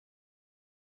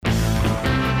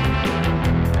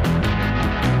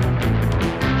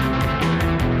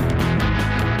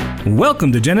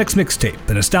Welcome to Gen X Mixtape,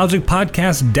 the nostalgic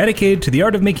podcast dedicated to the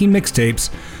art of making mixtapes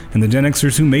and the Gen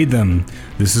Xers who made them.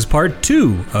 This is part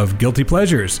 2 of Guilty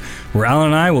Pleasures, where Alan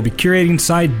and I will be curating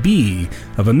side B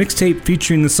of a mixtape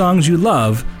featuring the songs you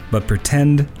love but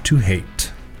pretend to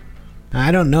hate.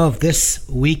 I don't know if this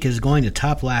week is going to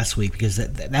top last week because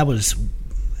that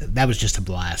was just a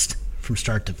blast from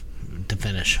start to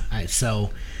finish.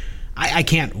 I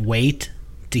can't wait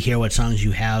to hear what songs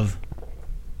you have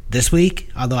this week,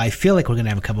 although I feel like we're going to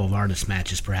have a couple of artist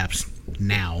matches perhaps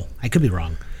now. I could be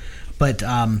wrong. But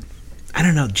I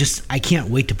don't know, I can't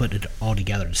wait to put it all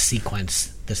together to sequence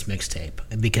this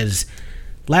mixtape, because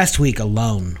last week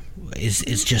alone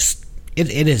is just it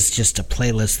is just a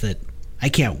playlist that I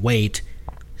can't wait,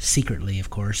 secretly of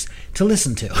course, to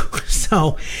listen to.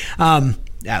 So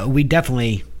we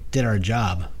definitely did our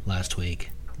job last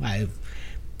week. I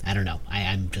don't know.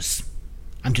 I'm just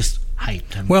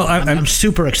hyped. I'm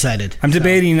super excited. I'm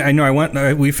debating. I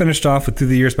know we finished off with Through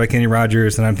the Years by Kenny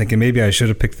Rogers, and I'm thinking maybe I should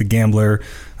have picked The Gambler,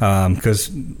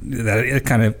 because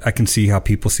I can see how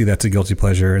people see that's a guilty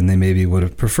pleasure, and they maybe would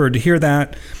have preferred to hear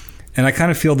that. And I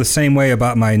kind of feel the same way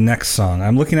about my next song.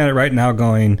 I'm looking at it right now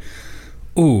going,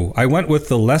 ooh, I went with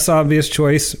the less obvious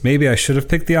choice. Maybe I should have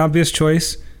picked the obvious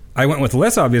choice. I went with the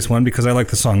less obvious one because I like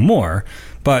the song more,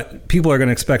 but people are going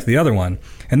to expect the other one.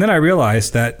 And then I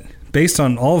realized that based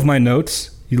on all of my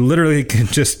notes, you literally can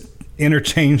just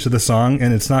interchange the song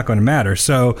and it's not going to matter.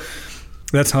 So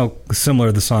that's how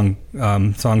similar the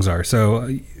songs are. So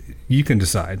you can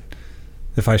decide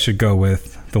if I should go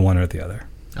with the one or the other.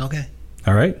 Okay.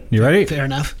 All right. You ready? Fair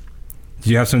enough. Do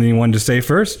you have something you wanted to say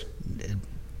first?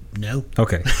 No.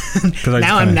 Okay. I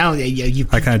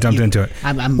kind of jumped into it.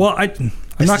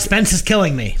 Suspense is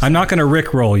killing me. I'm not going to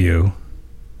Rickroll you,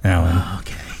 Alan. Oh,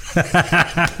 okay.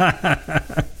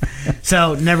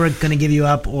 So never gonna give you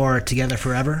up or Together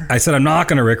Forever? I said I'm not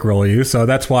gonna Rickroll you, so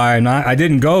that's why I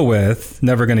didn't go with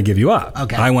Never Gonna Give You Up.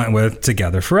 Okay. I went with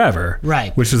Together Forever.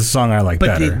 Right. Which is a song I like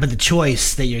better. But the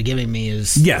choice that you're giving me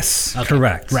is... Yes, okay.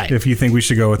 Correct. Right. If you think we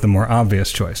should go with the more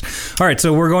obvious choice. All right,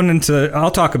 so we're going into...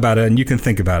 I'll talk about it and you can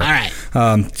think about it. All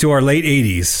right. To our late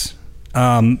 80s.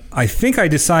 I think I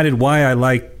decided why I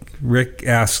like Rick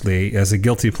Astley as a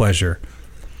guilty pleasure.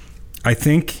 I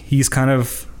think he's kind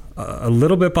of a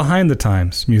little bit behind the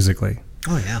times musically.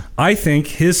 Oh, yeah. I think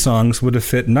his songs would have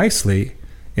fit nicely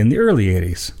in the early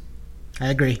 80s. I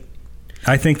agree.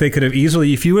 I think they could have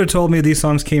easily, if you would have told me these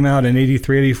songs came out in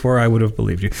 83, 84, I would have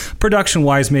believed you.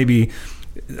 Production-wise, maybe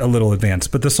a little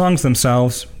advanced, but the songs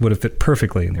themselves would have fit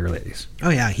perfectly in the early 80s. Oh,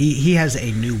 yeah. He has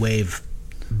a new wave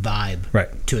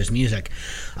vibe to his music.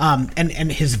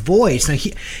 And his voice. Now,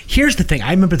 here's the thing.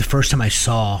 I remember the first time I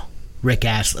saw Rick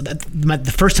Astley.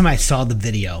 The first time I saw the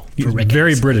video for Rick Astley.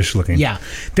 Very British looking. Yeah,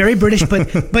 very British.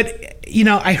 But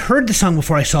I heard the song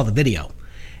before I saw the video,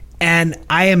 and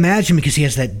I imagine, because he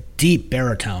has that deep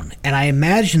baritone, and I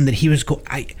imagined that he was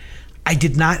I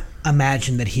did not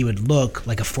imagine that he would look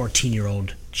like a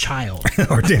 14-year-old child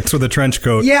or dance with a trench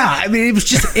coat. Yeah, I mean, it was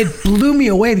just, it blew me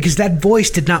away because that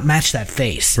voice did not match that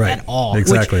face at all.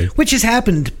 Exactly. Which has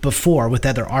happened before with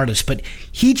other artists, but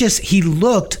he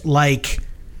looked like...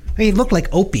 he looked like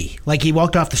Opie, like he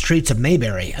walked off the streets of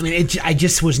Mayberry. I mean, I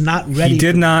just was not ready. He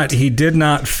did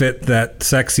not fit that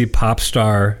sexy pop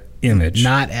star image.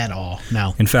 Not at all,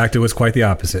 no. In fact, it was quite the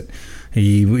opposite.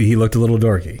 He looked a little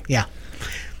dorky. Yeah.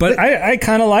 But I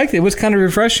kind of liked it. It was kind of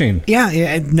refreshing.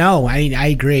 Yeah, no, I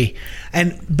agree.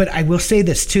 But I will say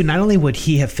this, too. Not only would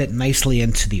he have fit nicely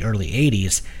into the early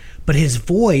 80s, but his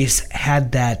voice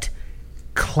had that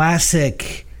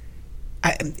classic...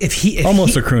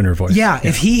 almost a crooner voice. Yeah,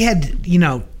 if he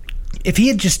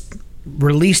had just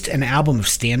released an album of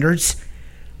standards,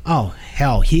 oh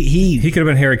hell, he could have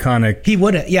been Harry Connick. He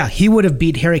would have, he would have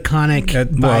beat Harry Connick.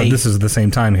 This is the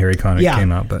same time Harry Connick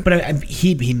came out, but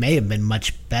he may have been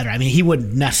much better. I mean, he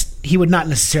would not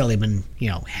necessarily been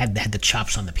had the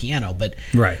chops on the piano, but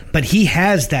But he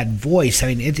has that voice.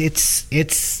 I mean,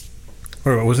 it's.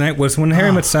 Or was when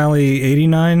Harry Met Sally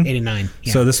 89? 89.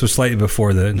 Yeah. So this was slightly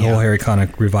before the whole Harry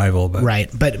Connick revival, but right.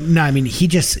 But no, I mean,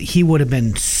 he would have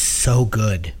been so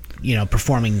good,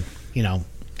 performing,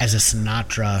 as a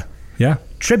Sinatra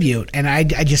tribute, and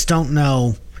I just don't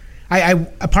know.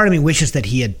 A part of me wishes that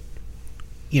he had,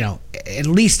 at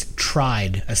least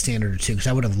tried a standard or two, because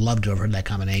I would have loved to have heard that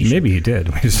combination. Maybe he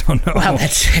did. We just don't know. Well,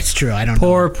 that's true. I don't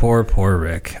know. Poor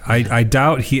Rick. I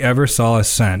doubt he ever saw a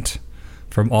cent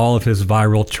from all of his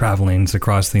viral travelings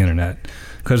across the internet,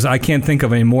 because I can't think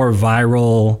of a more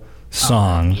viral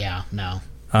song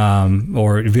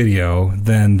or video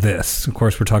than this. Of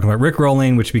course, we're talking about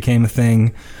Rickrolling, which became a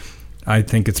thing. I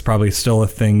think it's probably still a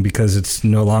thing because it's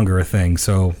no longer a thing.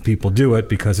 So people do it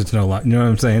because it's no longer, you know what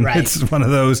I'm saying? Right. It's one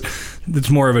of those, it's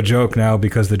more of a joke now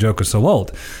because the joke is so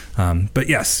old. But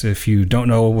yes, if you don't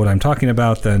know what I'm talking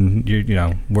about, then you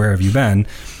know, where have you been?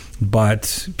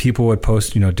 But people would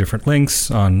post, you know, different links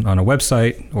on a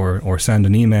website or send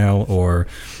an email or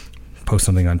post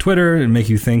something on Twitter and make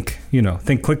you think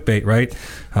clickbait,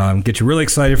 right? Get you really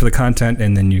excited for the content,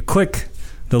 and then you click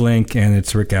the link and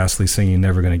it's Rick Astley singing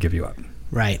 "Never Gonna Give You Up."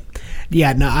 Right.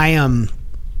 Yeah. No,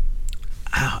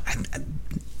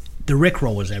 the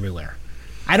Rickroll was everywhere.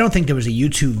 I don't think there was a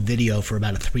YouTube video for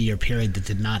about a 3-year period that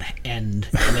did not end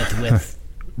with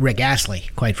Rick Astley,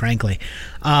 quite frankly.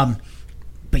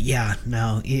 But yeah,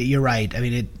 no, you're right. I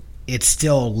mean, it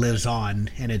still lives on,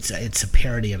 and it's a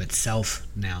parody of itself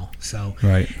now. So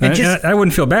right. I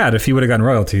wouldn't feel bad if he would have gotten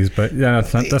royalties, but yeah,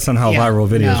 that's not how viral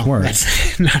videos work.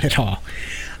 That's not at all.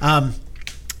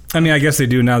 I mean, I guess they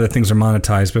do now that things are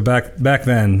monetized, but back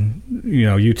then, you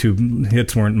know, YouTube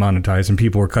hits weren't monetized, and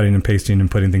people were cutting and pasting and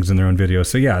putting things in their own videos.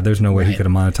 So yeah, there's no way he could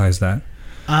have monetized that.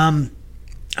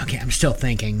 Okay, I'm still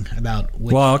thinking about.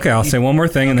 I'll say one more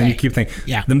thing, and then you keep thinking.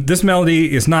 Yeah, this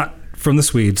melody is not from the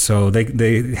Swedes, so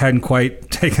they hadn't quite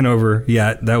taken over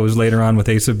yet. That was later on with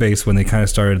Ace of Base when they kind of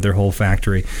started their whole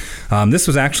factory. This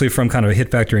was actually from kind of a hit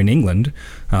factory in England.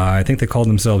 I think they called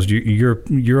themselves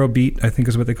Eurobeat, I think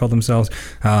is what they called themselves,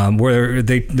 where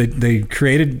they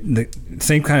created the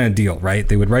same kind of deal, right?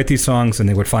 They would write these songs and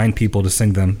they would find people to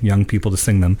sing them, young people to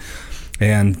sing them.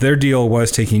 And their deal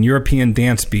was taking European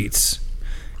dance beats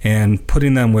and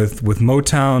putting them with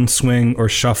Motown, swing, or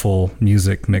shuffle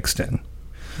music mixed in.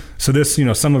 So this, you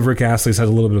know, some of Rick Astley's has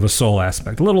a little bit of a soul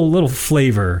aspect, a little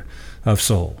flavor of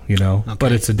soul, you know,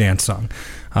 but it's a dance song.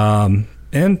 And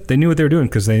they knew what they were doing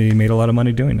because they made a lot of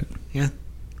money doing it. Yeah.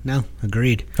 No,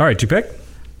 agreed. All right, you pick?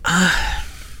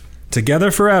 Together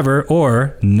Forever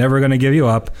or Never Gonna Give You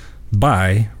Up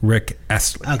by Rick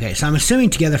Astley. Okay, so I'm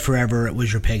assuming Together Forever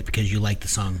was your pick because you like the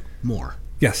song more.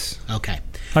 Yes. Okay.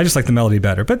 I just like the melody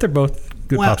better, but they're both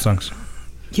good pop songs.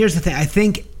 Here's the thing. I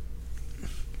think,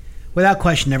 without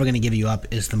question, Never Gonna Give You Up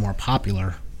is the more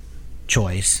popular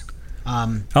choice.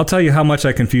 I'll tell you how much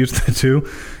I confused the two.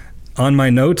 On my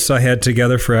notes, I had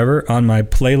Together Forever. On my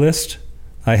playlist,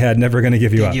 I had Never Gonna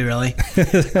Give You Up. Did you really?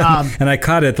 And I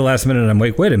caught it at the last minute, and I'm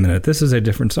like, wait a minute, this is a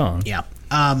different song. Yeah.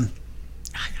 I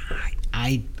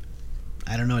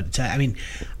don't know what to tell you. I mean,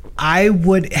 I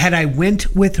would, had I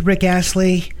went with Rick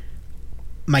Astley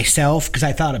myself, because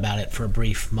I thought about it for a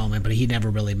brief moment, but he never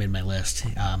really made my list.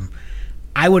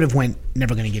 I would have went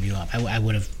Never Gonna Give You Up. I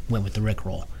would have went with the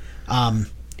Rickroll.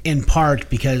 In part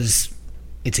because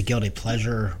it's a guilty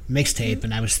pleasure mixtape,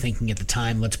 and I was thinking at the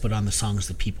time, let's put on the songs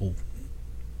that people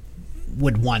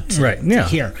would want to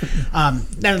hear. Now,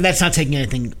 that's not taking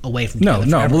anything away from Together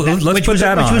Forever. Well, let's put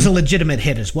that on. Which was a legitimate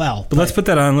hit as well. But let's put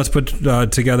that on. Let's put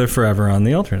Together Forever on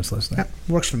the alternates list. That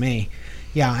works for me.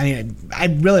 Yeah, I mean, I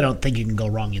really don't think you can go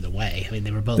wrong either way. I mean,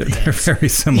 they were both hits. They're very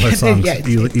similar songs.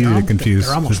 Easy to confuse.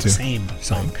 They're almost the same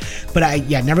song. But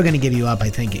Never Gonna Give You Up, I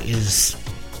think, is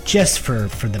just for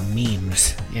the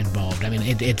memes involved. I mean,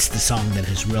 it's the song that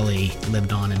has really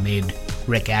lived on and made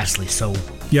Rick Astley so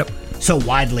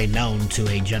widely known to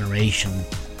a generation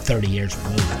 30 years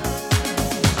removed.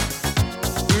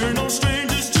 We're no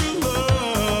strangers to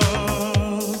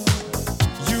love.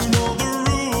 You know the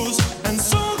rules, and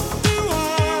so do I.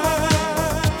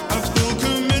 I feel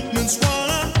commitments while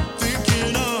I'm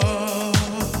thinking of.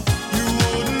 You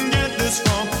wouldn't get this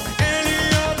from any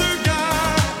other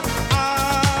guy.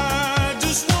 I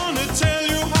just want to tell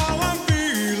you how I'm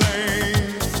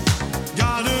feeling.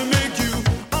 Gotta make you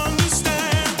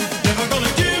understand. Never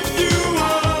gonna give you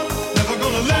up. Never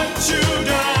gonna let you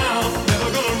down. Never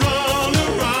gonna run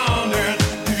around and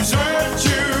desert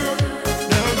you.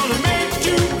 Never gonna make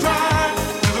you cry.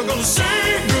 Never gonna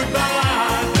say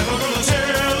goodbye. Never gonna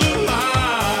tell a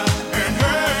lie and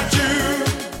hurt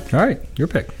you. All right, your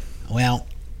pick. Well,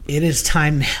 it is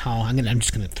time now. I'm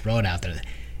just gonna throw it out there.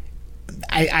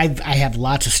 I have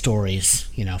lots of stories,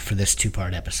 for this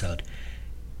 2-part episode.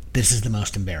 This is the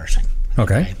most embarrassing.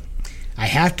 Okay. I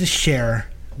have to share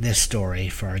this story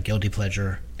for our Guilty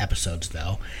Pleasure episodes,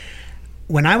 though.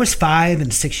 When I was 5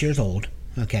 and 6 years old,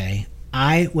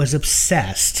 I was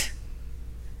obsessed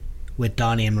with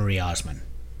Donnie and Marie Osmond.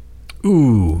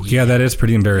 Ooh, yeah, that is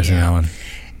pretty embarrassing, Alan.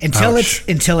 Until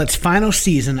its final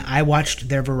season, I watched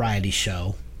their variety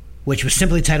show, which was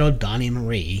simply titled Donnie and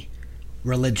Marie,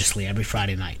 religiously every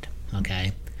Friday night.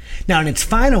 Okay. Now, in its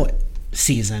final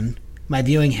season, my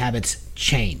viewing habits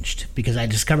changed because I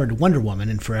discovered Wonder Woman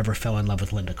and forever fell in love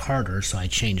with Linda Carter, so I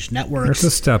changed networks. That's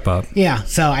a step up. Yeah,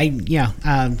 so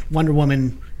Wonder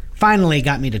Woman finally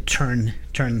got me to turn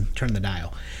the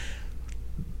dial.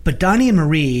 But Donnie and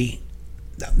Marie,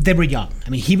 they were young. I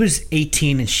mean, he was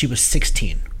 18 and she was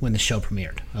 16 when the show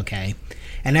premiered, okay?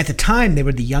 And at the time, they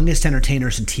were the youngest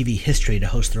entertainers in TV history to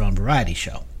host their own variety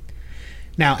show.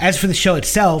 Now, as for the show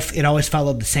itself, it always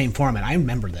followed the same format. I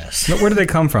remember this. But where did they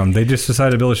come from? They just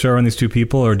decided to build a show around these two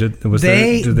people, or did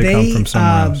they come from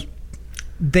somewhere else?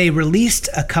 They released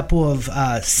a couple of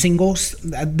singles.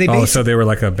 So they were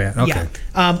like a band. Okay.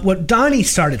 Yeah. Well, Donnie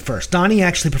started first. Donnie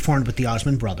actually performed with the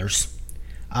Osmond Brothers,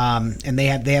 and they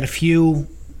had a few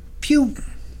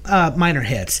minor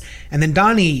hits, and then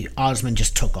Donnie Osmond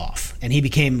just took off, and he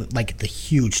became like the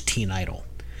huge teen idol.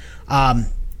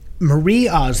 Marie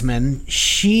Osmond,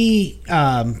 she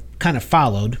kind of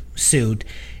followed suit,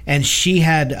 and she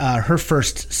had her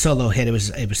first solo hit. It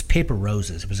was Paper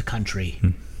Roses. It was a country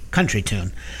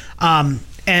tune,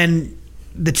 and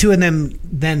the two of them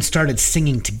then started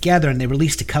singing together, and they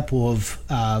released a couple of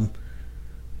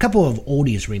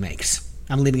oldies remakes.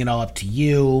 I'm Leaving It All Up to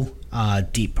You,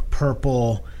 Deep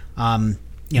Purple.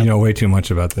 You know way too much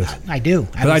about this. I do.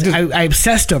 I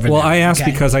obsessed over. Well, them, I asked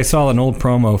because I saw an old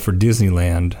promo for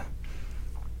Disneyland.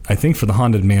 I think for the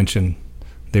Haunted Mansion.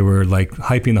 They were like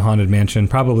hyping the Haunted Mansion,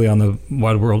 probably on the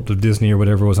Wild World of Disney or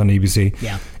whatever was on ABC.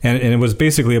 Yeah. And it was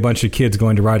basically a bunch of kids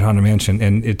going to ride Haunted Mansion,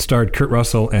 and it starred Kurt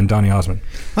Russell and Donny Osmond.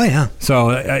 Oh, yeah.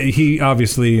 So he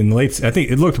obviously in the I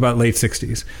think it looked about late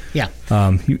 60s. Yeah.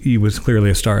 He was clearly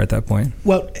a star at that point.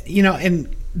 Well,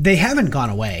 and they haven't gone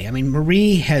away. I mean,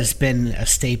 Marie has been a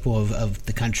staple of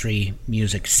the country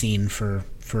music scene for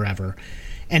forever.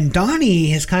 And Donnie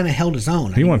has kind of held his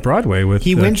own. He went Broadway with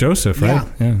Joseph, right?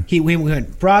 Yeah. He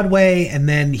went Broadway, and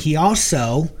then he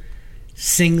also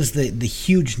sings the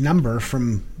huge number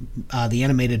from the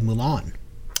animated Mulan.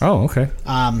 Oh, okay.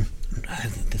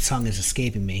 The song is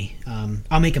escaping me.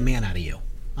 I'll Make a Man Out of You.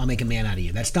 I'll Make a Man Out of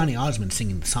You. That's Donnie Osmond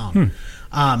singing the song.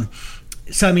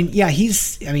 So, I mean,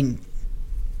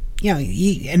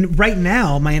 and right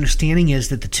now, my understanding is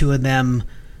that the two of them,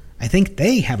 I think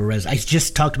they have a I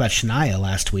just talked about Shania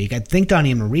last week. I think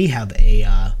Donnie and Marie have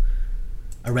a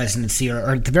residency,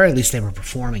 or at the very least, they were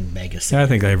performing Vegas. I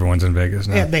think everyone's in Vegas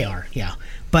now. Yeah, they are, yeah.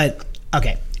 But,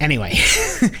 okay, anyway,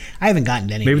 I haven't gotten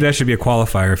to any. Maybe that should be a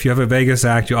qualifier. If you have a Vegas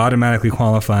act, you automatically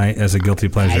qualify as a guilty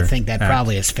pleasure. I think that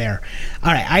probably is fair.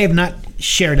 All right, I have not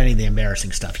shared any of the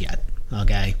embarrassing stuff yet,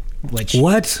 okay?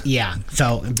 What? Yeah,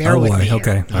 so bear with me here,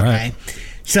 okay, all right.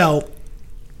 So,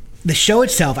 the show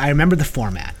itself, I remember the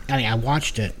format. I mean, I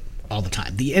watched it all the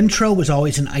time. The intro was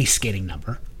always an ice skating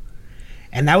number,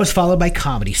 and that was followed by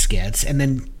comedy skits, and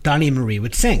then Donnie and Marie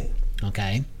would sing,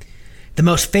 okay? The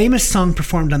most famous song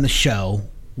performed on the show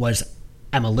was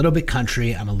I'm a Little Bit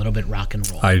Country, I'm a Little Bit Rock and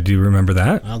Roll. I do remember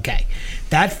that. Okay.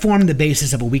 That formed the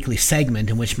basis of a weekly segment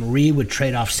in which Marie would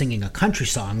trade off singing a country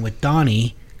song with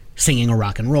Donnie singing a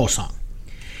rock and roll song.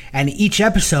 And each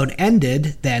episode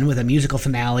ended then with a musical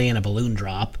finale and a balloon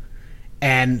drop.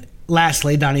 And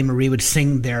lastly, Donnie and Marie would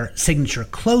sing their signature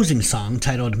closing song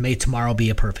titled May Tomorrow Be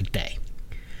a Perfect Day.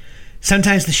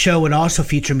 Sometimes the show would also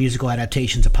feature musical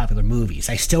adaptations of popular movies.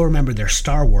 I still remember their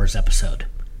Star Wars episode.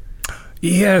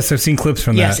 Yes, I've seen clips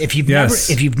from yes, that. If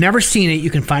you've never seen it,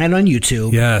 you can find it on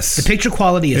YouTube. Yes. The picture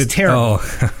quality is terrible,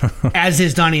 as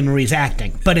is Donnie and Marie's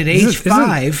acting. But at age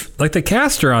 5... Like the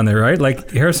cast are on there, right?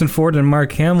 Like Harrison Ford and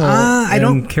Mark Hamill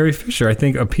and Carrie Fisher, I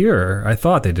think, appear. I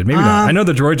thought they did. Maybe not. I know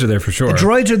the droids are there for sure. The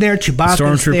droids are there.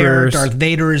 Chewbacca's there. Darth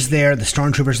Vader is there. The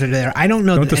stormtroopers are there. I don't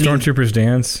know. Don't the stormtroopers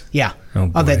dance? Yeah. Oh,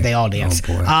 boy. They all dance.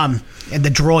 Oh, boy. And the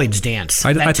droids dance.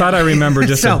 I thought I remember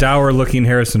just a dour-looking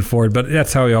Harrison Ford, but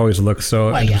that's how he always looks,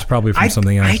 so it was probably from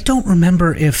something else. I don't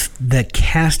remember if the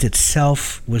cast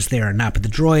itself was there or not, but the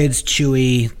droids,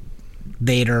 Chewie,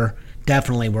 Vader,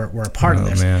 definitely were a part of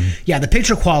this. Man. Yeah, the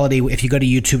picture quality, if you go to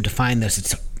YouTube to find this,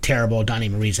 it's terrible. Donnie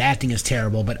Marie's acting is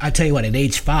terrible, but I tell you what, at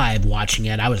age 5, watching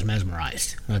it, I was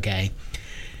mesmerized, okay?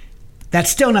 That's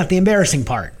still not the embarrassing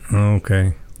part.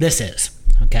 Okay. This is,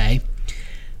 okay?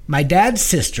 My dad's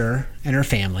sister and her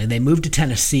family, they moved to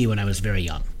Tennessee when I was very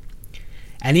young.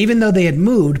 And even though they had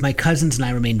moved, my cousins and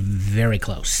I remained very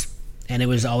close. And it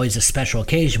was always a special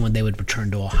occasion when they would return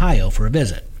to Ohio for a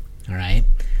visit. All right?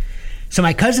 So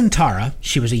my cousin Tara,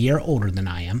 she was a year older than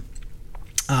I am.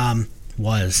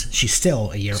 She's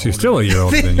still a year older. She's still a year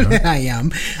older than you are. I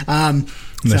am.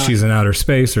 Unless she's in outer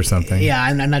space or something. Yeah,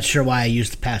 I'm not sure why I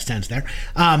used the past tense there.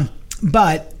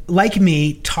 But like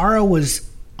me, Tara was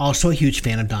also a huge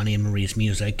fan of Donnie and Marie's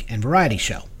music and variety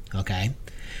show, okay?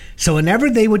 So whenever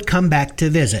they would come back to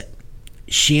visit,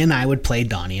 she and I would play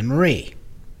Donnie and Marie,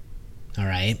 all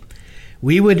right?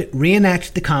 We would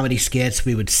reenact the comedy skits.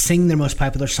 We would sing their most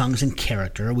popular songs in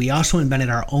character. We also invented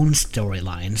our own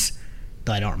storylines,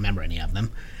 though I don't remember any of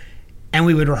them. And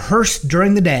we would rehearse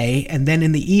during the day, and then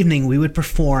in the evening we would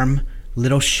perform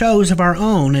little shows of our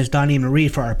own as Donnie and Marie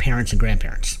for our parents and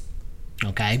grandparents.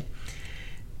 Okay?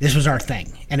 This was our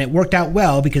thing. And it worked out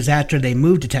well because after they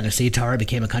moved to Tennessee, Tara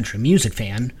became a country music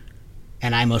fan,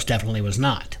 and I most definitely was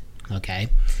not. Okay?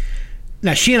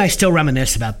 Now, she and I still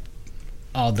reminisce about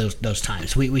all those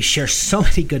times. We share so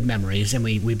many good memories, and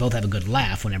we both have a good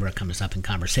laugh whenever it comes up in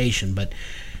conversation, but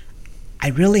I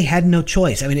really had no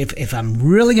choice. I mean, if I'm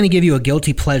really going to give you a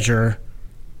guilty pleasure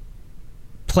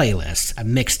playlist, a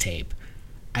mixtape,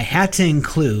 I had to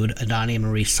include a Donnie and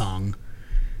Marie song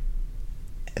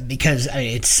because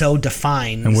it so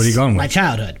defines And what are you going with? my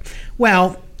childhood.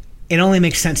 Well, it only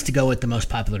makes sense to go with the most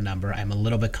popular number. I'm a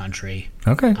little bit country.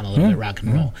 Okay. I'm a little bit rock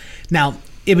and roll. Now,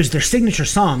 it was their signature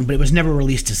song, but it was never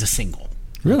released as a single.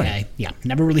 Really? Okay? Yeah,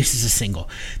 never released as a single.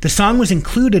 The song was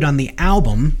included on the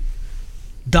album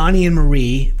Donnie and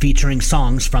Marie, featuring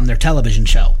songs from their television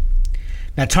show.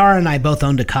 Now, Tara and I both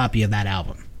owned a copy of that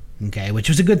album, okay, which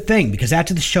was a good thing because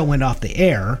after the show went off the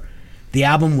air, the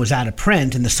album was out of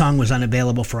print and the song was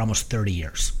unavailable for almost 30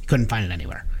 years. You couldn't find it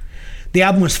anywhere. The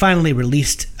album was finally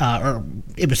released, or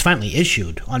it was finally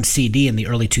issued on CD in the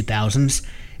early 2000s,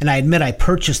 and I admit I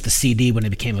purchased the CD when it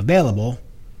became available,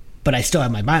 but I still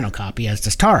have my vinyl copy, as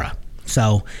does Tara.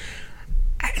 So,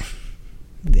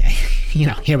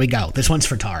 here we go. This one's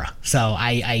for Tara. So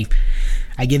I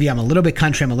give you, I'm a little bit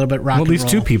country, I'm a little bit rock and roll. Well, at least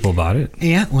two people bought it.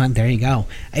 Yeah, well, there you go.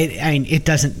 It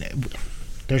doesn't,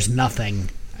 there's nothing,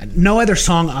 no other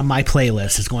song on my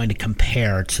playlist is going to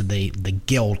compare to the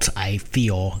guilt I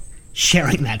feel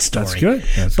sharing that story. That's good.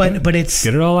 That's good. But it's,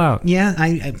 get it all out. Yeah,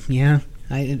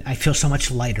 I feel so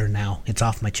much lighter now. It's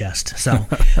off my chest. So,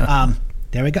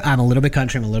 there we go. I'm a little bit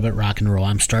country. I'm a little bit rock and roll.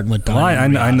 I'm starting with Donnie.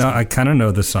 Well, I know. I kind of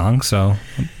know the song, so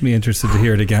I'd be interested to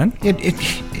hear it again.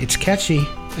 It's catchy.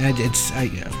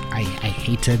 I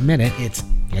hate to admit it.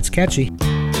 It's catchy.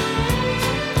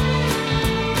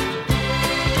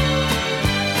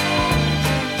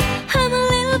 I'm a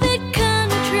little bit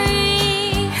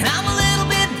country, and I'm a little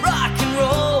bit rock and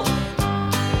roll.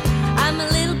 I'm a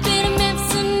little bit of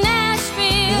Memphis and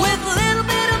Nashville, with a little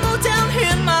bit of Motown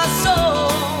in my soul.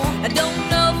 I don't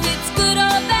know if it's good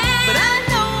or bad, but I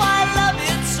know I love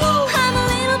it so. I'm a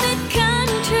little bit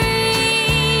country,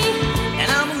 and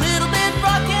I'm a little bit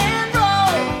rock and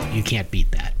roll. You can't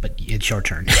beat that, but it's your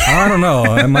turn. I don't know.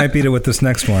 I might beat it with this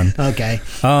next one. Okay.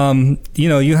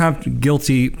 You have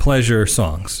guilty pleasure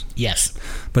songs, Yes.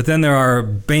 but then there are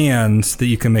bands that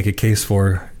you can make a case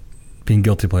for being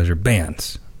guilty pleasure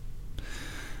bands.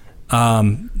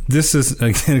 This is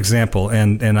an example,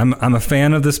 and I'm a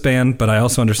fan of this band, but I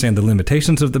also understand the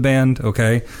limitations of the band.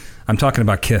 Okay, I'm talking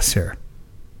about Kiss here.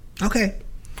 Okay.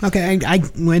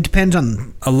 It depends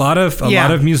on A lot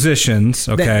of musicians.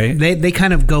 Okay, They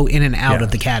kind of go in and out Yeah.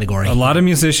 of the category. A lot of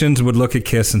musicians would look at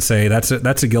Kiss and say that's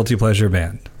a guilty pleasure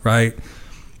band, right?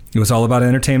 It was all about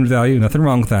entertainment value. Nothing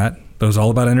wrong with that. But it was all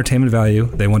about entertainment value.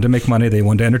 They wanted to make money. They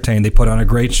wanted to entertain. They put on a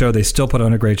great show. They still put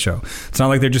on a great show. It's not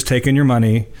like they're just taking your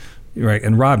money, right,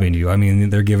 and robbing you. I mean,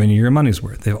 they're giving you your money's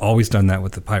worth. They've always done that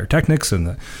with the pyrotechnics and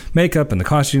the makeup and the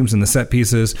costumes and the set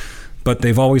pieces. But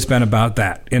they've always been about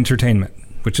that, entertainment,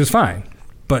 which is fine.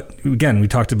 But again, we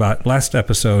talked about last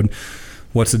episode,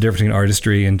 what's the difference between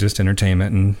artistry and just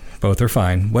entertainment, and both are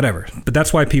fine, whatever. But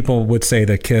that's why people would say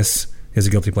that Kiss is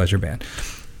a guilty pleasure band.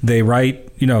 They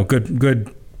write,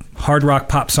 good hard rock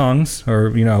pop songs,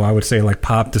 or, I would say like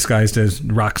pop disguised as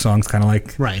rock songs, kind of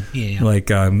like, Right. Yeah. like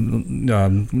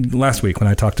last week when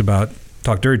I talked about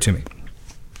Talk Dirty to Me.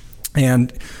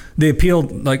 And they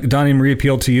appealed, like Donnie and Marie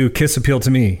appealed to you, Kiss appealed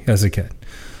to me as a kid.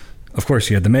 Of course,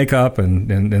 you had the makeup,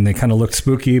 and they kind of looked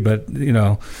spooky, but,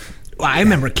 Well, I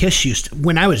remember Kiss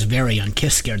when I was very young,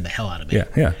 Kiss scared the hell out of me.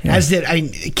 Yeah. As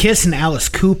did, Kiss and Alice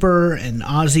Cooper and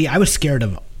Ozzy. I was scared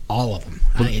of all of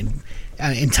them.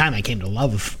 In time, I came to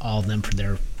love all of them for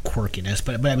their quirkiness.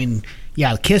 But I mean,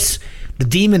 yeah, Kiss, the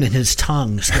demon in his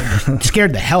tongue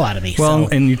scared the hell out of me. Well,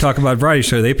 so. and you talk about variety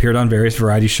show. They appeared on various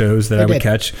variety shows that I would did.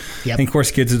 catch. Yep. And of course,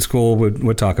 kids at school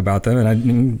would talk about them,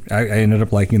 and I ended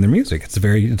up liking their music. It's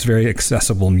very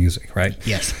accessible music, right?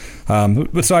 Yes.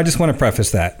 But so I just want to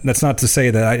preface that. That's not to say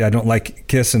that I don't like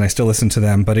Kiss and I still listen to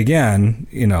them. But again,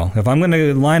 if I'm going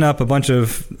to line up a bunch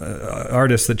of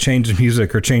artists that change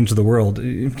music or change the world,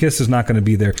 Kiss is not going to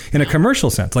be there in a commercial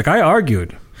sense. Like I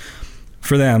argued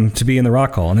for them to be in the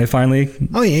Rock Hall, and they finally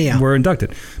were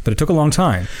inducted. But it took a long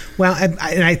time. Well, and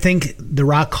I think the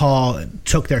Rock Hall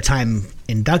took their time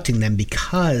inducting them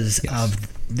because of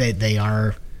they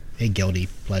are a guilty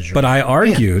pleasure. But I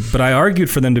argued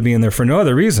for them to be in there for no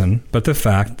other reason but the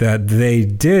fact that they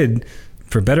did,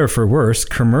 for better or for worse,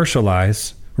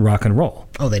 commercialize rock and roll.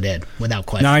 Oh, they did, without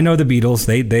question. Now I know the Beatles.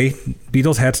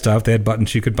 Beatles had stuff. They had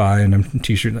buttons you could buy and a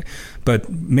T-shirt. But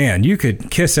man, you could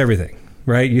kiss everything,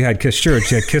 right? You had Kiss shirts.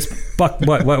 You had Kiss buck.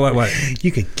 What?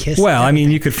 You could kiss. Well, everything. I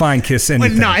mean, you could find Kiss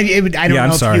anything. Well, no, I don't know.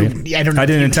 I'm sorry. I don't know. I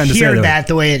didn't intend to say hear that. that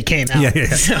the way it came out. Yeah.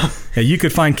 So. Yeah, you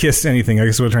could find Kiss anything, I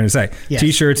guess what I'm trying to say. Yes.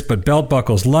 T-shirts, but belt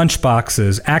buckles, lunch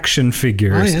boxes, action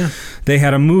figures. Oh, yeah. They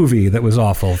had a movie that was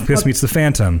awful, Kiss Meets the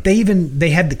Phantom. They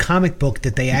had the comic book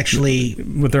that they actually...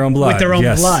 With their own blood. With their own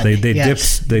blood. They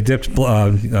yes. dipped Their drops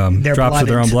blood of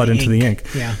their own blood into the ink.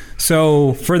 Yeah.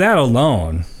 So for that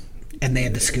alone... And they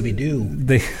had the Scooby-Doo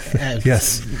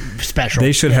yes. special.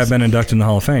 They should have been inducted in the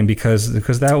Hall of Fame because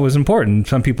that was important.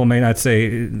 Some people may not say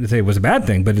it was a bad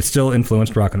thing, but it still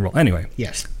influenced rock and roll. Anyway.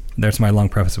 Yes. That's my long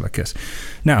preface about Kiss.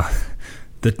 Now,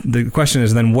 the question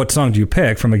is then what song do you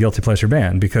pick from a guilty pleasure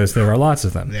band? Because there are lots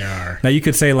of them. There are. Now you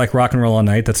could say like Rock and Roll All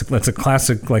Night. That's a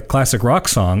classic rock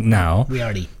song now. We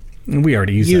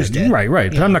already used it. Right. Yeah.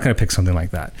 But I'm not going to pick something like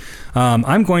that.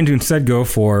 I'm going to instead go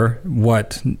for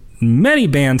what many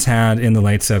bands had in the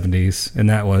late 70s, and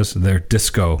that was their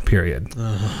disco period.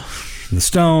 The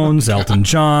Stones, Elton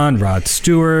John, Rod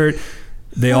Stewart,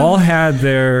 they all had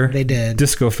their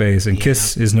disco phase, and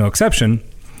Kiss is no exception.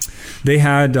 They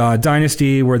had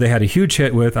Dynasty, where they had a huge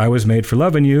hit with I Was Made for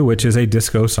Loving You, which is a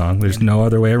disco song. There's no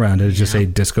other way around it. It's just a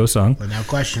disco song. Without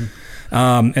question.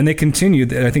 And they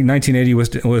continued. I think 1980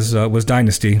 was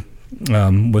Dynasty,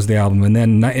 was the album. And then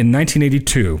in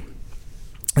 1982,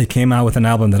 they came out with an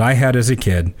album that I had as a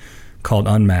kid called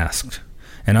Unmasked.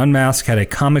 And Unmasked had a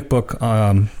comic book.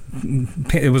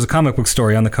 It was a comic book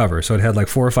story on the cover, so it had like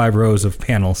 4 or 5 rows of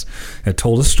panels. It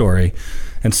told a story.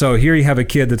 And so here you have a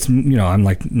kid that's, I'm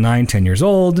like 9, 10 years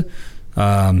old.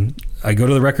 I go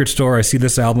to the record store. I see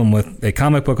this album with a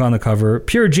comic book on the cover.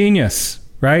 Pure genius,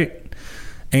 right?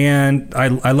 And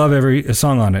I love every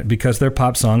song on it because they're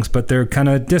pop songs, but they're kind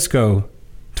of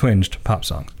disco-twinged pop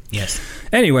songs. Yes.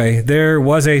 Anyway, there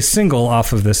was a single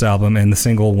off of this album, and the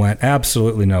single went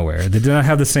absolutely nowhere. They did not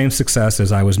have the same success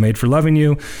as I Was Made for Loving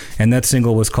You, and that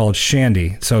single was called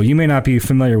Shandy. So you may not be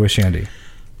familiar with Shandy.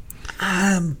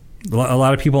 A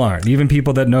lot of people aren't. Even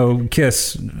people that know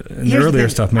Kiss and the earlier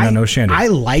stuff may not know Shandy. I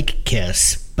like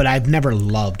Kiss, but I've never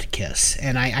loved Kiss,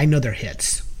 and I know their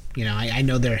hits. I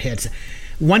know their hits.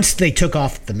 Once they took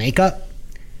off the makeup,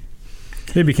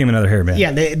 they became another hair band.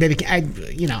 Yeah, they became.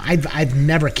 I've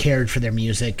never cared for their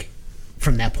music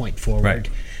from that point forward. Right.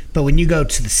 But when you go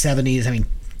to the 70s,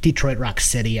 Detroit Rock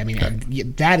City,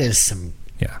 that is some.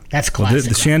 Yeah, that's classic. Well,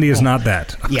 the Shandy is not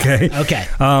that. Okay. Yeah. Okay.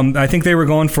 I think they were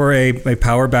going for a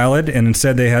power ballad, and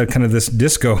instead they had kind of this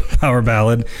disco power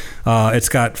ballad. It's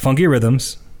got funky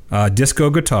rhythms, disco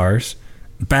guitars,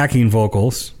 backing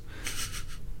vocals.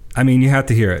 You have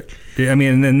to hear it.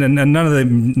 And none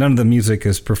of the music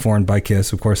is performed by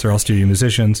Kiss. Of course, they're all studio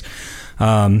musicians.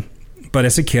 But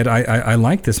as a kid, I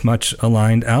liked this much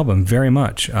aligned album very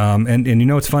much. And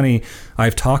it's funny.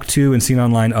 I've talked to and seen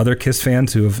online other Kiss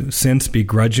fans who have since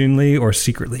begrudgingly or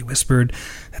secretly whispered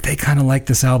that they kind of like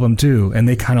this album too, and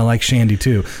they kind of like Shandy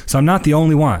too. So I'm not the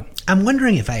only one. I'm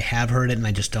wondering if I have heard it and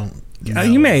I just don't know.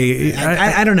 You may.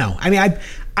 I don't know.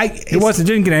 It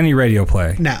didn't get any radio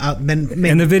play. No, and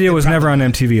the video was never on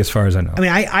MTV, as far as I know.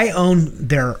 I own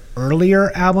their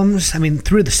earlier albums.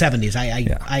 Through the 70s.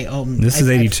 I own. This is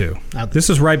 82.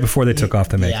 This is right before they took off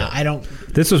the makeup. Yeah, I don't.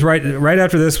 This was right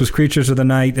after this was Creatures of the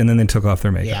Night, and then they took off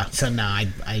their makeup. Yeah. So no,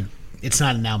 it's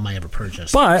not an album I ever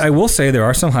purchased. But I will say there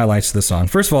are some highlights to the song.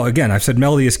 First of all, again, I've said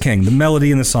melody is king. The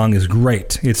melody in the song is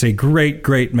great. It's a great,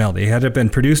 great melody. Had it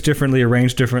been produced differently,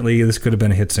 arranged differently, this could have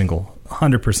been a hit single,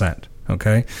 100%.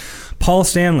 Okay. Paul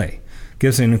Stanley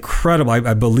gives an incredible,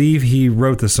 I believe he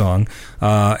wrote the song,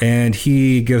 and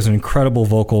he gives an incredible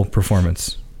vocal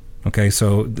performance. Okay,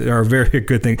 so there are very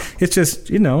good things. It's just,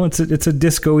 it's a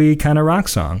disco-y kind of rock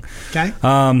song. Okay.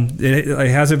 It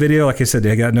has a video, like I said,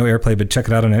 they got no airplay, but check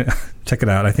it out. Check it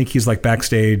out. I think he's like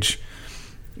backstage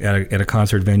at a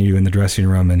concert venue in the dressing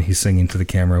room, and he's singing to the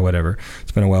camera or whatever.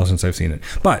 It's been a while since I've seen it.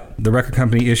 But the record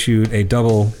company issued a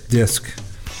double disc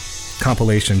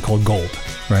compilation called Gold,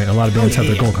 right? A lot of bands have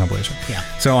their Gold compilation. Yeah.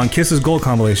 So on Kiss's Gold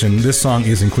compilation, this song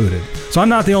is included. So I'm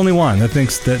not the only one that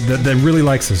thinks that really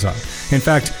likes this song. In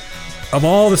fact, of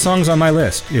all the songs on my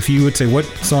list, if you would say what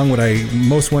song would I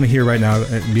most want to hear right now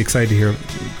and be excited to hear,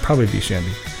 probably be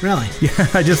Shandy. Really? Yeah,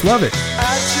 I just love it.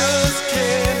 I just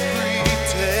can't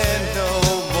pretend no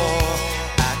more.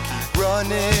 I keep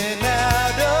running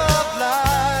out of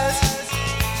lies.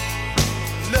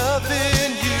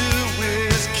 Loving you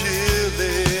is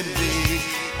killing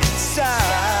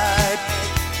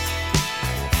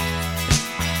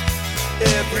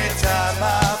Every time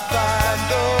I find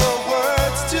the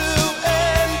words to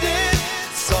end it,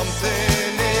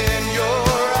 something in your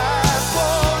eyes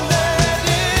won't let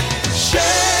it.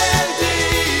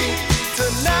 Shandy,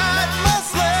 tonight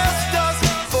must last us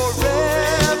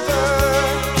forever.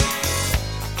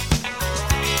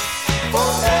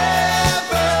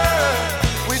 Forever.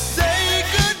 We say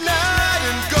goodnight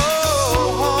and go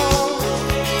home.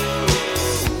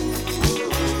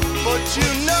 But you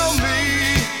know me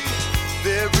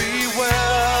very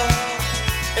well,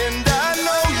 and I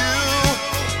know you.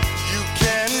 You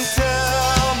can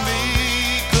tell me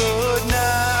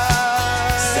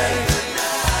goodnight. Say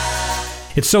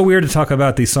goodnight. It's so weird to talk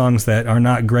about these songs that are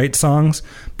not great songs,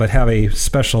 but have a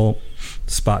special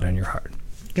spot in your heart.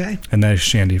 Okay. And that is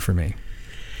Shandy for me.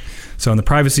 So in the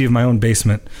privacy of my own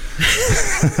basement,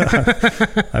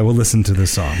 I will listen to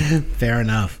this song. Fair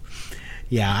enough.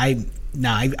 Yeah, I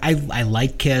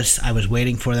like Kiss. I was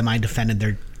waiting for them. I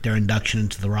defended their induction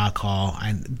into the Rock Hall.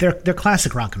 They're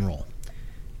classic rock and roll.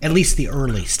 At least the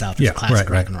early stuff is classic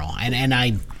rock and roll. And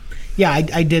I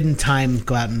did in time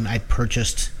go out and I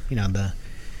purchased,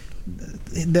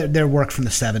 their work from the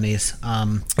 70s.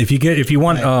 If you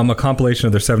want a compilation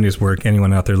of their 70s work,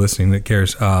 anyone out there listening that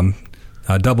cares,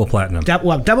 Double Platinum.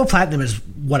 Double Platinum is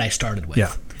what I started with.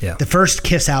 Yeah. The first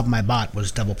Kiss album I bought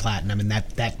was Double Platinum, and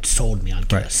that sold me on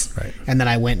Kiss. Right. And then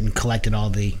I went and collected all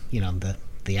the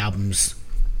the albums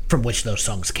from which those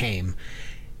songs came,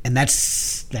 and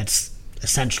that's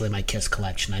essentially my Kiss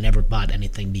collection. I never bought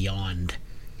anything beyond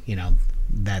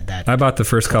that. I bought the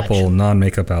first couple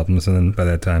non-makeup albums, and then by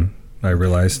that time I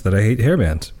realized that I hate hair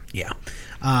bands. Yeah.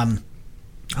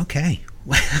 Okay.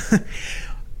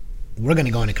 We're going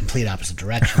to go in a complete opposite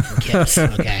direction for Kiss,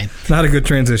 okay? Not a good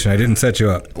transition. I didn't set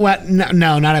you up. Well,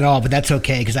 no, not at all, but that's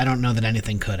okay because I don't know that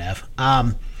anything could have.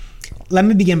 Let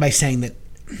me begin by saying that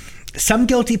some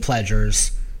guilty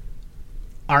pleasures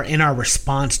are in our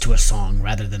response to a song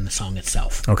rather than the song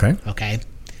itself. Okay.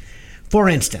 For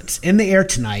instance, In the Air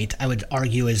Tonight, I would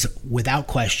argue is, without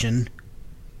question,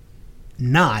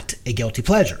 not a guilty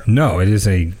pleasure. No, it is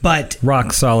a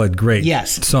rock solid great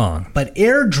song. But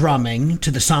air drumming to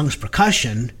the song's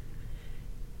percussion,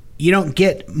 you don't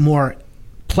get more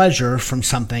pleasure from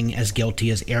something as guilty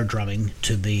as air drumming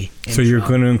to the intro. So you're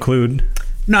going to include...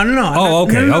 No. Oh,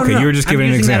 okay. No. You were just giving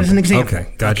an example. That as an example.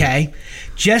 Okay, gotcha. Okay.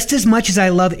 Just as much as I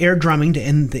love air drumming to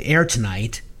In the Air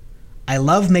Tonight, I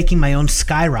love making my own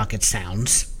skyrocket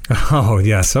sounds. Oh,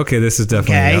 yes. Okay, this is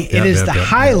definitely... Okay. It is the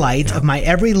highlight of my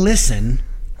every listen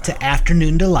to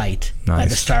Afternoon Delight by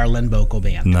the Starland Vocal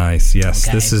Band. Nice, yes.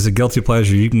 Okay. This is a guilty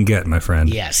pleasure you can get, my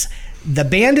friend. Yes. The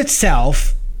band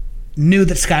itself knew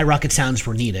that skyrocket sounds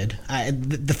were needed.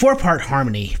 The four-part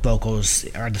harmony vocals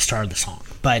are the star of the song,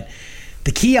 but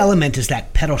the key element is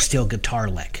that pedal steel guitar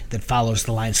lick that follows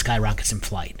the line "Skyrockets in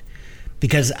Flight,"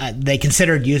 because they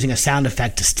considered using a sound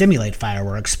effect to stimulate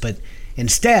fireworks, but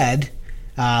instead,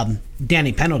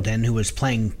 Danny Pendleton, who was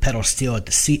playing pedal steel at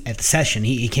the session,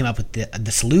 he came up with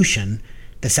the solution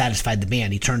that satisfied the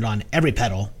band. He turned on every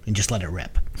pedal and just let it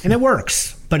rip, and it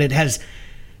works, but it has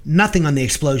nothing on the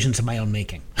explosions of my own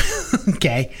making.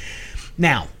 Okay,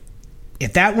 now,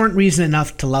 if that weren't reason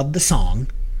enough to love the song,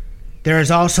 there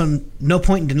is also no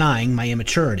point in denying my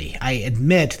immaturity. I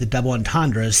admit the double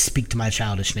entendres speak to my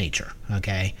childish nature,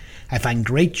 okay? I find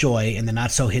great joy in the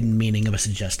not-so-hidden meaning of a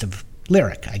suggestive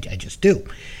lyric. I just do.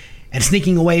 And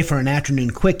sneaking away for an afternoon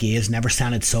quickie has never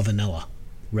sounded so vanilla,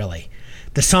 really.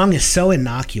 The song is so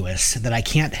innocuous that I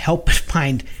can't help but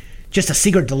find just a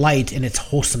secret delight in its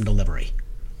wholesome delivery,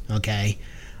 okay?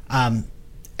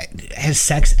 Has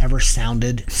sex ever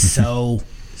sounded so...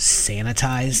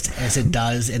 sanitized as it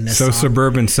does in this song?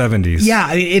 Suburban 70s. Yeah,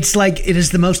 I mean, it's like it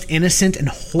is the most innocent and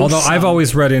wholesome. Although I've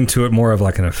always read into it more of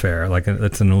like an affair, like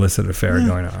it's an illicit affair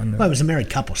going on. Well, it was a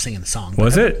married couple singing the song.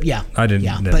 Was it? Yeah. I didn't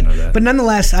know that. But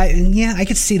nonetheless, I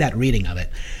could see that reading of it.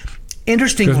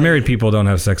 Interesting. Because married people don't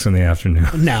have sex in the afternoon.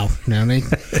 No.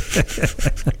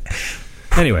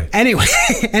 Anyway.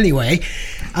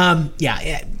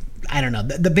 Yeah, I don't know.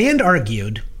 The band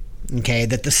argued, okay,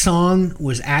 that the song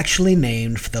was actually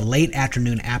named for the late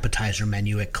afternoon appetizer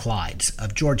menu at Clyde's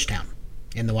of Georgetown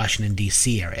in the Washington,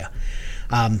 D.C. area.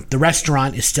 The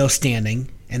restaurant is still standing,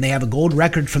 and they have a gold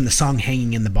record from the song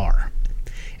hanging in the bar.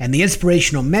 And the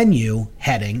inspirational menu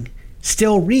heading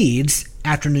still reads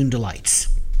Afternoon Delights,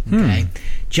 okay,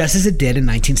 just as it did in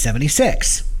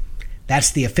 1976.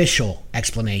 That's the official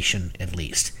explanation, at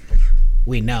least.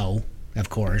 We know, of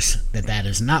course, that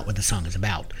is not what the song is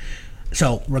about.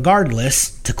 So,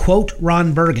 regardless, to quote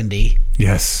Ron Burgundy,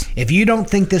 Yes. if you don't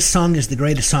think this song is the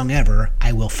greatest song ever,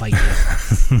 I will fight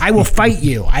you. I will fight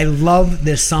you. I love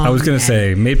this song. I was going to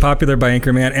say, made popular by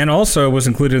Anchorman, and also was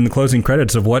included in the closing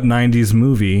credits of what 90s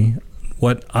movie,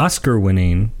 what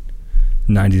Oscar-winning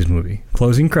 90s movie?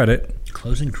 Closing credit.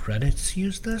 Closing credits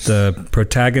use this? The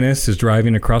protagonist is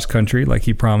driving across country like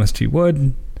he promised he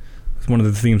would. It's one of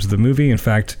the themes of the movie. In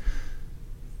fact,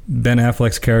 Ben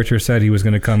Affleck's character said he was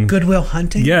going to come... Good Will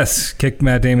Hunting? Yes, kick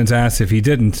Matt Damon's ass if he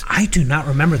didn't. I do not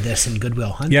remember this in Good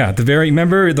Will Hunting. Yeah,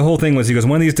 remember the whole thing was he goes,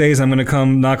 one of these days I'm going to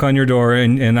come knock on your door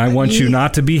and I want you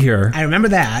not to be here. I remember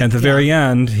that. At the very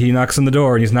end, he knocks on the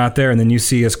door and he's not there, and then you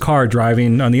see his car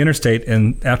driving on the interstate,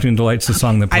 and Afternoon Delight's the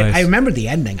song that plays. I remember the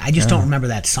ending. I just don't remember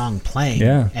that song playing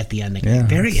at the ending. Yeah,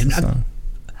 very it's the song.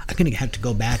 I'm gonna have to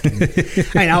go back. And,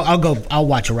 I mean, I'll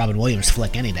watch a Robin Williams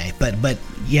flick any day. But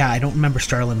yeah, I don't remember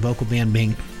Starland Vocal Band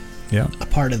being a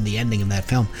part of the ending of that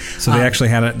film. So they actually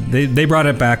had it. They brought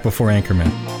it back before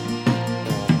Anchorman.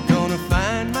 Gonna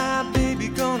find my baby,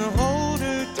 gonna hold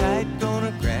her tight,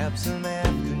 gonna grab some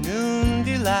afternoon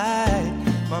delight.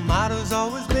 My motto's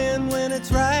always been when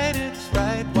it's right,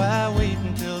 why wait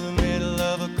until the middle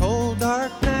of a cold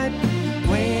dark night,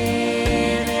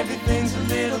 when everything's a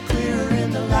little clearer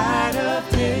in the light of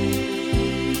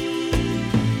day,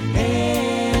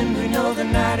 and we know the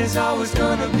night is always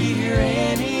gonna be here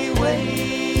anyway.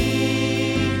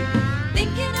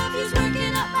 Thinking of you's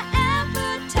working up my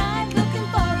appetite. Looking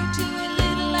forward to a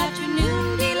little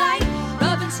afternoon delight.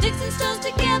 Rubbing sticks and stones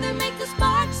together make the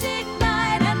sparks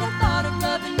ignite. And the thought of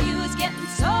loving you is getting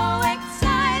so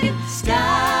exciting.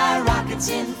 Sky rockets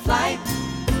in flight.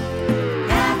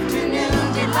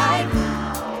 Afternoon delight.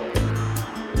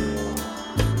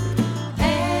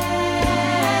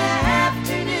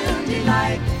 Afternoon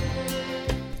delight.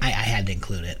 I had to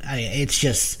include it. It's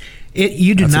just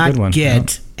you do That's a good one. not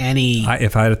get any.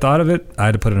 If I had thought of it,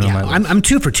 I'd have put it on my list. I'm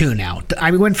 2 for 2 now.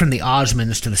 I went from the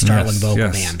Osmonds to the Starland Vocal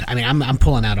yes. Band. I mean, I'm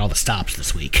pulling out all the stops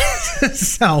this week.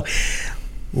 So,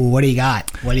 what do you got?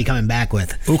 What are you coming back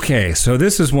with? Okay, so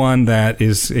this is one that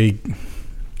is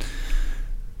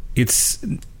it's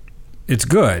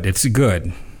good. It's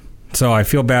good. So I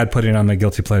feel bad putting it on my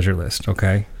guilty pleasure list.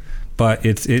 Okay, but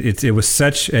it was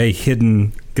such a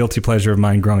hidden guilty pleasure of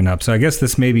mine growing up. So I guess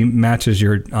this maybe matches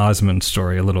your Osmond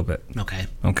story a little bit. Okay.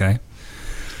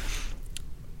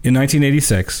 In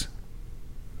 1986,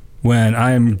 when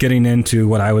I'm getting into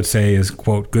what I would say is,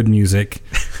 quote, good music,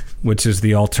 which is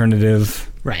the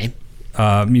alternative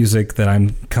music that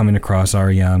I'm coming across,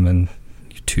 R.E.M. and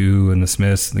U2 and the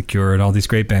Smiths and the Cure and all these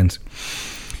great bands,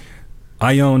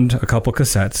 I owned a couple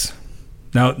cassettes.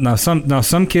 Now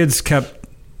some kids kept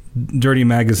dirty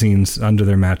magazines under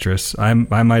their mattress. I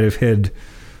might have hid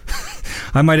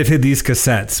these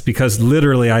cassettes because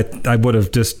literally I would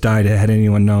have just died had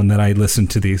anyone known that I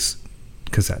listened to these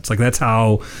cassettes. Like, that's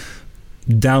how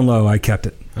down low I kept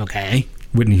it. Okay.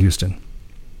 Whitney Houston.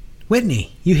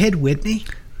 Whitney. You hid Whitney?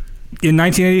 In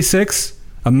 1986,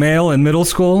 a male in middle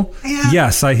school? Yeah.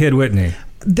 Yes, I hid Whitney.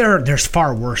 There's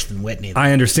far worse than Whitney.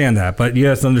 I understand that, but you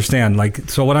have to understand, like,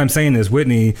 so what I'm saying is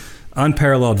Whitney,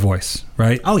 unparalleled voice,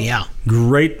 right? Oh, yeah.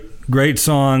 Great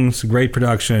songs, great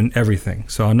production, everything.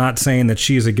 So I'm not saying that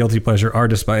she is a guilty pleasure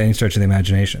artist by any stretch of the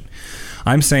imagination.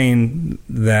 I'm saying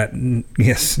that,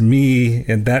 yes, me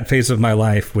in that phase of my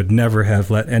life would never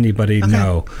have let anybody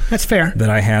know. That's fair.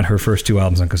 That I had her first 2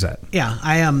 albums on cassette. Yeah,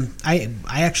 I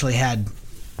actually had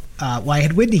I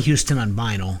had Whitney Houston on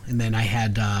vinyl, and then I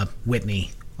had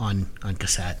Whitney on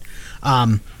cassette.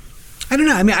 I don't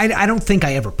know. I mean, I don't think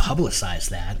I ever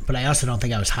publicized that, but I also don't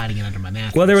think I was hiding it under my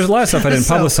mattress. Well, there was a lot of stuff I didn't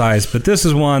publicize, but this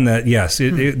is one that, yes,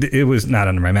 it was not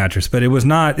under my mattress, but it was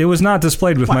not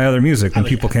displayed with my other music when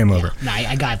people came over. No,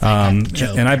 I got the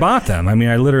joke. And I bought them. I mean,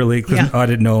 I literally I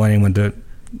didn't know anyone to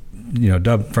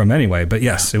dub from anyway, but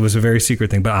yes, it was a very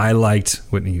secret thing, but I liked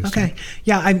Whitney Houston. Okay.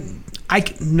 Yeah, I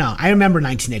remember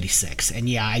 1986, and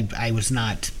yeah, I was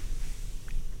not...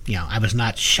 I was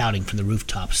not shouting from the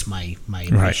rooftops my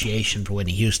appreciation for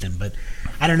Whitney Houston, but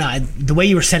I don't know. The way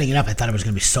you were setting it up, I thought it was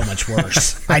going to be so much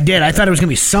worse. I did. I thought it was going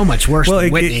to be so much worse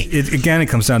than Whitney. Again, it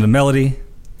comes down to melody,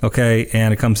 okay,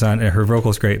 and it comes down. Her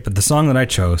vocal's great, but the song that I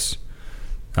chose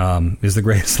is "The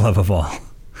Greatest Love of All."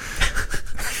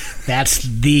 That's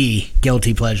the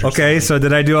guilty pleasure. Okay, song. so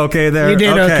did I do okay there? You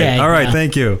did okay. All right,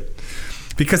 thank you.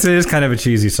 Because it is kind of a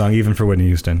cheesy song, even for Whitney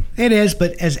Houston. It is,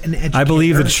 but as an educator, I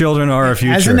believe that children are our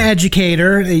future. As an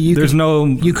educator, you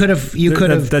could have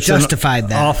that's justified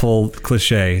that. Awful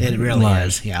cliche. It really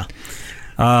is, yeah.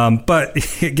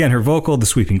 But again, her vocal, the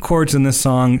sweeping chords in this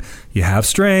song, you have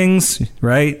strings,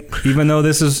 right? Even though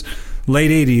this is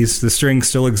late 80s, the strings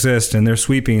still exist, and they're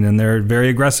sweeping, and they're very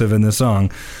aggressive in this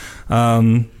song.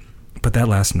 But that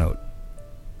last note,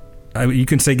 you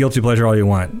can say guilty pleasure all you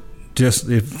want. Just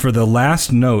for the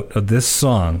last note of this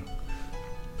song,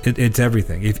 it's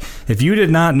everything. If you did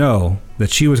not know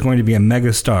that she was going to be a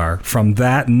mega star from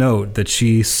that note that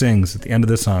she sings at the end of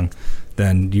the song,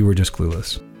 then you were just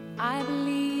clueless. I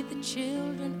believe the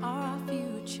children are our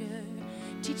future.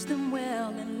 Teach them well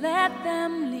and let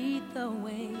them lead the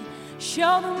way.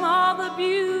 Show them all the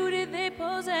beauty they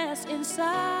possess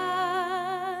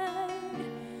inside.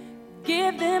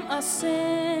 Give them a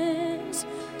sense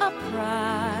of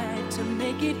pride to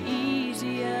make it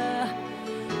easier.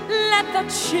 Let the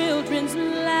children's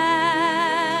laughter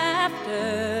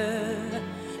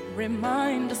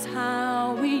remind us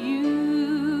how we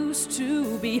used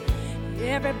to be.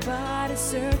 Everybody's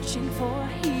searching for a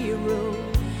hero.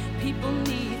 People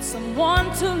need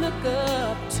someone to look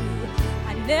up to.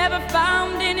 I never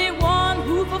found anyone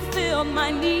who fulfilled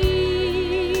my needs.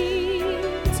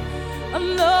 A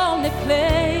lonely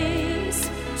place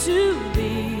to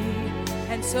be,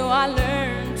 and so I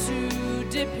learned to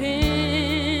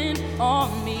depend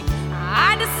on me.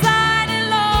 I decided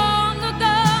long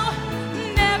ago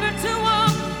never to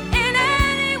walk in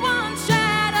anyone's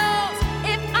shadows.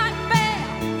 If I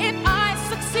fail, if I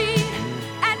succeed,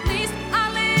 at least I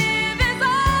live as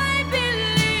I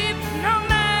believe. No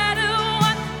matter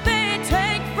what they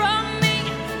take from me,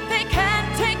 they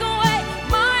can't take away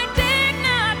my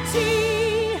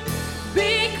dignity,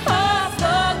 because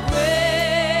the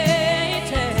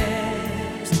greatest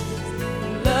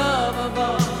love of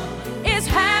all is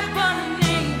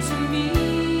happening to me.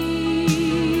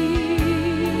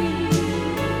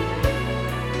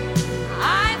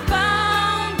 I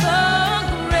found the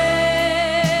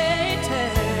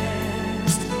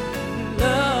greatest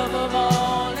love of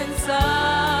all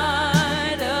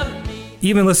inside of me.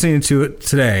 Even listening to it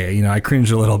today, I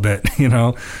cringe a little bit,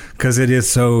 because it is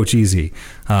so cheesy.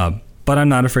 But I'm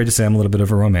not afraid to say I'm a little bit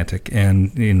of a romantic,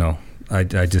 and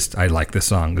I like this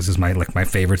song. This is my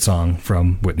favorite song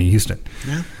from Whitney Houston.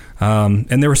 Yeah.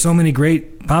 And there were so many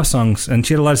great pop songs, and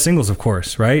she had a lot of singles, of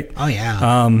course, right? Oh,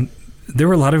 yeah. There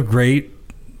were a lot of great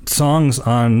songs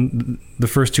on the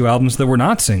first two albums that were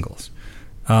not singles.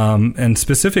 And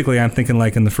specifically, I'm thinking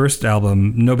like in the first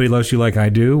album, Nobody Loves You Like I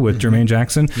Do with Jermaine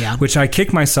Jackson, Yeah. which I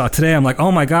kick myself today. I'm like,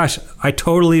 oh my gosh, I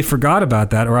totally forgot about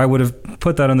that, or I would have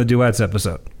put that on the duets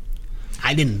episode.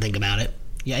 I didn't think about it.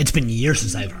 Yeah, it's been years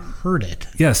since I've heard it.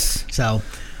 Yes. So,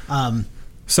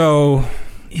 So,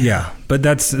 yeah. But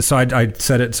that's, so I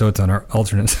said it, so it's on our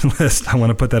alternate list. I want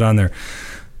to put that on there.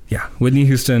 Yeah. Whitney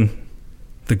Houston,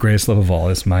 The Greatest Love of All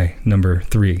is my number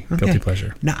 3 guilty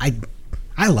pleasure. No,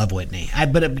 I love Whitney. I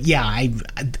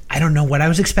don't know what I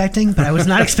was expecting, but I was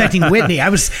not expecting Whitney.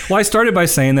 Well, I started by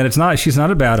saying that she's not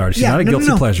a bad artist. She's not a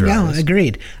guilty pleasure Yeah, artist.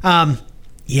 agreed.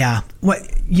 Yeah. We've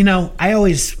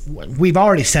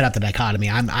already set up the dichotomy.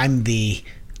 I'm the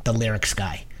lyrics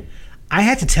guy. I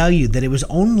had to tell you that it was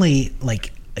only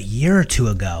like a year or two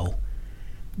ago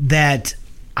that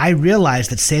I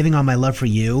realized that Saving All My Love for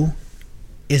You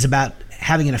is about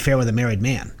having an affair with a married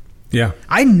man. Yeah.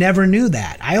 I never knew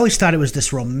that. I always thought it was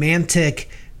this romantic,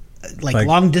 like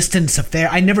long distance affair.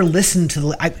 I never listened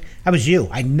to I was you.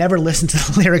 I never listened to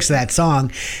the lyrics of that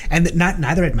song, and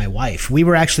neither had my wife. We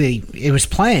were actually, it was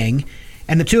playing,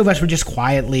 and the two of us were just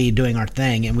quietly doing our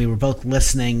thing, and we were both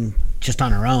listening just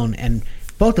on our own, and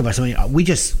both of us,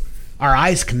 our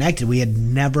eyes connected. We had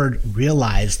never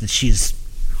realized that she's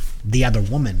the other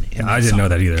woman in that I didn't song. know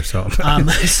that either. So,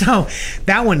 so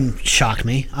that one shocked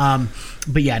me.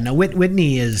 But yeah, no,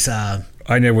 Whitney is. I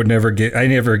never gave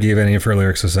any of her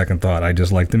lyrics a second thought. I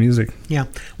just like the music. Yeah,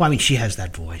 well, I mean, she has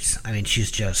that voice. I mean, she's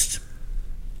just.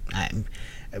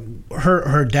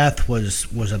 Her death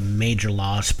was a major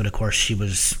loss, but of course she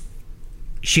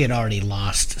had already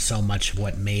lost so much of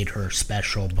what made her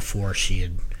special before she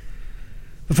had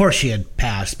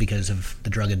passed because of the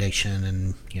drug addiction,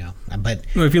 and but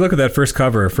Well, if you look at that first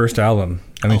cover, her first album,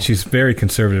 I mean, she's very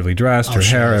conservatively dressed, her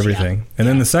she hair, is, everything. yeah. And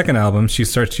then the second album, she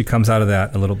comes out of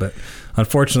that a little bit.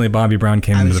 Unfortunately, Bobby Brown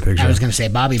came into the picture. I was going to say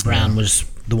Bobby Brown was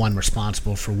the one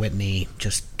responsible for Whitney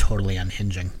just totally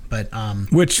unhinging. But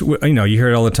Which, you hear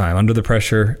it all the time. Under the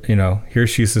pressure, here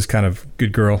she's this kind of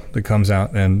good girl that comes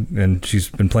out, and she's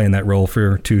been playing that role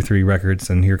for 2-3 records,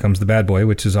 and here comes the bad boy,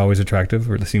 which is always attractive,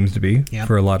 or it seems to be,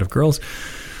 for a lot of girls.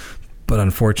 But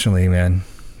unfortunately, man,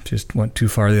 just went too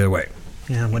far the other way.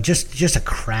 yeah, well, just a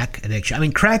crack addiction. I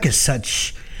mean, crack is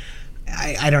such.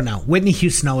 I don't know. Whitney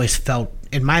Houston always felt,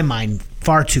 in my mind,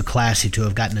 far too classy to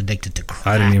have gotten addicted to crack.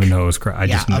 I didn't even know it was crack. I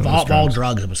just knew of it was all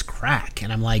drugs, it was crack,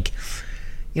 and I'm like,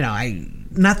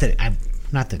 not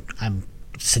that I'm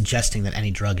suggesting that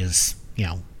any drug is,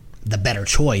 the better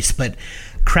choice, but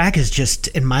crack is just,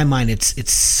 in my mind,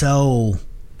 it's so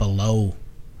below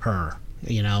her,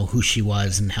 who she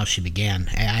was and how she began.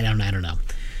 I don't know.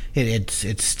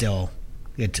 It's still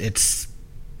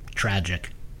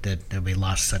tragic that we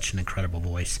lost such an incredible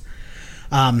voice.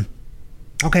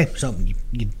 Okay, so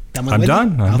you done with I'm Whitney?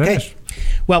 done. I'm okay. finished.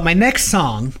 Well, my next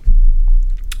song,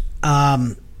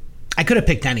 I could have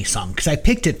picked any song because I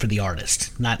picked it for the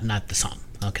artist, not the song.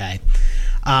 Okay.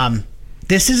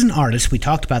 This is an artist, we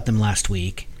talked about them last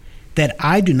week, that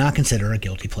I do not consider a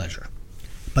guilty pleasure,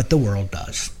 but the world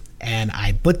does. And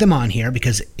I put them on here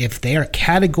because if they are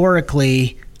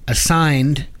categorically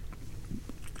assigned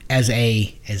as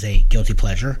a guilty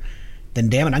pleasure, then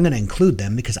damn it, I'm going to include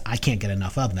them because I can't get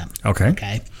enough of them.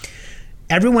 Okay.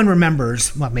 Everyone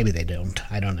remembers, well, maybe they don't.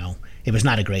 I don't know. It was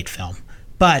not a great film.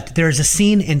 But there's a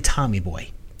scene in Tommy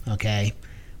Boy, okay,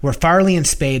 where Farley and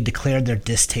Spade declared their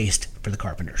distaste for the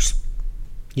Carpenters.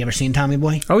 You ever seen Tommy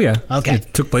Boy? Oh, yeah. Okay.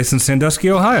 It took place in Sandusky,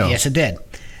 Ohio. Yes, it did.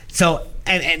 So,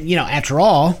 and after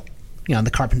all,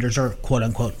 the Carpenters are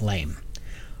quote-unquote lame.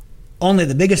 Only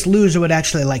the biggest loser would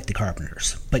actually like the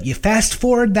Carpenters. But you fast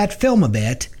forward that film a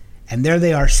bit, and there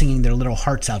they are singing their little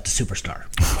hearts out to Superstar.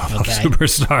 Okay?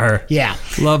 Superstar. Yeah.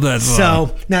 Love that song.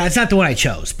 So, now, it's not the one I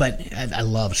chose, but I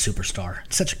love Superstar.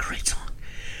 It's such a great song.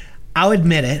 I'll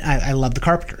admit it, I love the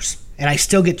Carpenters. And I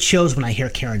still get chills when I hear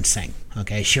Karen sing.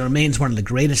 Okay, she remains one of the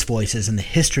greatest voices in the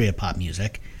history of pop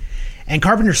music. And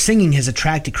Carpenter's singing has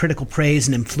attracted critical praise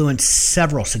and influenced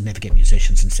several significant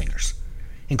musicians and singers,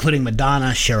 including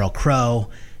Madonna, Sheryl Crow,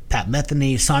 Pat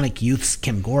Metheny, Sonic Youth's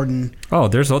Kim Gordon. Oh,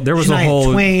 there was Shania a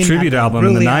whole Twain, tribute album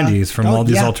in the 90s from all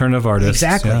these alternative artists.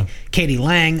 Exactly. Yeah. Katie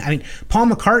Lang. I mean, Paul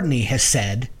McCartney has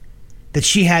said that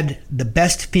she had the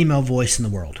best female voice in the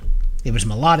world. It was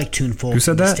melodic, tuneful, Who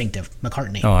said that? distinctive.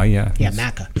 McCartney. Oh, yeah. Yeah,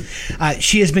 Macca.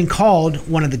 She has been called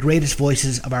one of the greatest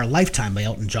voices of our lifetime by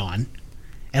Elton John.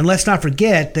 And let's not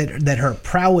forget that her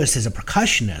prowess as a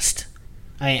percussionist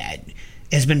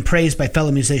has been praised by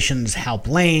fellow musicians Hal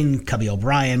Blaine, Cubby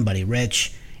O'Brien, Buddy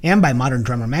Rich, and by Modern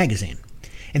Drummer magazine.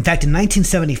 In fact, in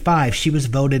 1975, she was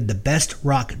voted the best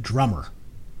rock drummer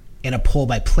in a poll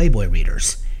by Playboy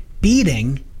readers,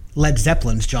 beating Led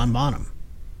Zeppelin's John Bonham.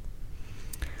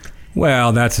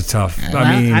 Well, that's a tough.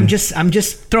 I mean, I'm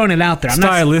just throwing it out there.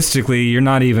 Stylistically, you're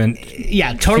not even.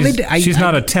 Yeah, totally. She's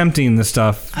not attempting the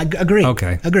stuff. I agree.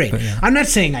 Okay. Agreed. Yeah. I'm not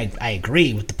saying I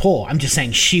agree with the poll. I'm just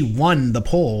saying she won the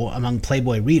poll among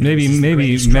Playboy readers.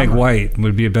 Maybe Meg White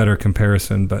would be a better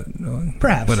comparison, but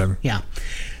perhaps. Whatever. Yeah.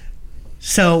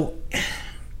 So,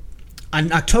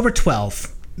 on October 12th,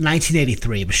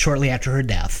 1983, but shortly after her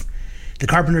death, the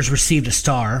Carpenters received a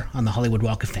star on the Hollywood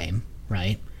Walk of Fame,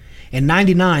 right? In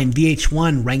 1999,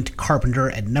 VH1 ranked Carpenter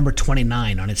at number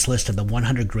 29 on its list of the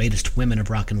 100 greatest women of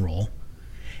rock and roll.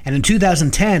 And in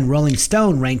 2010, Rolling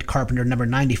Stone ranked Carpenter number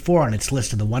 94 on its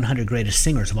list of the 100 greatest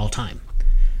singers of all time,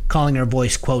 calling her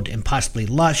voice, quote, impossibly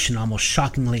lush and almost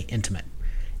shockingly intimate,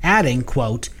 adding,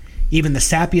 quote, even the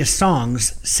sappiest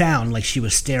songs sound like she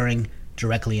was staring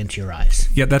directly into your eyes.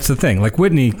 Yeah, that's the thing. Like,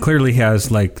 Whitney clearly has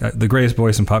the greatest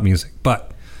voice in pop music, but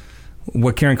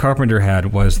what Karen Carpenter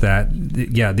had was that,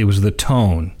 it was the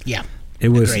tone. Yeah. It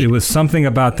was something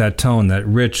about that tone, that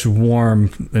rich,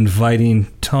 warm, inviting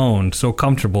tone, so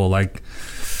comfortable, like.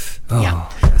 Oh,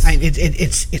 yeah,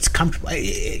 yes. It's comfortable.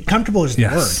 Comfortable is the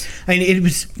Yes. word. I mean, it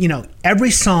was,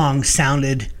 every song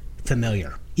sounded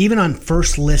familiar. Even on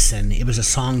first listen, it was a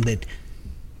song that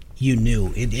you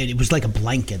knew. It was like a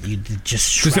blanket. You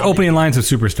just the opening lines of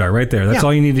Superstar right there. That's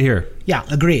all you need to hear. Yeah,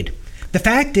 agreed. The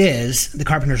fact is, the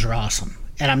Carpenters are awesome,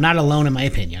 and I'm not alone in my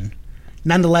opinion.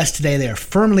 Nonetheless, today they are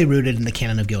firmly rooted in the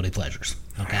canon of guilty pleasures.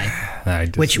 Okay,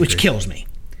 which kills me.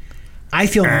 I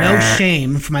feel no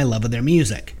shame for my love of their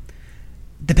music.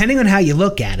 Depending on how you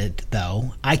look at it,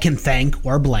 though, I can thank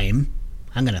or blame.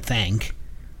 I'm going to thank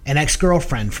an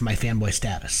ex-girlfriend for my fanboy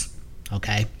status.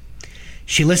 Okay,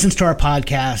 she listens to our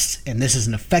podcasts, and this is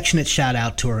an affectionate shout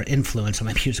out to her influence on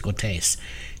my musical tastes.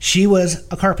 She was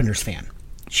a Carpenters fan.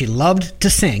 She loved to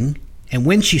sing, and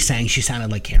when she sang, she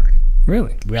sounded like Karen.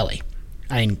 Really? Really.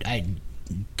 I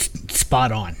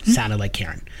spot on. Sounded like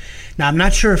Karen. Now, I'm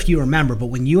not sure if you remember, but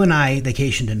when you and I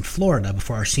vacationed in Florida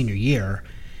before our senior year,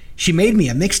 she made me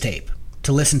a mixtape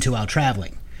to listen to while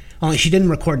traveling. Only she didn't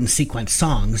record and sequence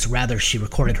songs. Rather, she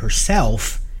recorded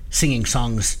herself singing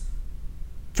songs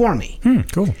for me.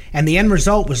 Cool. And the end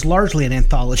result was largely an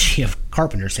anthology of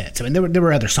Carpenters hits. I mean, there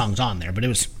were other songs on there, but it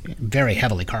was very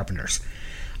heavily Carpenters.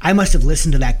 I must have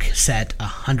listened to that cassette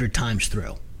 100 times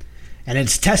through. And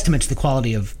it's a testament to the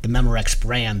quality of the Memorex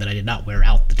brand that I did not wear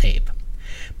out the tape.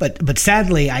 But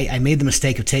sadly, I made the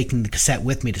mistake of taking the cassette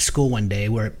with me to school one day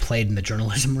where it played in the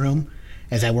journalism room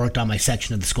as I worked on my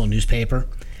section of the school newspaper.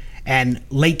 And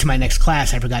late to my next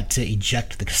class, I forgot to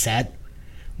eject the cassette.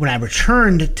 When I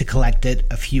returned to collect it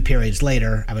a few periods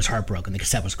later, I was heartbroken. The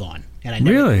cassette was gone. And I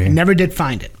never did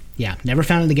find it. Yeah, never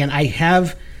found it again. I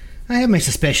have my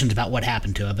suspicions about what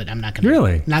happened to it, but I'm not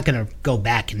gonna go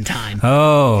back in time.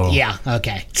 Oh. Yeah,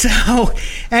 okay. So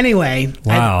anyway,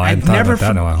 wow, I've never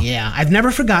thought about that in a while. Yeah, I've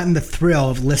never forgotten the thrill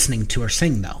of listening to her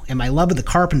sing though. And my love of the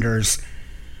Carpenters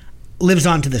lives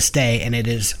on to this day, and it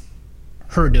is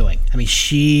her doing. I mean,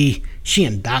 she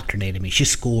indoctrinated me. She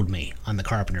schooled me on the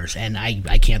Carpenters, and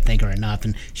I can't thank her enough.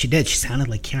 And she did. She sounded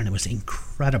like Karen. It was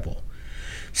incredible.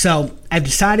 So I've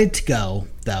decided to go,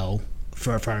 though,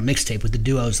 for our mixtape with the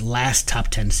duo's last top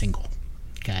 10 single.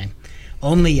 Okay?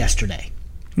 Only Yesterday.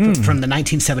 From the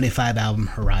 1975 album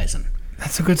Horizon.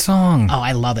 That's a good song. Oh,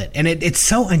 I love it. And it's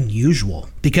so unusual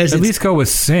because at least go with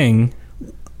Sing.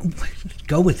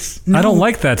 Go with... No. I don't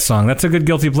like that song. That's a good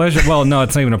guilty pleasure. Well, no,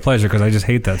 it's not even a pleasure because I just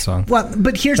hate that song. Well,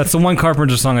 but that's the one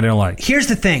Carpenter song I didn't like. Here's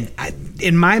the thing.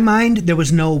 In my mind, there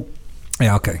was no...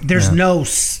 Yeah, okay. There's no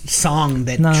song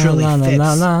that truly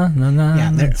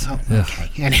fits. Okay.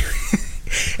 Anyway,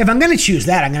 if I'm going to choose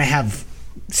that, I'm going to have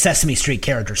Sesame Street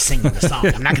characters singing the song.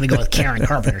 I'm not going to go with Karen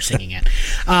Carpenter singing it.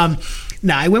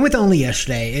 No, I went with Only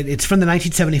Yesterday. It's from the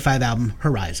 1975 album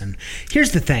Horizon. Here's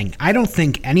the thing. I don't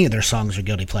think any of their songs are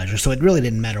guilty pleasure, so it really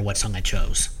didn't matter what song I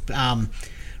chose.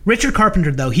 Richard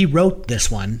Carpenter, though, he wrote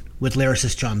this one with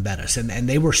lyricist John Bettis, and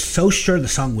they were so sure the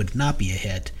song would not be a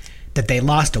hit that they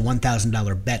lost a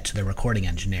 $1,000 bet to their recording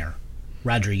engineer,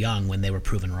 Roger Young, when they were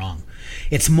proven wrong.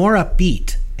 It's more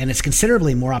upbeat, and it's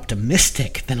considerably more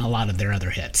optimistic than a lot of their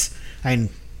other hits. I mean,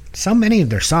 so many of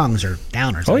their songs are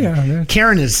downers. Oh, yeah.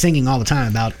 Karen is singing all the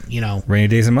time about, Rainy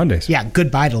Days and Mondays. Yeah,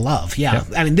 Goodbye to Love. Yeah. Yep.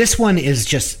 I mean, this one is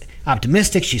just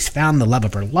optimistic. She's found the love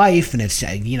of her life, and it's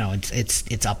it's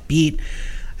upbeat.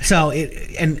 So,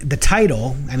 and the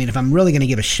title, I mean, if I'm really going to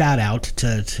give a shout out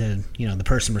to the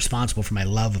person responsible for my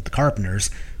love of the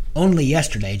Carpenters, Only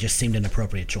Yesterday just seemed an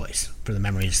appropriate choice for the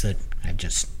memories that I've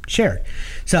just shared.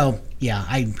 So, yeah,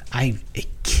 it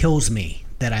kills me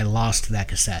that I lost that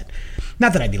cassette.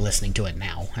 Not that I'd be listening to it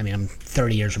now. I mean, I'm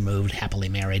 30 years removed, happily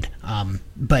married.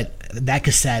 But that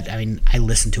cassette, I mean, I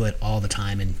listened to it all the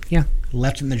time, and yeah,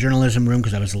 left it in the journalism room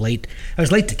because I was late. I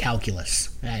was late to calculus.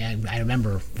 I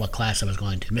remember what class I was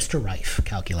going to, Mr. Rife,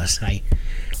 calculus. And I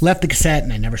left the cassette,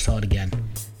 and I never saw it again.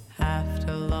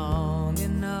 After long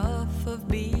enough of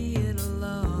being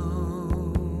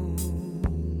alone,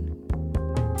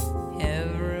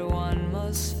 everyone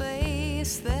must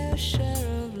face their share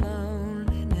of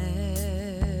loneliness.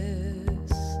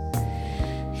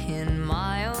 In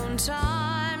my own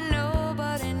time,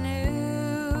 nobody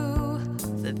knew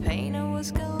the pain I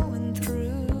was going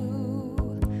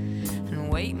through, and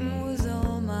waiting was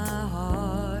all my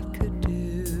heart could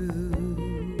do.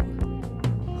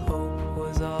 Hope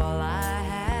was all I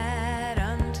had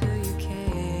until you came.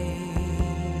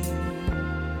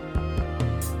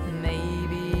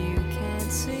 Maybe you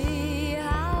can't see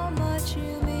how much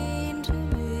you mean to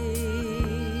me.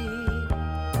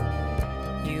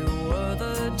 You were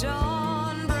the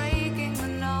dawn breaking the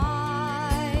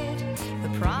night, the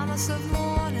promise of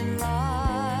morning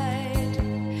light,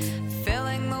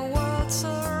 filling the world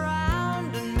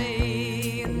surrounding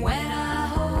me. And when I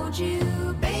hold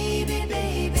you, baby,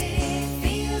 baby,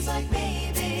 feels like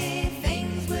maybe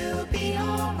things will be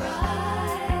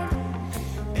alright.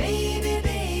 Baby,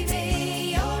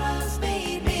 baby, your love's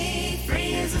made me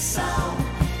free as a song,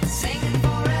 singing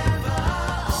forever.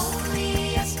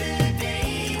 Only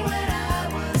yesterday when I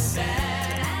was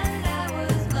sad and I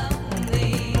was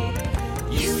lonely,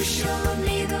 you showed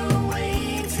me the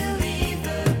way to leave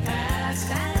the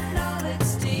past and all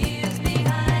its tears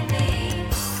behind me.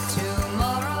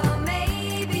 Tomorrow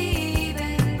may be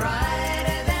even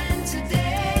brighter than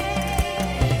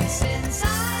today, since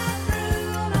I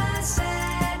threw my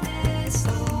sadness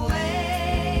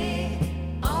away.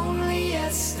 Only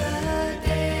yesterday.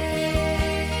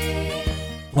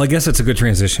 Well, I guess it's a good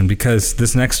transition because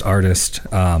this next artist,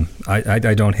 I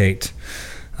don't hate,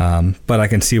 but I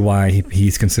can see why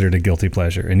he's considered a guilty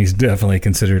pleasure, and he's definitely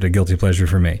considered a guilty pleasure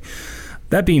for me.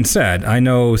 That being said, I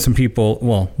know some people,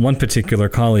 well, one particular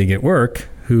colleague at work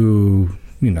who,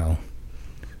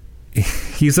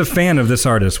 he's a fan of this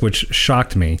artist, which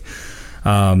shocked me.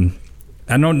 I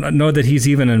don't know that he's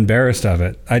even embarrassed of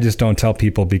it. I just don't tell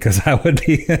people because I would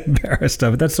be embarrassed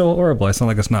of it. That's so horrible. I sound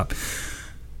like a snob.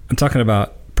 I'm talking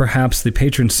about perhaps the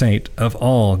patron saint of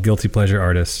all guilty pleasure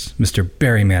artists, Mr.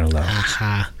 Barry Manilow.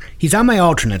 Aha. He's on my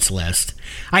alternates list.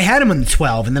 I had him on the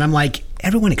 12, and then I'm like,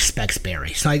 everyone expects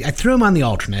Barry. So I threw him on the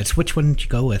alternates. Which one did you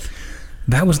go with?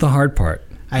 That was the hard part.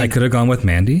 I could have gone with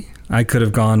Mandy. I could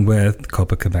have gone with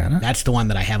Copacabana. That's the one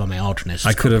that I have on my alternates.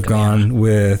 I could have gone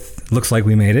with Looks Like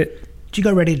We Made It. Did you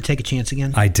go Ready to Take a Chance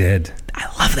again? I did. I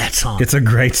love that song. It's a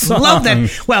great song. Love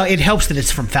that. Well, it helps that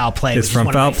it's from Foul Play. It's from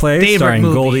Foul Play, starring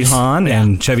Goldie Hawn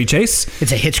and Chevy Chase.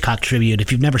 It's a Hitchcock tribute.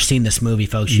 If you've never seen this movie,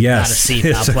 folks, you've got to see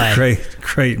Foul Play. It's a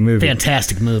great movie.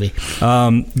 Fantastic movie.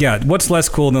 Yeah, what's less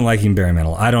cool than liking Barry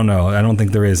Manilow? I don't know. I don't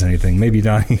think there is anything. Maybe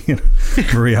Donnie,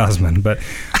 Marie Osmond, but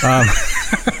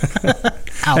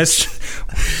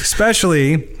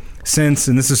especially since,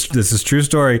 and this is true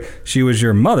story, she was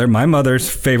my mother's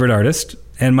favorite artist,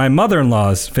 and my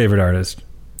mother-in-law's favorite artist.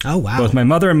 Oh, wow. Both my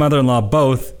mother and mother-in-law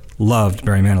both loved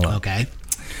Barry Manilow. Okay.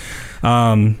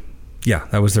 Yeah,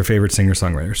 that was their favorite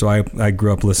singer-songwriter. So I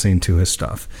grew up listening to his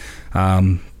stuff.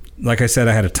 Like I said,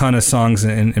 I had a ton of songs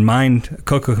in mind.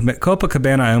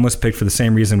 Copacabana I almost picked for the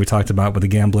same reason we talked about with The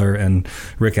Gambler and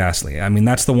Rick Astley. I mean,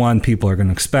 that's the one people are going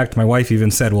to expect. My wife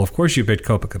even said, well, of course you picked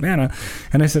Copacabana.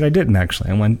 And I said, I didn't, actually.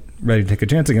 I went Ready to Take a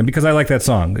Chance again because I like that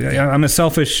song. I'm a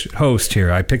selfish host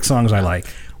here. I pick songs I like.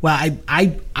 Well,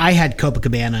 I had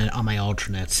Copacabana on my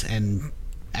alternates, and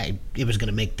it was going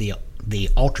to make the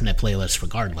alternate playlist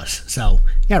regardless. So,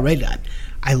 yeah,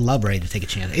 I love Ready to Take a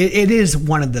Chance. It is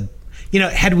one of the...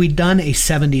 had we done a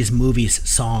 70s movies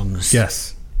songs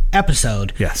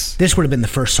episode, this would have been the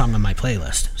first song on my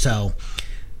playlist. So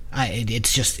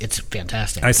it's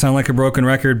fantastic. I sound like a broken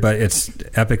record, but it's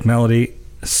epic melody,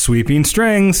 sweeping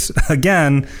strings.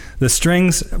 Again, the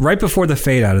strings right before the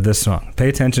fade out of this song. Pay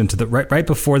attention to the right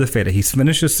before the fade out. He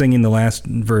finishes singing the last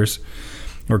verse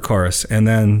or chorus, and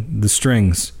then the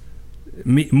strings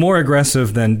more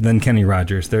aggressive than Kenny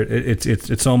Rogers.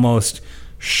 It's almost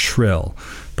shrill.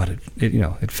 But it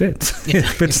fits. It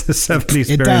fits the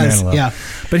 70s Barry Manilow. Yeah.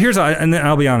 But and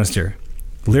I'll be honest here.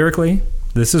 Lyrically,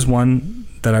 this is one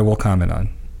that I will comment on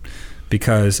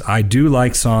because I do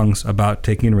like songs about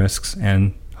taking risks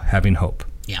and having hope.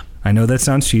 Yeah. I know that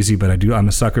sounds cheesy, but I'm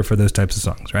a sucker for those types of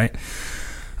songs, right?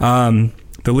 The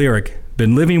lyric,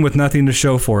 been living with nothing to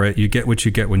show for it, you get what you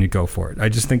get when you go for it. I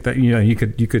just think that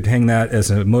you could hang that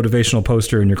as a motivational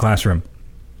poster in your classroom.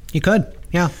 You could.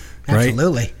 Yeah.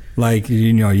 Absolutely. Right? Like,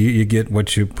 you get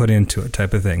what you put into it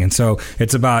type of thing. And so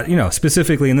it's about,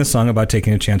 specifically in this song about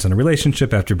taking a chance on a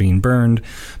relationship after being burned.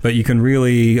 But you can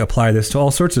really apply this to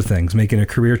all sorts of things. Making a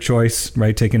career choice,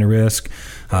 right? Taking a risk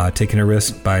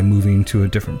by moving to a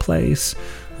different place.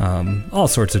 All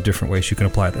sorts of different ways you can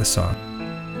apply this song.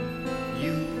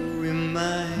 You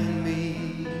remind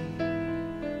me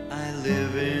I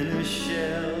live in a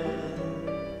shell,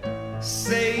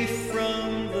 safe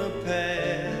from the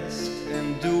past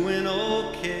and doing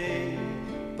okay,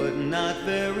 but not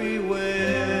very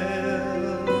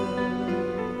well.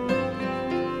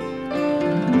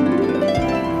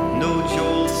 No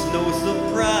jolts, no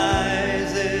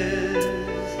surprises,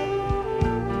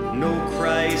 no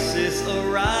crisis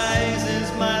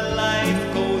arises. My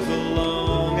life goes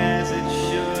along as it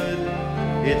should.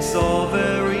 It's all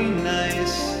very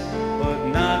nice, but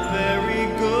not very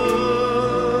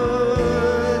good.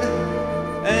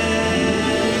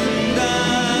 And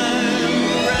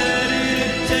I'm ready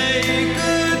to take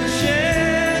a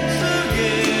chance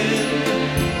again,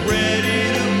 ready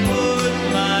to put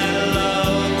my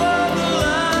love on the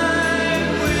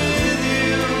line with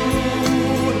you.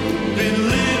 Been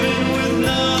living with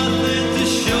nothing to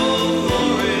show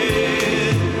for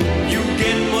it. You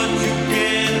get what you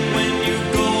get when you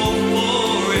go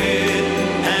for it.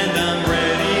 And I'm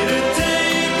ready to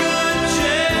take a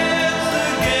chance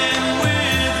again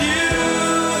with you.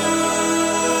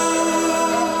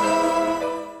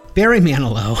 Barry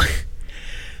Manilow,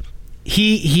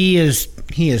 he is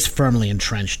firmly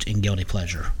entrenched in guilty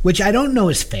pleasure, which I don't know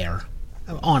is fair,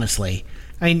 honestly.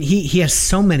 I mean, he has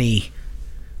so many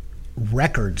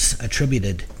records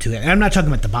attributed to it. And I'm not talking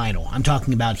about the vinyl. I'm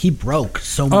talking about he broke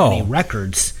so many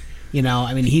records.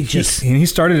 I mean, he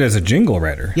started as a jingle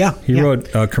writer. Yeah. He wrote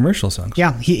commercial songs.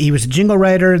 Yeah. He was a jingle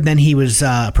writer. Then he was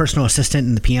a personal assistant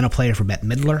and the piano player for Bette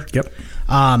Midler. Yep.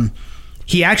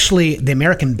 He actually, the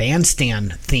American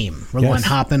Bandstand theme, we're going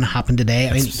hoppin' today.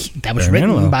 I mean, that was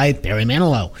written by Barry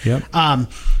Manilow. Yep.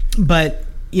 But,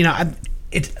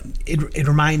 it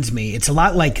reminds me, it's a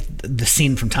lot like the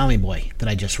scene from Tommy Boy that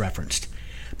I just referenced.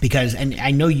 Because, and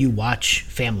I know you watch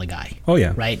Family Guy. Oh,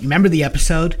 yeah. Right? Remember the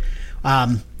episode?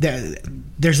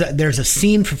 There's a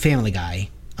scene from Family Guy.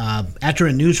 After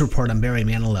a news report on Barry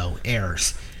Manilow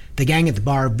airs, the gang at the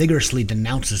bar vigorously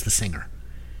denounces the singer.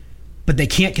 But they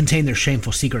can't contain their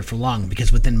shameful secret for long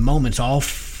because within moments, all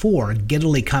four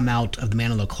giddily come out of the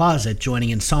Manilow closet,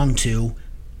 joining in song 2,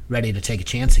 ready to take a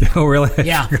chance again. Oh, really? I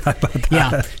Yeah. forgot about that.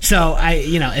 Yeah. So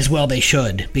as well they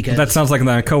should, because That sounds like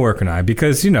my coworker and I,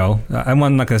 because I'm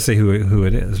not going to say who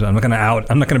it is. I'm not going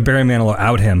to Barry Manilow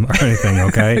out him or anything.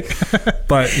 Okay,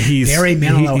 but he's Barry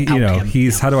Manilow out him.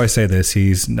 He's how do I say this?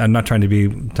 I'm not trying to be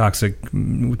toxic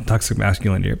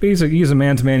masculine here, but he's a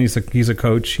man's man. He's a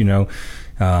coach. He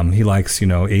likes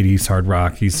 80s hard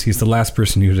rock. He's the last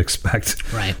person you would expect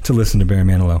to listen to Barry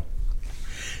Manilow.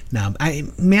 No,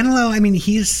 Manilow. I mean,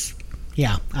 he's.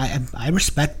 Yeah, I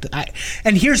respect.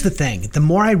 And here's the thing: the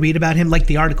more I read about him, like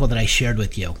the article that I shared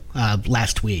with you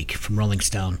last week from Rolling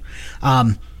Stone,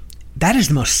 that is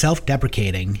the most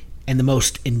self-deprecating and the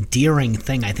most endearing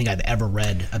thing I think I've ever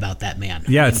read about that man.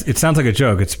 Yeah, it sounds like a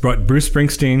joke. It's Bruce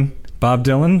Springsteen, Bob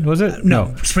Dylan, was it?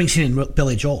 No, Springsteen and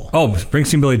Billy Joel. Oh,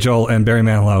 Springsteen, Billy Joel, and Barry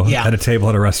Manilow at a table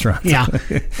at a restaurant. Yeah,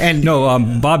 and no,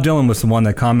 Bob Dylan was the one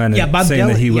that commented saying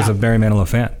that he was a Barry Manilow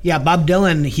fan. Yeah, Bob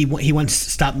Dylan, he once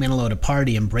stopped Manilow at a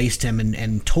party, embraced him,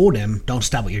 and told him, "Don't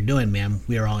stop what you're doing, man.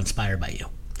 We are all inspired by you."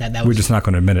 That was, we're just not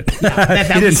going to admit it.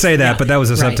 That he didn't say that, but that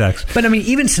was a subtext. But I mean,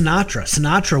 even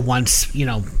Sinatra once,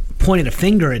 pointed a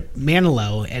finger at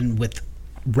Manilow and with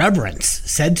reverence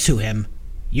said to him,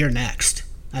 "You're next."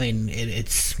 I mean,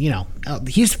 it's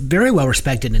he's very well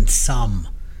respected in some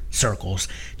circles,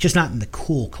 just not in the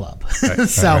cool club.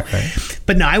 Right.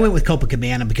 But no, I went with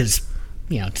Copacabana because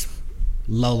it's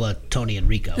Lola, Tony, and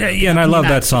Rico. Yeah, and I love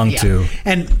that song too.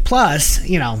 And plus,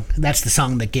 that's the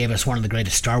song that gave us one of the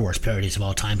greatest Star Wars parodies of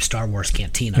all time, Star Wars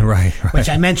Cantina. Right. Which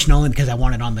I mentioned only because I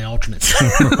want it on the alternates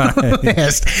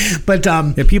list. But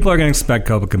people are going to expect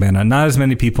Copacabana. Not as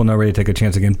many people know Ready to Take a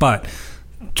Chance Again, but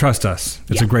trust us,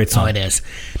 it's a great song. Oh, it is.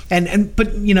 But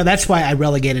that's why I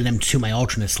relegated him to my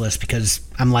alternates list, because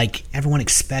I'm like, everyone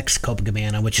expects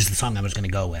Copacabana, which is the song I was going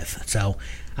to go with. So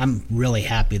I'm really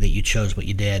happy that you chose what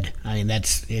you did. I mean,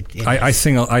 that's it. I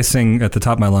sing at the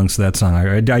top of my lungs to that song.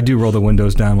 I do roll the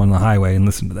windows down on the highway and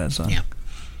listen to that song. Yeah.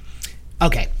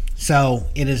 Okay, so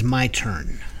it is my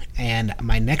turn, and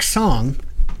my next song.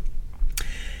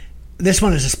 This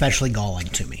one is especially galling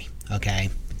to me. Okay,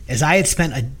 as I had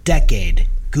spent a decade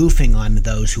goofing on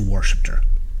those who worshipped her.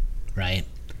 Right?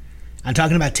 I'm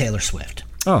talking about Taylor Swift.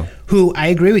 Oh. Who I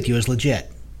agree with you is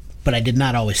legit, but I did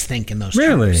not always think in those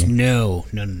terms. No.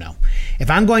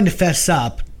 If I'm going to fess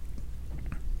up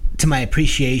to my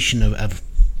appreciation of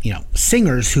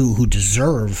singers who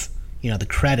deserve the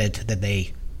credit that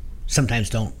they sometimes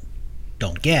don't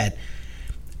get,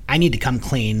 I need to come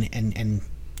clean and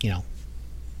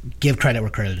give credit where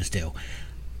credit is due.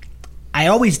 I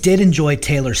always did enjoy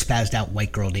Taylor's spazzed out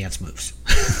white girl dance moves.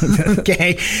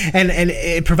 Okay? And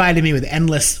it provided me with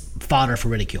endless fodder for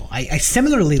ridicule. I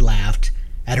similarly laughed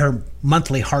at her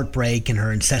monthly heartbreak and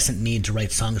her incessant need to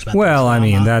write songs about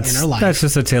that's in her life. That's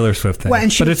just a Taylor Swift thing. Well,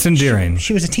 but it's endearing.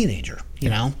 She was a teenager,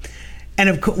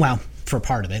 and for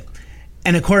part of it.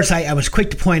 And of course, I was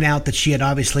quick to point out that she had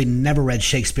obviously never read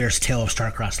Shakespeare's Tale of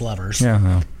Star-Crossed Lovers. Yeah,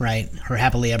 well. Right? Her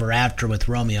happily ever after with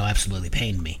Romeo absolutely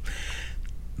pained me.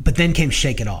 But then came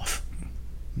Shake It Off.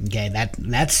 Okay,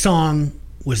 that song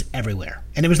was everywhere.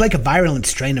 And it was like a virulent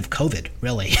strain of COVID,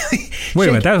 really. Wait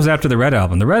a minute, that was after the Red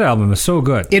Album. The Red Album was so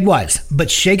good. It was.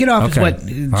 But Shake It Off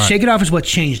Shake It Off is what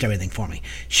changed everything for me.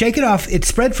 Shake It Off, it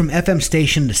spread from FM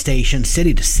station to station,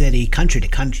 city to city, country to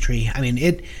country. I mean,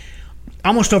 it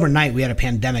almost overnight we had a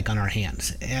pandemic on our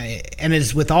hands. And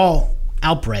as with all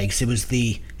outbreaks, it was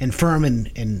the infirm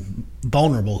and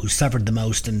vulnerable who suffered the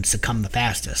most and succumbed the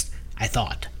fastest, I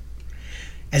thought.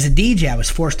 As a DJ, I was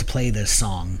forced to play this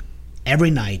song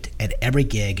every night at every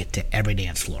gig to every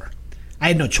dance floor. I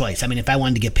had no choice. I mean, if I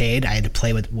wanted to get paid, I had to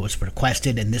play what was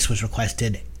requested, and this was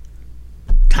requested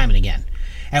time and again.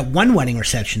 At one wedding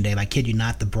reception, Dave, I kid you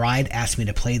not, the bride asked me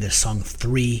to play this song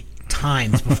 3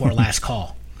 times before last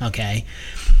call. Okay?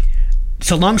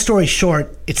 So long story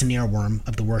short, it's an earworm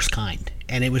of the worst kind.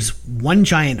 And it was one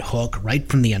giant hook right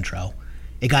from the intro.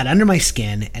 It got under my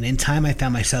skin, and in time I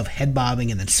found myself head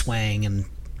bobbing and then swaying, and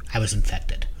I was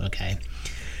infected, okay?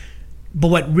 But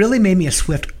what really made me a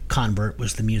Swift convert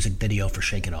was the music video for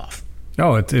Shake It Off.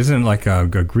 Oh, it isn't like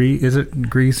is it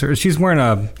Grease? Or she's wearing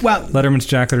a Letterman's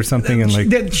jacket or something, and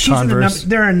Converse.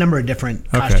 There are a number of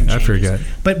different costume changes. I forget.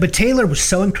 But Taylor was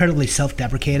so incredibly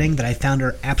self-deprecating that I found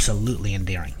her absolutely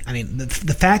endearing. I mean, the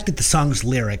fact that the song's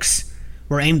lyrics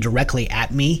were aimed directly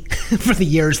at me for the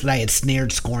years that I had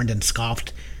sneered, scorned, and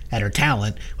scoffed at her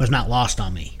talent was not lost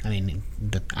on me. I mean,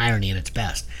 the irony at its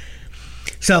best.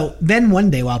 So then one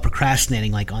day, while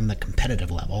procrastinating, like on the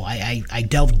competitive level, I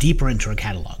delved deeper into her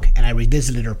catalog, and I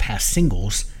revisited her past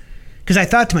singles, because I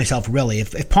thought to myself, really,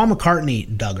 if Paul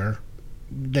McCartney dug her,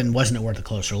 then wasn't it worth a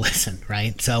closer listen,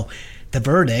 right? So the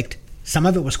verdict, Some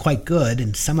of it was quite good,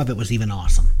 and some of it was even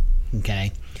awesome.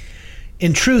 Okay.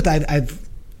 In truth, I've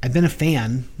been a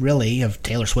fan, really, of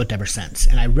Taylor Swift ever since,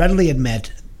 and I readily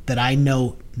admit that I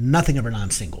know nothing of her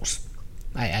non-singles.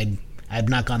 I've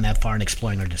not gone that far in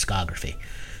exploring her discography.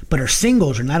 But her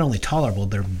singles are not only tolerable,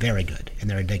 they're very good, and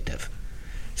they're addictive.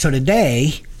 So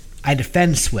today, I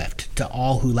defend Swift to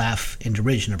all who laugh in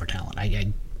derision of her talent.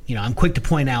 I'm quick to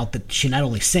point out that she not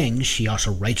only sings, she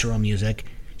also writes her own music,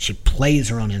 she plays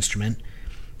her own instrument.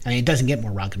 I mean, it doesn't get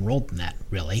more rock and roll than that,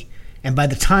 really. And by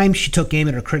the time she took aim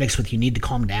at her critics with You Need to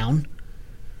Calm Down,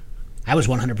 I was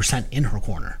 100% in her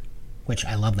corner, which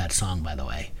I love that song, by the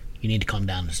way. You Need to Calm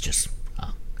Down is just,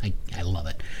 I love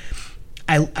it.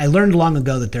 I learned long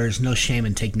ago that there is no shame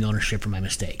in taking ownership for my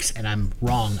mistakes, and I'm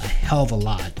wrong a hell of a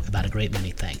lot about a great many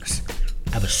things.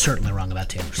 I was certainly wrong about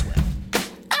Taylor Swift.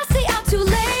 I say I'm too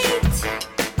late.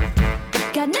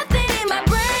 Got nothing in my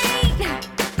brain.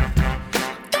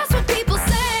 That's what people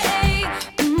say.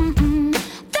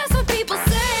 That's what people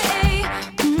say.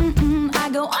 I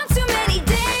go on too many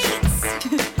dates,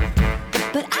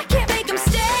 but I can't make them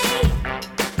stay.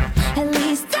 At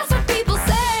least that's what people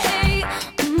say.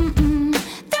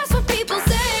 That's what people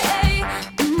say.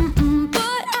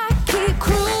 But I keep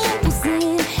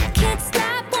cruising. Can't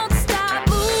stop, won't stop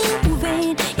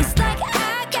moving. It's like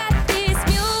I got this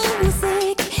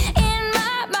music in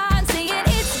my mind saying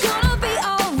it's gonna be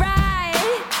alright.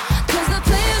 'Cause the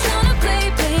player's gonna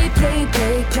play, play, play,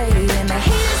 play, play. And the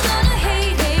haters gonna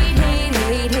hate, hate, hate,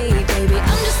 hate, hate, baby.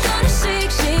 I'm just gonna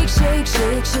shake, shake, shake,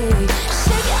 shake, shake.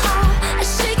 Shake it off,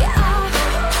 shake it off.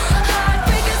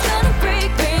 Heartbreaker's gonna break,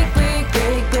 break, break,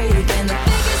 break, break. And the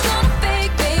faker's gonna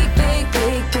fake, fake, fake,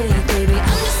 fake, fake, baby.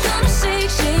 I'm just gonna shake,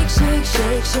 shake, shake,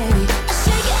 shake, shake.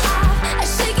 Shake it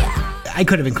off, shake it off. I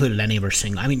could have included any of her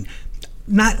singles. I mean,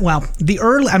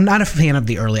 I'm not a fan of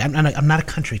the early. I'm not a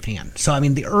country fan. So I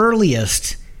mean, the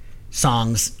earliest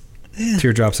songs.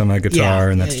 Teardrops on my guitar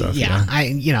and that stuff. Yeah,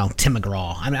 Tim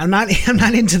McGraw. I'm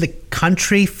not into the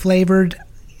country flavored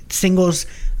singles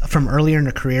from earlier in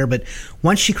her career, but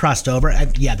once she crossed over,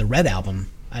 the Red album,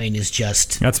 I mean, is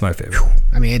just. That's my favorite.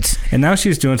 I mean, it's. And now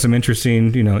she's doing some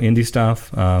interesting, indie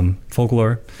stuff,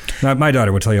 folklore. Now, my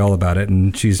daughter would tell you all about it,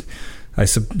 and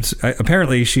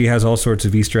apparently she has all sorts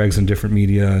of Easter eggs in different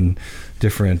media and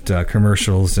different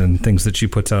commercials and things that she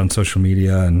puts out on social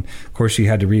media. And of course, she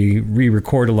had to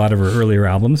re-record a lot of her earlier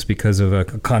albums because of a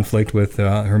conflict with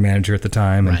her manager at the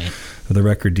time and the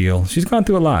record deal. She's gone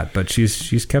through a lot, but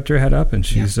she's kept her head up and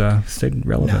she's stayed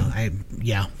relevant.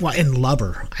 Well, and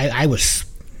Lover,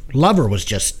 Lover was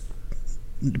just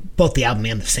both the album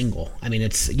and the single. I mean,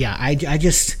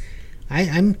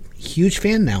 I'm a huge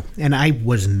fan now, and I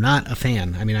was not a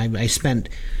fan. I mean, I spent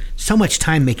so much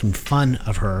time making fun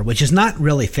of her, which is not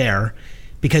really fair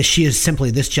because she is simply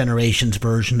this generation's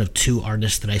version of two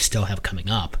artists that I still have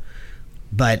coming up.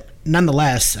 But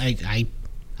nonetheless, I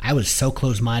was so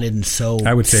close-minded and so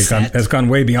I would say has gone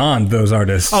way beyond those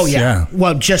artists. Oh, yeah.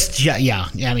 Well,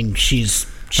 I mean, she's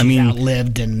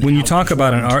outlived and when you talk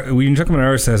about an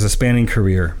artist that has a spanning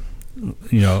career,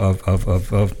 of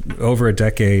over a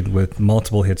decade with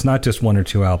multiple hits, not just one or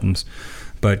two albums,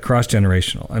 but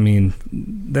cross-generational. I mean,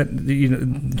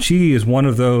 she is one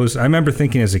of those. I remember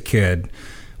thinking as a kid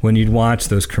when you'd watch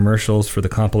those commercials for the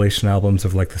compilation albums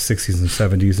of like the 60s and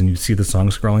 70s and you'd see the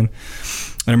songs scrolling.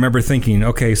 And I remember thinking,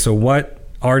 okay, so what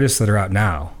artists that are out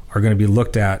now are going to be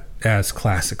looked at as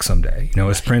classics someday?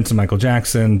 As Prince and Michael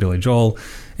Jackson, Billy Joel.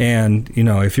 And,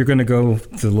 if you're going to go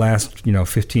to the last,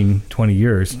 15, 20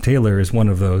 years, Taylor is one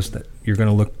of those that you're going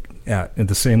to look at in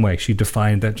the same way. She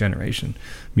defined that generation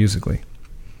musically.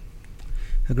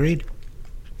 Agreed.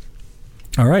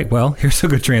 All right. Well, here's a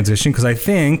good transition because I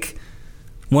think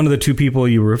one of the two people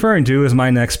you were referring to is my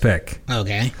next pick.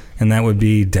 Okay. And that would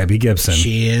be Debbie Gibson.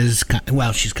 She is,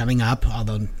 she's coming up,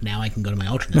 although now I can go to my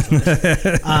alternate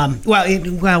list.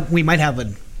 We might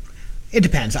have it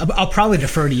depends. I'll probably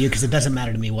defer to you because it doesn't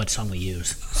matter to me what song we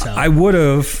use. So I would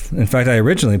have, in fact, I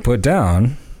originally put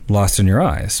down Lost in Your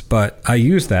Eyes, but I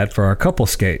used that for our couple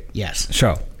skate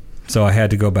show. So I had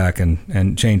to go back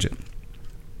and change it.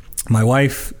 My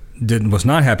wife was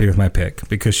not happy with my pick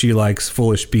because she likes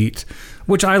Foolish Beat,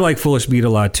 which I like Foolish Beat a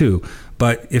lot too.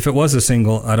 But if it was a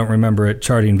single, I don't remember it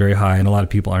charting very high, and a lot of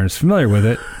people aren't as familiar with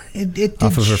it. It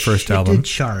off of her first album. It did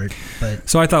chart, but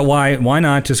so I thought, why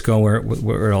not just go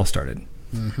where it all started,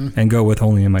 and go with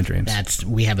Only in My Dreams.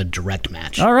 We have a direct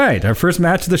match. All right, our first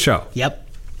match of the show. Yep.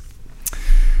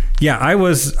 Yeah, I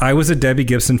was a Debbie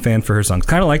Gibson fan for her songs,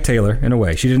 kind of like Taylor in a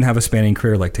way. She didn't have a spanning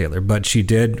career like Taylor, but she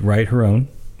did write her own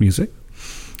music.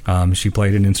 She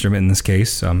played an instrument in this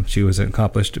case. She was an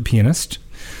accomplished pianist.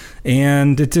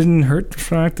 And it didn't hurt the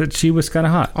fact that she was kind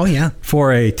of hot. Oh, yeah.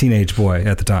 For a teenage boy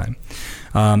at the time.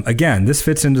 Again, this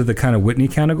fits into the kind of Whitney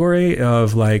category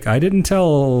of like, I didn't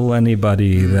tell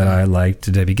anybody that I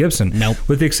liked Debbie Gibson. Nope.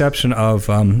 With the exception of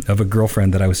a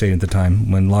girlfriend that I was dating at the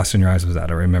time when Lost in Your Eyes was out.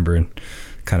 I remember and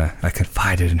I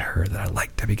confided in her that I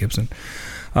liked Debbie Gibson.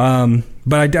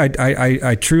 But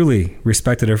I truly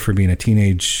respected her for being a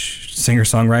teenage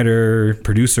singer-songwriter,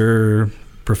 producer,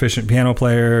 proficient piano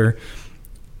player.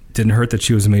 Didn't hurt that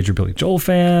she was a major Billy Joel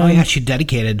fan. Oh, yeah, she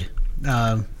dedicated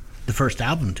the first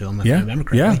album to him, if I remember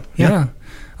correctly. Yeah.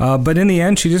 But in the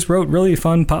end, she just wrote really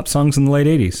fun pop songs in the late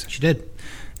 80s. She did.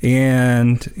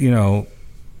 And,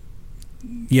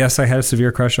 yes, I had a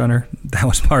severe crush on her. That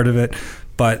was part of it.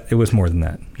 But it was more than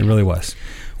that. It really was.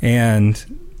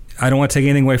 And I don't want to take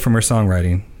anything away from her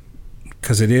songwriting,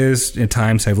 because it is, at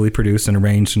times, heavily produced and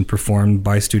arranged and performed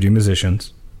by studio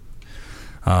musicians.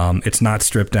 It's not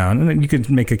stripped down. And you could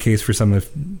make a case for some of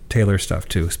Taylor's stuff,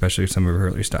 too, especially some of her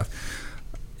earlier stuff.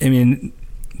 I mean,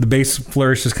 the bass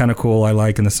flourish is kind of cool, I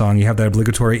like, in the song. You have that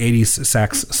obligatory 80s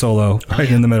sax solo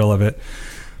in the middle of it.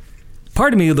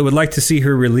 Part of me that would like to see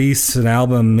her release an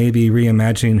album maybe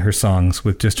reimagining her songs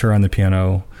with just her on the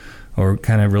piano or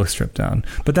kind of really stripped down.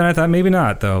 But then I thought maybe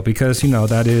not, though, because, it is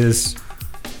what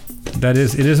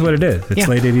it is. It's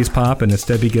late 80s pop and it's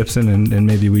Debbie Gibson, and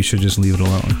maybe we should just leave it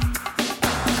alone.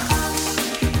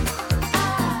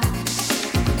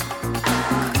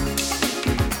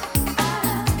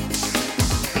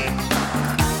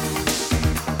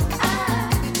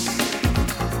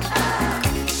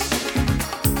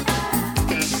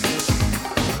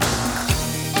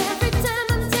 Every time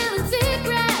I'm telling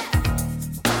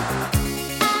secrets,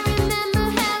 I remember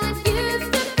how it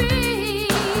used to be,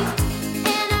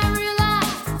 and I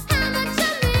realize how much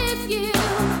I miss you,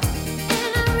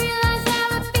 and I realize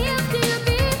how it feels to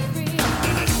be free.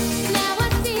 Now I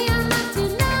see I'm up to no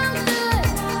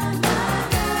good,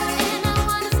 and I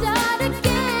wanna start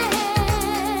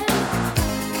again.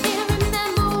 Can't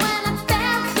remember when I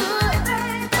felt good.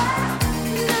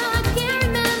 No, I can't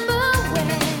remember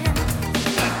when.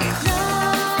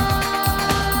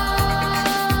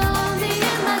 Only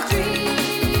in my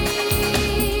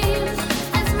dreams,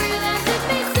 as real as it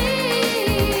may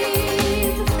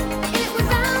seem, it was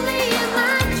only in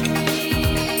my dreams.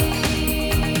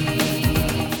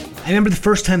 I remember the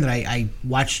first time that I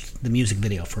watched the music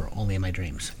video for Only in My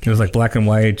Dreams. It was like black and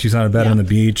white. She's on a bed on the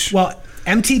beach. Well,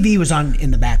 MTV was on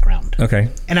in the background. Okay.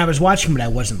 And I was watching, but I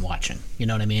wasn't watching. You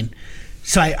know what I mean?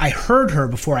 So I heard her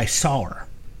before I saw her.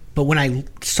 But when I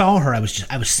saw her, I was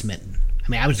smitten. I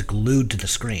mean, I was glued to the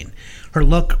screen. Her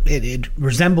look, it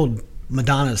resembled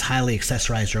Madonna's highly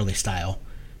accessorized early style,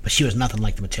 but she was nothing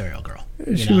like the Material Girl.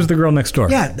 She was the girl next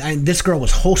door. Yeah, this girl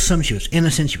was wholesome. She was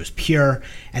innocent. She was pure.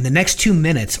 And the next 2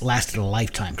 minutes lasted a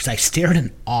lifetime, because I stared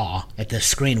in awe at this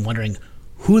screen, wondering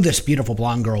who this beautiful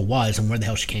blonde girl was and where the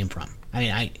hell she came from. I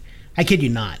mean, I kid you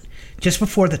not. Just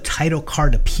before the title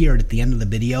card appeared at the end of the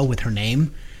video with her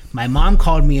name, my mom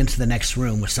called me into the next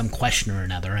room with some question or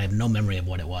another. I have no memory of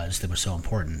what it was that was so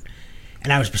important.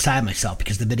 And I was beside myself,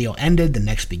 because the video ended, the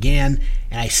next began,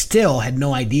 and I still had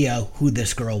no idea who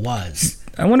this girl was.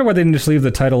 I wonder why they didn't just leave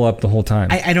the title up the whole time.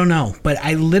 I don't know, but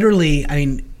I literally, I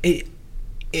mean,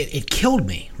 it killed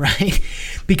me, right?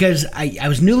 Because I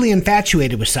was newly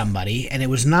infatuated with somebody, and it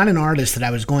was not an artist that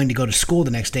I was going to go to school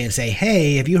the next day and say,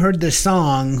 hey, have you heard this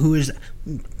song? Who is...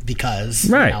 Because,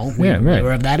 right. we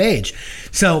were of that age.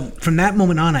 So from that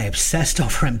moment on, I obsessed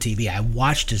over MTV. I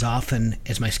watched as often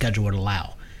as my schedule would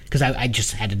allow, because I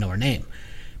just had to know her name.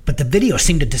 But the video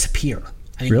seemed to disappear.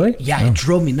 I mean, really? Yeah, It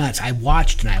drove me nuts. I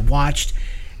watched and I watched.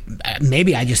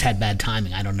 Maybe I just had bad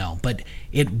timing. I don't know. But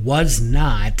it was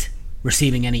not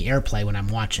receiving any airplay when I'm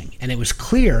watching. And it was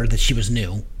clear that she was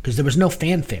new, because there was no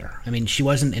fanfare. I mean, she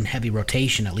wasn't in heavy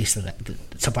rotation, at least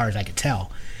so far as I could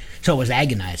tell. So it was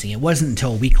agonizing. It wasn't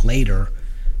until a week later,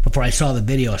 before I saw the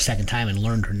video a second time and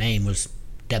learned her name was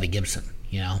Debbie Gibson,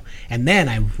 And then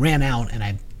I ran out and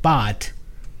I bought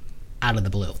Out of the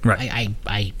Blue. Right.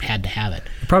 I had to have it.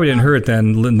 You probably didn't hear it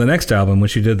then the next album when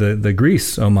she did the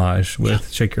Grease homage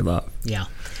with Shake Your Love. Yeah.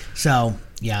 So,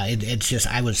 yeah, it's just,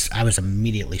 I was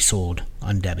immediately sold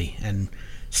on Debbie, and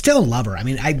still love her. I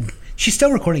mean, she's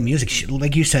still recording music. She,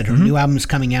 like you said, her new album's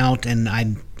coming out,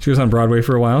 and She was on Broadway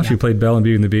for a while. Yeah. She played Belle in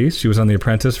Beauty and the Beast. She was on The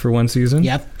Apprentice for one season.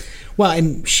 Yep. Well,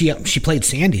 and she played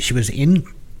Sandy. She was in...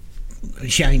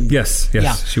 Yes.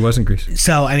 Yeah. She was in Grease.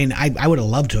 So, I mean, I would have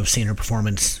loved to have seen her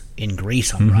performance in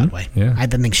Grease on Broadway. Yeah. I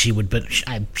didn't think she would, but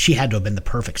she had to have been the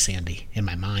perfect Sandy, in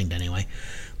my mind anyway.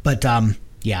 But,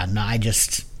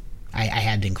 I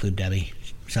had to include Debbie.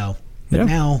 So, but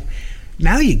now,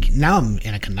 Now I'm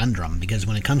in a conundrum because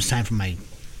when it comes time for my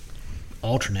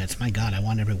alternates, my God, I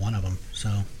want every one of them. So,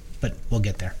 but we'll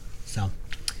get there. So,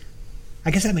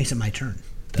 I guess that makes it my turn.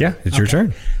 Yeah, it's your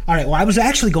turn. All right. Well, I was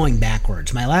actually going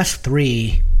backwards. My last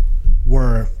three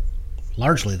were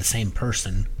largely the same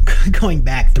person, going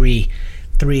back three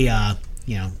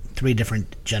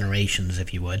different generations,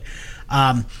 if you would,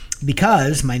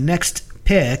 because my next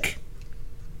pick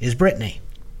is Britney.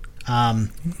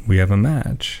 We have a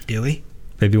match. Do we?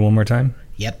 Maybe one more time?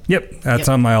 Yep. That's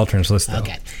on my alternates list, though.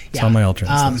 Okay. It's on my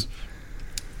alternates list.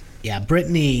 Yeah,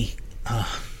 Britney.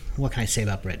 What can I say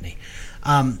about Britney?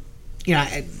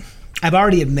 I've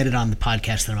already admitted on the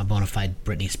podcast that I'm a bona fide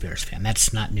Britney Spears fan.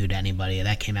 That's not new to anybody.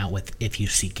 That came out with "If You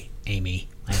Seek Amy."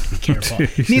 I have to be careful.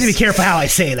 Need to be careful how I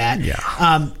say that.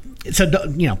 Yeah.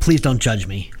 So please don't judge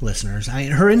me, listeners.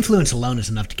 Her influence alone is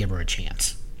enough to give her a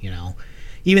chance.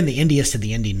 Even the indiest of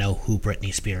the indie know who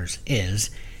Britney Spears is,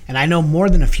 and I know more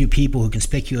than a few people who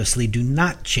conspicuously do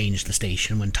not change the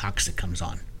station when Toxic comes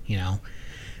on.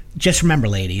 Just remember,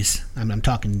 ladies, I'm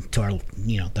talking to our,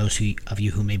 those of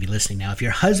you who may be listening now. If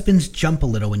your husbands jump a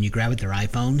little when you grab at their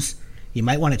iPhones, you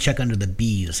might want to check under the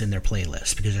B's in their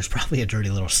playlist because there's probably a dirty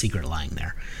little secret lying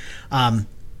there.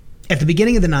 At the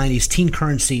beginning of the 90s, teen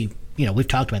currency, we've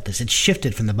talked about this, it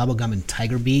shifted from the bubblegum and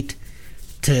Tiger beat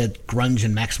to grunge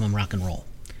and maximum rock and roll.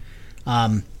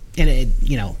 And it,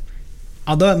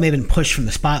 although it may have been pushed from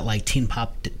the spotlight, teen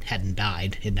pop hadn't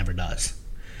died. It never does.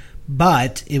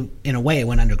 But in a way, it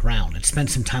went underground. It spent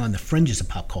some time on the fringes of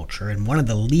pop culture, and one of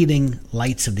the leading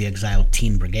lights of the exiled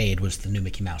teen brigade was the new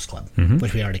Mickey Mouse Club,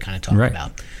 which we already kind of talked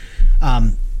about.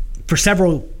 For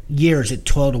several years, it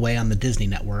toiled away on the Disney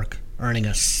network, earning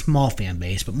a small fan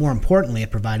base, but more importantly,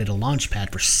 it provided a launch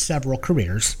pad for several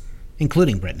careers,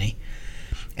 including Britney.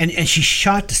 And she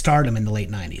shot to stardom in the late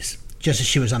 90s, just as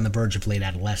she was on the verge of late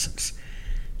adolescence.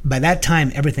 By that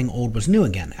time, everything old was new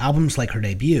again. Albums like her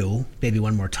debut, Baby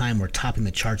One More Time, were topping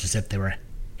the charts as if they were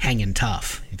hanging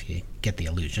tough, if you get the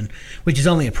allusion, which is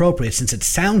only appropriate since it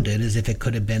sounded as if it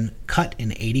could have been cut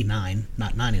in 89,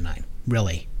 not 99.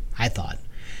 Really, I thought.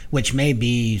 Which may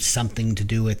be something to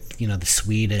do with, the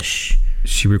Swedish...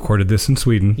 She recorded this in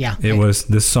Sweden. Yeah.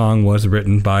 This song was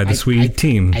written by the Swede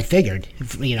team. I figured,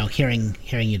 hearing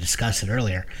you discuss it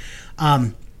earlier.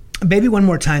 Baby One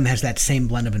More Time has that same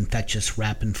blend of infectious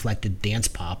rap-inflected dance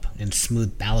pop and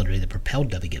smooth balladry that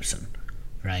propelled Debbie Gibson,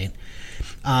 right?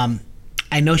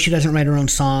 I know she doesn't write her own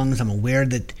songs. I'm aware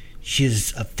that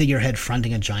she's a figurehead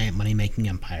fronting a giant money-making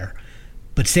empire.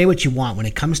 But say what you want, when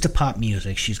it comes to pop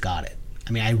music, she's got it.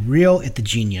 I reel at the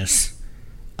genius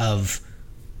of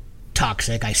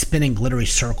Toxic. I spin in glittery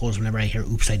circles whenever I hear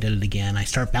Oops, I Did It Again. I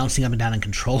start bouncing up and down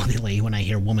uncontrollably when I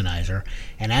hear Womanizer.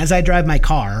 And as I drive my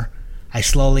car, I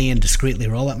slowly and discreetly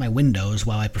roll up my windows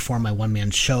while I perform my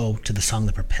one-man show to the song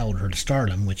that propelled her to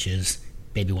stardom, which is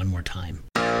Baby One More Time.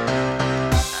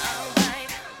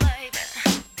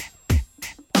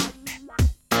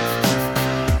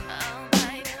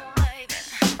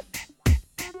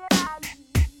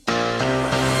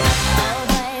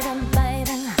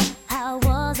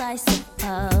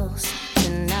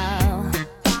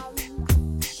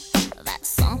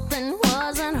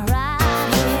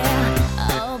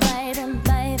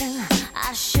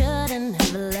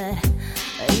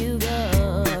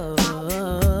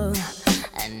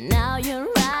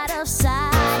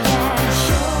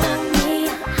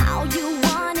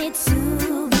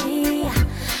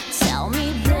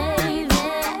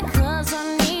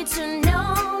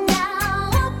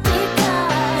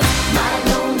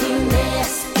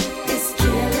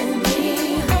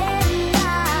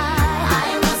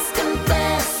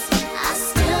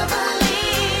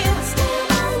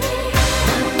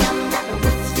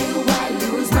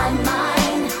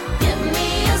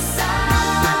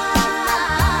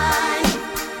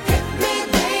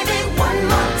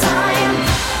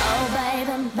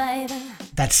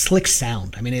 Slick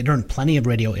sound. It earned plenty of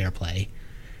radio airplay,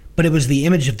 but it was the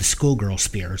image of the schoolgirl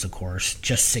Spears, of course,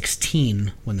 just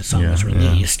 16 when the song was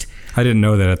released. Yeah. I didn't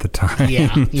know that at the time.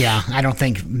 Yeah, I don't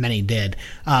think many did.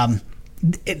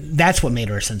 That's what made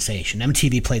her a sensation.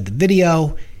 MTV played the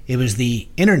video. It was the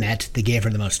internet that gave her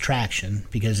the most traction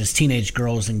because as teenage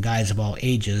girls and guys of all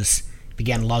ages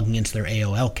began logging into their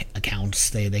AOL accounts,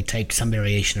 they typed some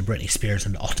variation of Britney Spears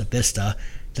into Alta Vista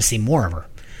to see more of her.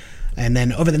 And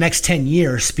then over the next 10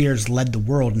 years, Spears led the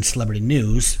world in celebrity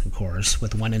news, of course,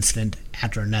 with one incident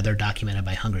after another documented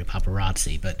by hungry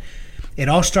paparazzi. But it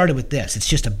all started with this. It's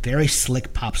just a very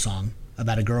slick pop song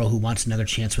about a girl who wants another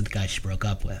chance with the guy she broke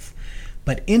up with.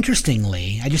 But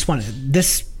interestingly, I just want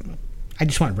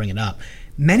to bring it up.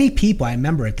 Many people I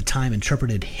remember at the time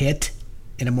interpreted hit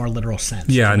in a more literal sense.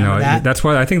 Yeah, Remember no, that? that's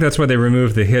why I think that's why they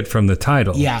removed the hit from the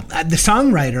title. Yeah, the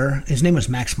songwriter, his name was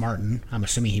Max Martin. I'm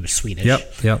assuming he was Swedish.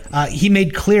 Yep. He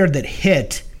made clear that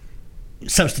hit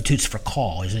substitutes for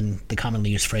call, as in the commonly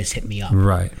used phrase "hit me up,"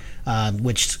 Right.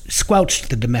 which squelched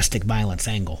the domestic violence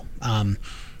angle.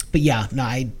 But yeah, no,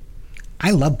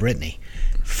 I love Britney.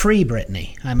 Free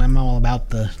Britney. I'm all about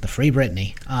the free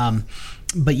Britney.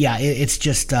 But yeah, it's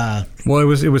just. Well, it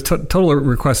was Total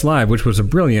Request Live, which was a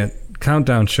brilliant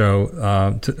countdown show,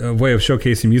 a way of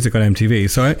showcasing music on MTV.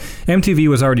 So MTV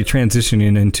was already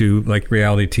transitioning into like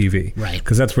reality TV, Right?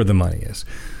 Because that's where the money is.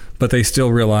 But they still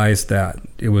realized that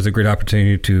it was a great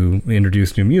opportunity to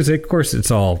introduce new music. Of course, it's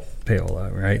all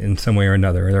payola, right? In some way or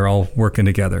another, they're all working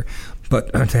together.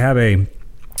 But to have a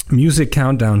music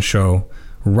countdown show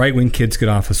right when kids get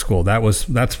off of school,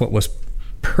 that's what was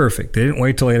perfect. They didn't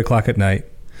wait till 8 o'clock at night.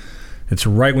 It's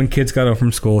right when kids got home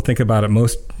from school. Think about it.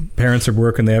 Most parents are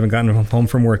working. They haven't gotten home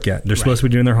from work yet. They're supposed to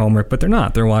be doing their homework, but they're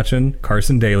not. They're watching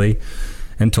Carson Daly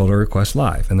and Total Request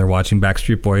Live. And they're watching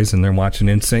Backstreet Boys, and they're watching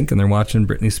NSYNC, and they're watching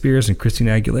Britney Spears and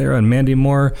Christina Aguilera and Mandy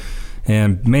Moore.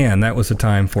 And, man, that was a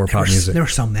time for pop music. There were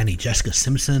so many. Jessica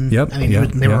Simpson. Yep. I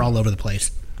mean, they were all over the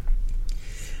place.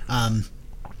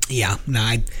 Yeah.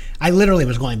 No, I literally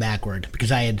was going backward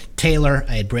because I had Taylor,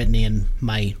 I had Britney, and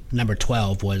my number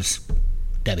 12 was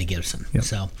Debbie Gibson. Yep.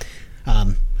 So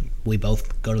we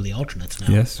both go to the alternates now.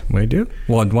 Yes, we do.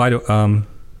 Well, why do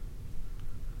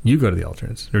you go to the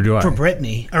alternates, or do I? For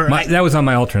Britney. That was on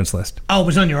my alternates list. Oh, it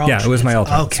was on your alternates. Yeah, it was my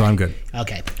alternates, so I'm good.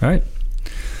 Okay.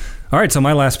 All right, so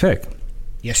my last pick.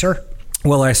 Yes, sir.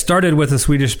 Well, I started with a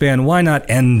Swedish band. Why not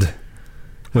end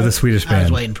with a Swedish band? I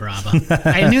was waiting for ABBA.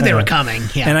 I knew they were coming.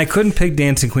 Yeah. And I couldn't pick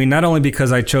Dancing Queen, not only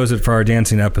because I chose it for our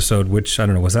dancing episode, which, I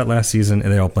don't know, was that last season?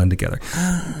 And they all blend together.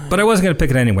 But I wasn't going to pick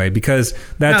it anyway because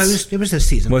that's... No, it was this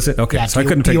season. Was it? Okay, yeah, so I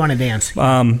couldn't pick... Do you want to dance?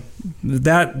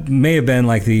 That may have been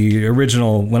like the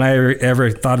original... When I ever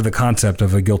thought of the concept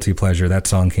of a guilty pleasure, that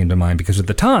song came to mind. Because at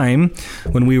the time,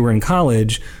 when we were in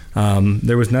college,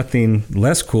 there was nothing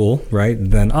less cool, right,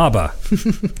 than ABBA.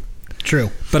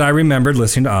 True. But I remembered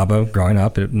listening to ABBA growing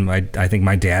up. I think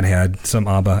my dad had some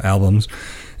ABBA albums,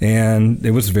 and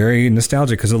it was very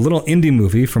nostalgic because a little indie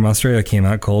movie from Australia came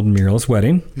out called Muriel's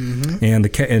Wedding, and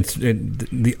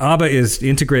the ABBA is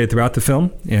integrated throughout the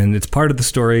film, and it's part of the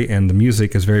story, and the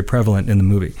music is very prevalent in the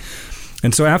movie.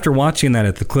 And so after watching that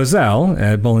at the Clazel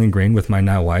at Bowling Green with my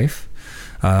now wife,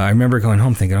 I remember going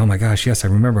home thinking, oh my gosh, yes, I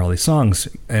remember all these songs.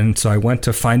 And so I went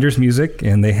to Finders Music,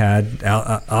 and they had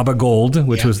ABBA Gold,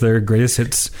 which was their greatest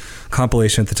hits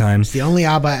compilation at the time. It's the only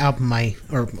ABBA album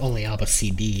only ABBA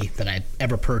CD that I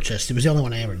ever purchased. It was the only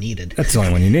one I ever needed. That's the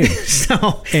only one you need.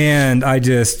 And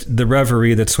the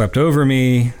reverie that swept over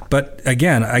me. But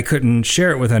again, I couldn't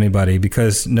share it with anybody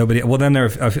because nobody. Well, then I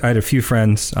had a few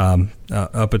friends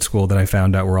up at school that I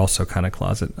found out were also kind of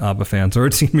closet ABBA fans or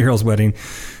had seen Muriel's Wedding,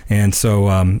 and so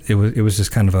it was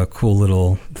just kind of a cool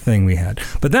little thing we had.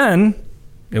 But then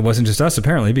it wasn't just us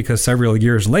apparently, because several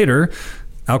years later,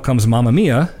 out comes Mamma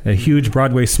Mia, a huge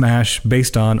Broadway smash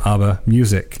based on ABBA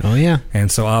music. Oh, yeah.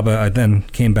 And so ABBA then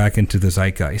came back into the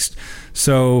zeitgeist.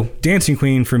 So Dancing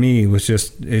Queen for me was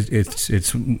just,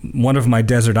 it's one of my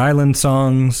desert island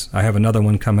songs. I have another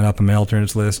one coming up on my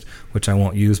alternates list, which I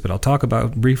won't use, but I'll talk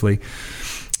about briefly.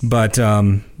 But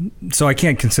so I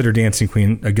can't consider Dancing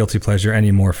Queen a guilty pleasure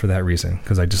anymore for that reason,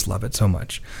 because I just love it so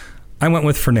much. I went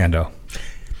with Fernando.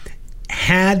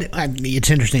 It's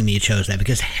interesting that you chose that,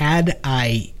 because had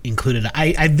I included,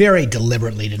 I very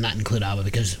deliberately did not include ABBA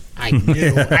because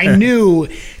I knew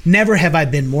never have I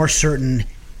been more certain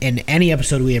in any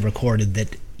episode we have recorded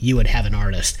that you would have an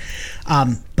artist.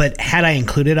 But had I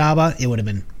included ABBA, it would have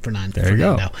been Fernando. There you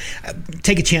go.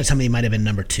 Take a chance somebody might have been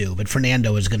number 2, but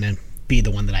Fernando is going to be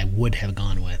the one that I would have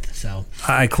gone with. So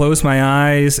I close my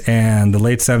eyes and the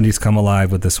late 70s come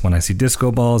alive with this one. I see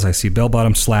disco balls, I see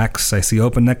bell-bottom slacks, I see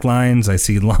open neck lines, I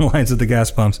see long lines at the gas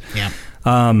pumps. Yeah.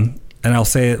 And I'll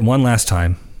say it one last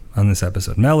time on this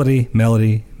episode. Melody,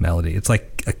 melody, melody. It's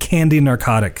like a candy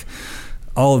narcotic.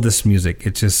 All of this music,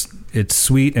 it's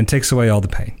sweet and takes away all the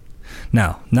pain.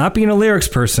 Now, not being a lyrics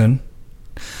person,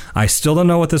 I still don't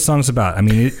know what this song's about. I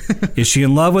mean, is she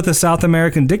in love with a South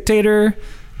American dictator?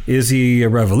 Is he a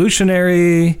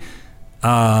revolutionary?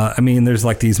 I mean, there's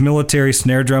like these military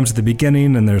snare drums at the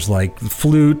beginning, and there's like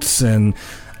flutes, and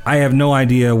I have no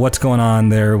idea what's going on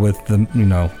there with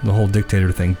the whole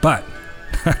dictator thing. But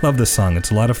I love this song. It's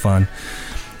a lot of fun.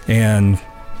 And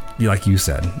like you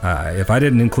said, if I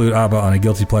didn't include ABBA on a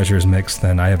Guilty Pleasures mix,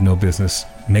 then I have no business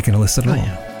making a list at all.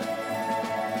 Yeah.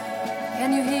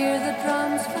 Can you hear the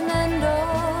drums, Fernando?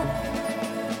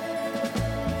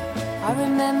 I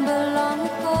remember long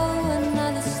ago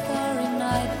another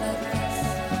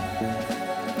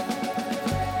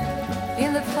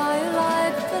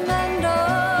Fernando.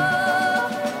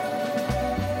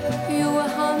 You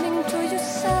were humming to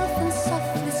yourself and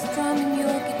softly strumming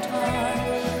your guitar.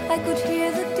 I could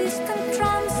hear the distant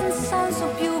drums and sounds of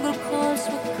bugle calls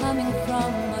were coming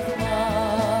from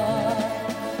afar.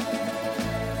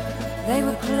 They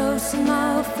were close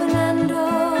now, Fernando.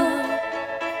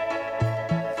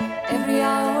 Every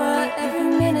hour, every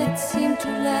minute seemed to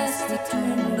last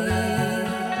eternally.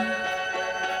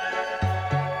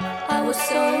 I was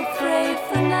so afraid,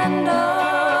 Fernando.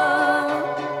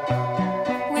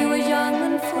 We were young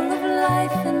and full of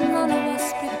life, and none of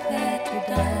us prepared to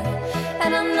die.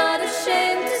 And I'm not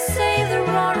ashamed to say the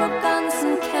roar of guns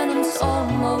and cannons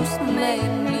almost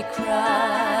made me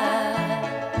cry.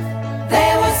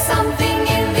 There was something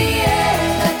in the air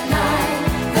that night.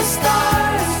 The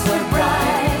stars were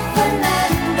bright,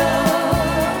 Fernando.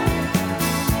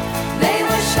 They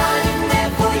were shining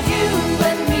there for you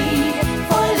and me,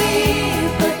 for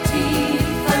liberty,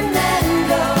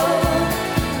 Fernando.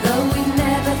 Though we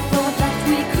never thought that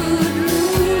we could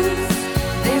lose,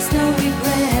 there's no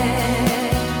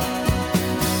regret.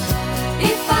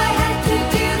 If I had to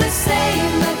do the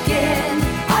same again,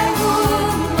 I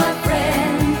would, my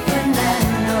friend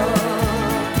Fernando.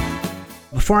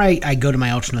 Before I go to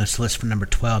my alternates list for number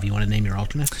 12, you want to name your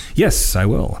alternates? Yes, I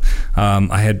will.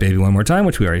 I had Baby One More Time,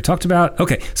 which we already talked about.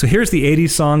 Okay, so here's the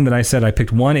 80s song that I said I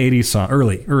picked one 80s song,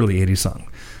 early 80s song.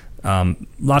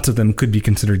 Lots of them could be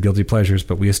considered guilty pleasures,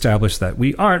 but we established that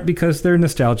we aren't because they're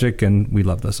nostalgic and we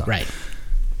love the song. Right.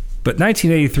 But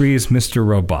 1983 is Mr.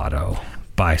 Roboto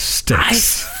by I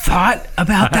Styx. thought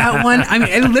about that one. I mean,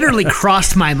 it literally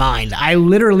crossed my mind. I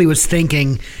literally was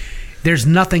thinking, there's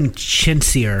nothing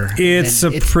chintzier. It's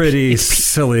than- a pretty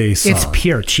silly song. It's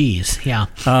pure cheese. Yeah.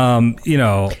 You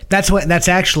know, That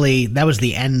was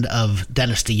the end of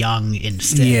Dennis DeYoung in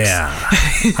Styx. yeah.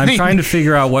 I'm trying to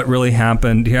figure out what really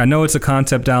happened here. I know it's a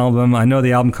concept album. I know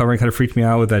the album covering kind of freaked me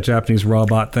out with that Japanese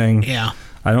robot thing. Yeah.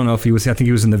 I don't know if he was. I think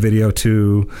he was in the video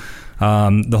too.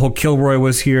 The whole Kilroy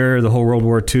was here. The whole World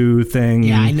War II thing.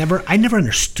 Yeah, I never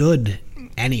understood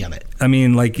any of it. I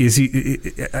mean, like, is he?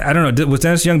 I don't know. Was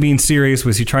Dennis Young being serious?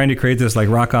 Was he trying to create this like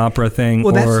rock opera thing?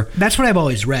 Well, or that's what I've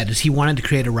always read, is he wanted to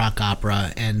create a rock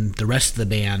opera, and the rest of the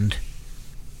band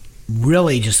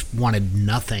really just wanted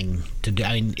nothing to do.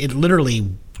 I mean, it literally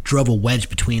drove a wedge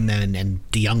between them, and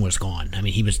DeYoung was gone. I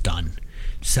mean, he was done.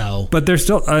 So, but there's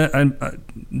still.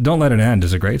 Don't Let It End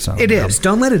is a great song. it is.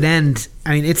 Don't Let It End.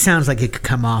 I mean, it sounds like it could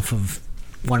come off of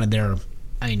one of their.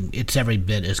 I mean, it's every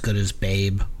bit as good as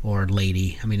Babe or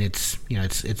Lady. I mean, it's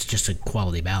just a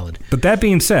quality ballad. But that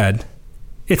being said,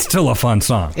 it's still a fun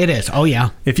song. It is. Oh yeah.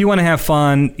 If you want to have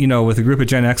fun, with a group of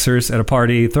Gen Xers at a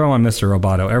party, throw on Mr.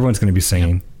 Roboto. Everyone's going to be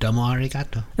singing. Domo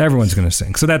arigato. Everyone's going to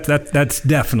sing. So that's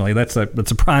definitely that's a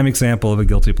prime example of a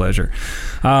guilty pleasure.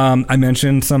 I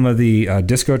mentioned some of the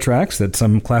disco tracks that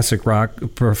some classic rock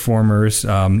performers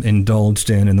indulged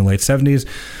in the late 70s,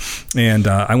 and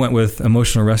I went with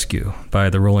 "Emotional Rescue" by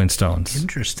the Rolling Stones.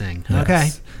 Interesting. Yes. Okay.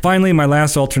 Finally, my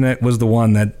last alternate was the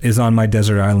one that is on my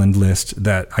Desert Island list,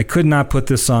 that I could not put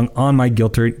this song on my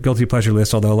guilty pleasure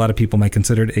list, although a lot of people might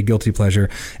consider it a guilty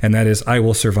pleasure, and that is "I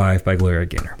Will Survive" by Gloria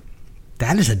Gaynor.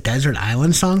 That is a Desert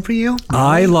Island song for you?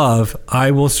 I love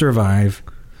 "I Will Survive"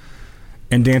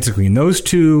 and "Dancing Queen." Those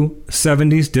two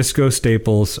 70s disco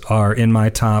staples are in my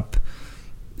top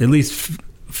at least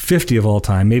 50 of all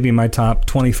time, maybe in my top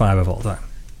 25 of all time.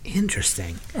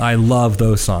 Interesting. I love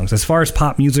those songs. As far as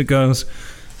pop music goes,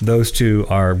 those two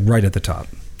are right at the top.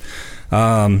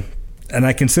 And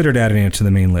I considered adding it to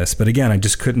the main list, but again, I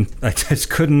just couldn't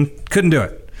do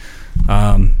it.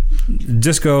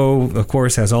 Disco, of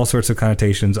course, has all sorts of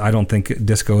connotations. I don't think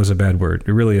disco is a bad word.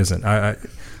 It really isn't.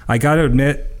 I got to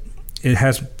admit, it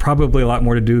has probably a lot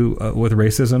more to do with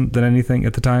racism than anything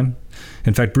at the time.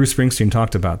 In fact, Bruce Springsteen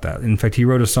talked about that. In fact, he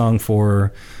wrote a song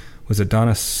for, was it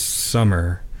Donna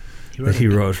Summer? He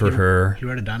wrote for her. He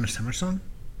wrote a Donna Summer song?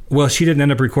 Well, she didn't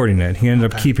end up recording it. He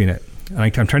ended up keeping it. And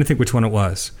I'm trying to think which one it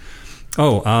was.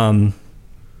 Oh,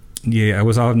 yeah, I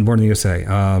was Born in the USA.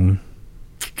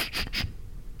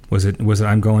 Was it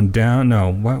I'm Going Down?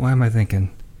 No. Why am I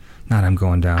thinking? Not I'm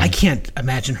Going Down. I can't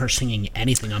imagine her singing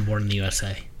anything on Born in the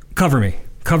USA. Cover Me.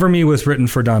 Cover Me was written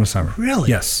for Donna Summer. Really?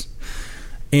 Yes.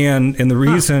 And the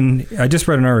reason, I just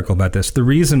read an article about this, the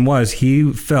reason was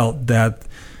he felt that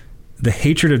the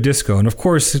hatred of disco, and of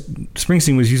course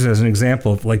Springsteen was used as an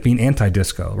example of like being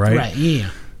anti-disco, right? Right, yeah.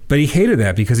 But he hated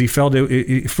that because he felt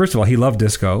first of all, he loved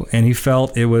disco, and he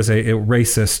felt it was a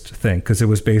racist thing because it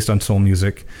was based on soul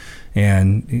music.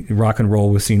 And rock and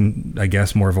roll was seen, I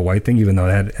guess, more of a white thing, even though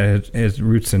it had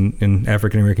roots in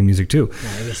African American music too. No,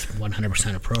 it was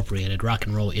 100% appropriated. Rock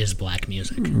and roll is black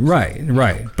music.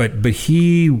 Right. But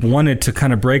he wanted to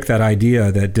kind of break that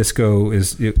idea that disco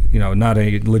is, not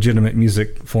a legitimate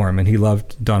music form, and he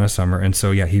loved Donna Summer, and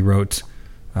so he wrote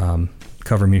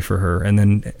 "Cover Me for Her," and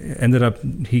then ended up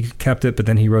he kept it, but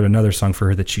then he wrote another song for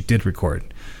her that she did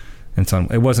record, and so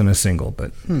it wasn't a single,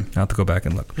 but I'll have to go back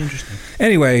and look. Interesting.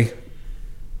 Anyway,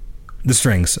 the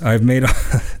strings. I've made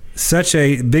such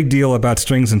a big deal about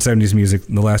strings in 70s music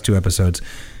in the last 2 episodes.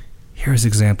 Here's an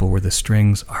example where the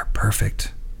strings are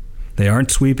perfect. They aren't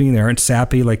sweeping. They aren't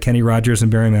sappy like Kenny Rogers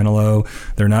and Barry Manilow.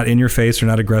 They're not in your face. They're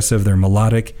not aggressive. They're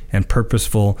melodic and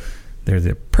purposeful. They're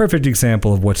the perfect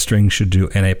example of what strings should do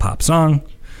in a pop song.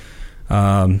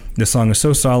 The song is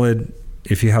so solid.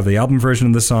 If you have the album version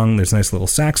of the song, there's a nice little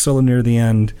sax solo near the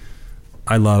end.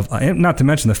 I love, not to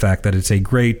mention the fact that it's a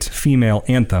great female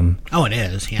anthem. Oh, it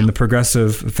is, yeah. In the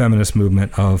progressive feminist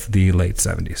movement of the late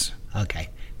 70s. Okay.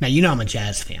 Now, I'm a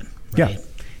jazz fan, right? Yeah.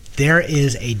 There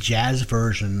is a jazz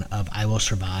version of I Will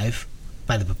Survive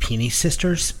by the Papini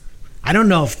Sisters. I don't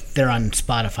know if they're on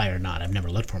Spotify or not. I've never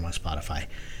looked for them on Spotify.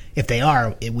 If they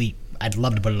are, I'd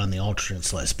love to put it on the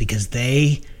alternates list because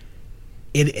they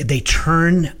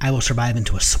turn I Will Survive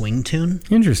into a swing tune.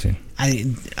 Interesting.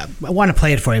 I want to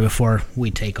play it for you before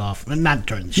we take off. Not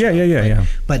during the show. Yeah.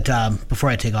 But before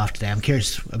I take off today, I'm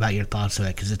curious about your thoughts of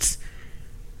it because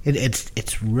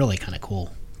it's really kind of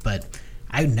cool. But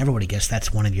I never would have guessed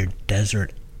that's one of your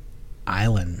desert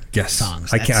island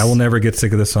songs. I will never get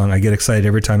sick of this song. I get excited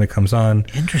every time it comes on.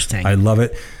 Interesting. I love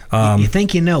it. You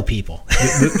think people.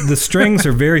 The strings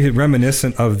are very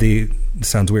reminiscent of it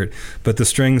sounds weird, but the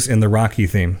strings in the Rocky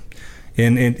theme.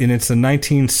 And it's the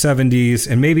 1970s,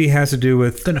 and maybe it has to do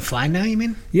with... Gonna Fly Now, you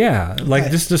mean? Yeah,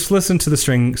 like just listen to the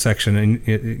string section, and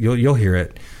you'll hear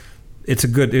it. It's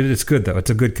good though. It's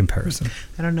a good comparison.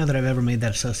 I don't know that I've ever made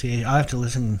that association. I'll have to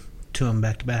listen to them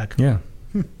back to back. Yeah.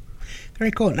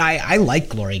 Very cool. Now, I like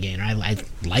Glory Gaynor. I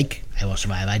like I Will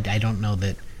Survive. I don't know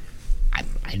that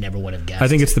I never would have guessed. I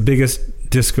think it's the biggest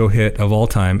disco hit of all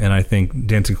time, and I think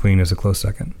Dancing Queen is a close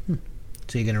second.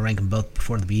 So you're going to rank them both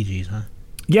before the Bee Gees, huh?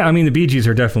 Yeah, I mean, the Bee Gees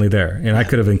are definitely there, and I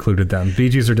could have included them. Bee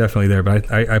Gees are definitely there,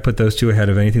 but I put those two ahead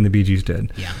of anything the Bee Gees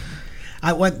did. Yeah.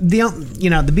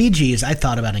 The Bee Gees, I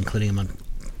thought about including them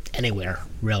anywhere,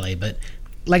 really, but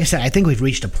like I said, I think we've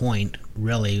reached a point,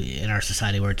 really, in our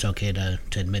society where it's okay to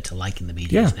admit to liking the Bee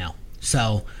Gees now.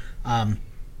 So,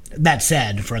 that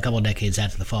said, for a couple of decades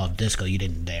after the fall of disco, you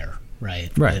didn't dare, right?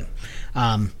 Right.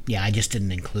 But, I just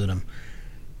didn't include them.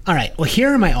 All right, well,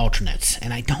 here are my alternates,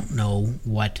 and I don't know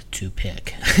what to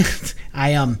pick.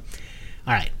 All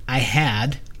right, I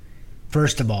had,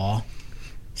 first of all,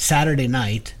 Saturday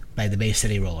Night by the Bay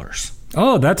City Rollers.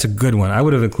 Oh, that's a good one. I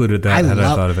would have included that had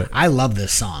I thought of it. I love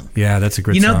this song. Yeah, that's a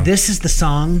great song. This is the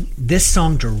song. This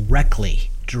song directly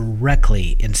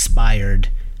inspired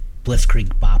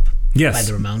Blitzkrieg Bop by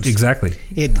the Ramones. Exactly.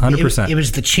 100%. It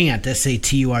was the chant,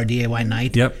 SATURDAY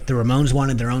Night. Yep. The Ramones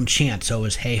wanted their own chant, so it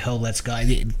was Hey Ho, Let's Go.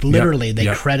 Literally,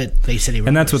 they credit Bay City Rollers.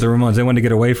 And that's what the Ramones, they wanted to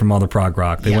get away from all the prog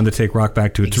rock. They wanted to take rock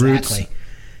back to its roots. Exactly.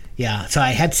 Yeah, so I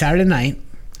had Saturday Night.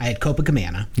 I had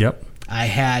Copacabana. Yep. I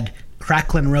had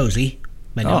Cracklin' Rosie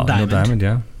by Neil Diamond. Neil Diamond,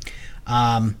 yeah.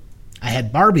 I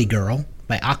had Barbie Girl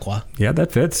by Aqua. Yeah,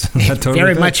 that fits. That totally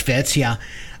Very much fits, yeah.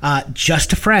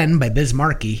 Just a Friend by Biz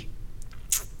Markie.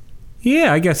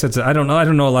 Yeah, I guess it's. I don't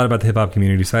know a lot about the hip hop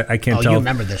community, so I can't tell. You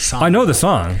remember this song? I know the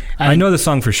song. I know the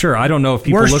song for sure. I don't know if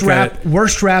people look at it.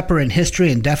 Worst rapper in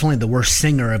history, and definitely the worst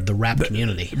singer of the rap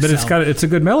community. But it's a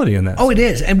good melody in that. Oh, it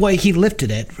is, and he lifted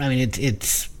it. I mean,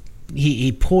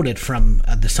 he pulled it from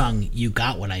the song "You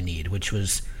Got What I Need," which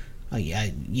was,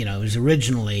 it was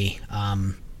originally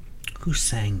who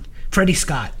sang? Freddie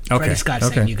Scott. Okay. Freddie Scott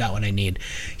sang "You Got What I Need."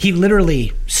 He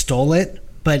literally stole it.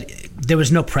 But there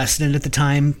was no precedent at the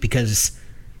time because,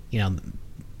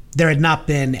 there had not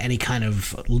been any kind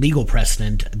of legal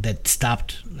precedent that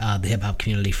stopped the hip hop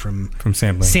community from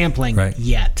sampling right.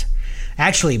 yet.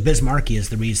 Actually, Biz Markie is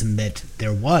the reason that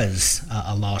there was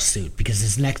a lawsuit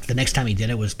because the next time he did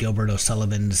it was Gilbert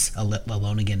O'Sullivan's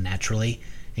 "Alone Again Naturally,"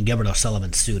 and Gilbert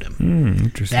O'Sullivan sued him.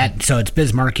 Interesting. So it's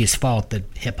Biz Markie's fault that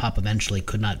hip hop eventually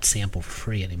could not sample for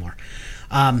free anymore.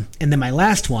 And then my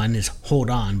last one is "Hold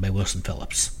On" by Wilson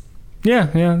Phillips. Yeah,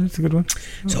 that's a good one.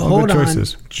 So Hold On,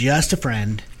 Just a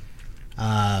Friend,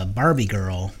 Barbie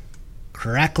Girl,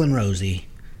 Cracklin' Rosie,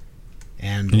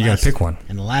 and you got to pick one.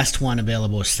 And the last one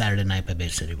available is Saturday Night by Bay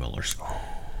City Rollers.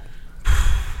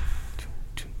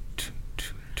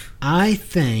 I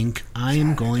think I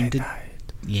am going to.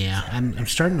 Yeah, I'm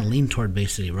starting to lean toward Bay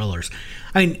City Rollers.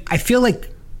 I mean, I feel like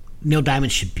Neil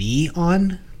Diamond should be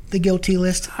on the guilty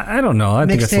list. I don't know. I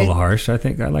think that's a Mixtape. little harsh. I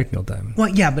think I like Neil Diamond. Well,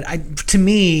 yeah, but to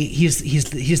me, he's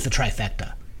the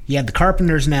trifecta. You have the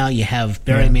Carpenters now. You have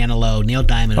Barry Manilow. Neil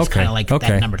Diamond is kind of like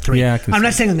that number 3. Yeah, I can I'm see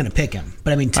not saying I'm going to pick him,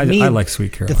 but I mean, to me, I like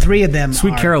Sweet Caroline. The three of them.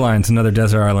 Sweet are, Caroline's another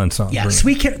Desert Island song. Yeah,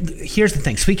 Brilliant. Here's the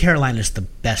thing. Sweet Caroline is the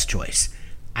best choice.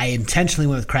 I intentionally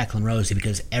went with Cracklin' Rosie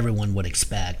because everyone would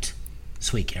expect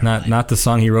Sweet Caroline. Not the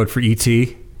song he wrote for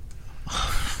E.T.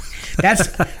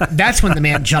 That's when the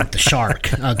man jumped the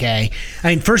shark. Okay, I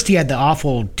mean, first he had the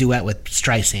awful duet with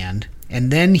Streisand, and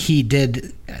then he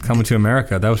did Coming to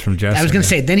America. That was from Jazz. I was going to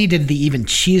Singer. say, then he did the even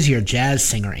cheesier jazz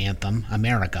singer anthem,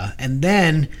 America, and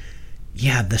then,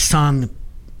 the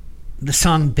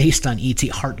song based on E.T.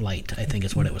 Heartlight, I think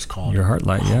is what it was called. Your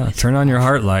Heartlight, yeah. Turn on your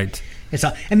Heartlight.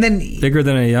 And then Bigger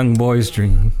than a young boy's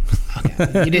dream.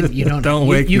 okay, you don't Don't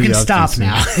wake you me can up stop too soon.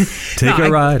 now. Take a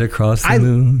ride across the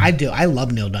moon. I do. I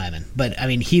love Neil Diamond, but I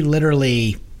mean, he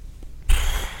literally.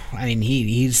 I mean,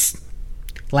 he's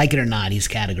like it or not, he's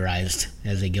categorized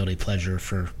as a guilty pleasure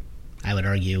for, I would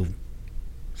argue,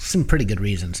 some pretty good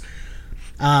reasons.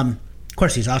 Of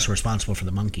course, he's also responsible for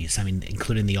the Monkees. I mean,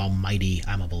 including the almighty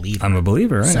 "I'm a Believer." I'm a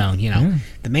Believer, right? So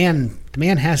the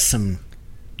man has some,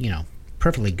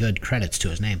 perfectly good credits to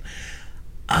his name.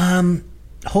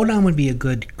 Hold On would be a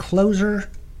good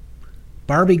closer.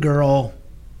 Barbie Girl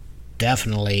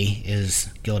definitely is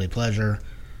guilty pleasure.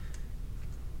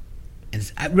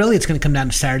 It's going to come down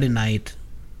to Saturday Night,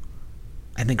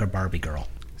 I think, or Barbie Girl.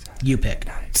 You pick.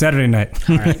 Saturday Night.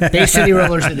 All right. Bay City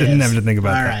Rollers it is. Didn't have to think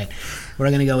about All that. right. We're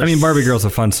going to go with... I mean, Barbie Girl's a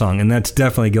fun song, and that's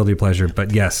definitely guilty pleasure.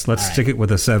 But yes, let's stick it with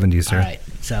the 70s here. All right.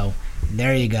 So,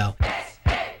 there you go.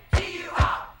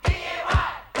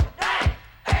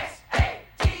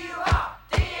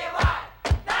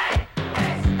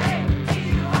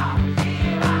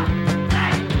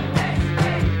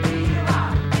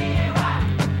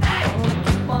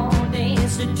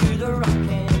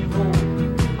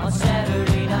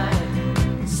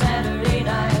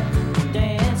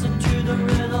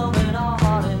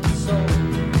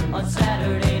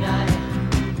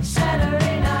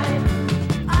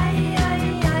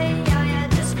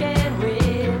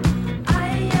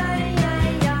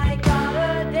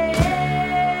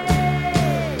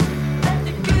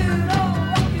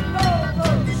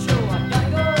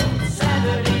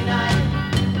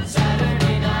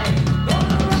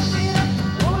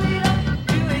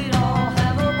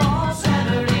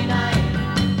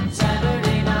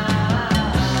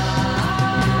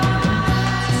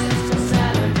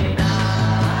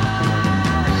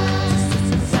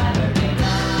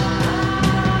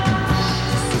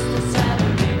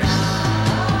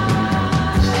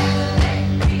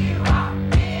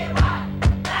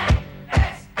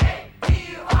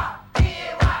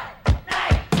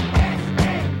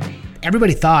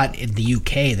 Everybody thought in the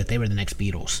UK that they were the next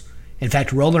Beatles. In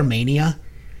fact, Roller Mania,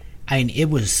 I mean, it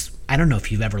was... I don't know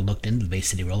if you've ever looked into the Bay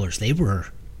City Rollers. They were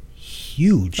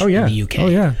huge in the UK. Oh,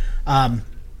 yeah. I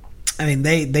mean,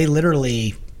 they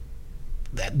literally...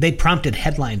 They prompted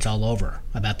headlines all over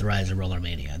about the rise of Roller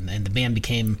Mania. And the band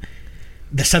became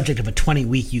the subject of a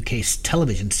 20-week UK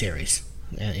television series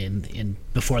in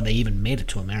before they even made it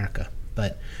to America.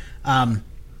 But...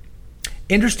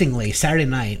 interestingly, Saturday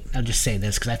Night, I'll just say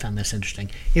this because I found this interesting.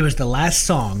 It was the last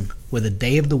song with a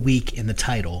day of the week in the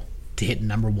title to hit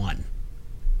number 1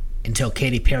 until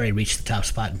Katy Perry reached the top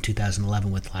spot in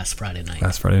 2011 with Last Friday Night.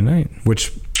 Last Friday Night,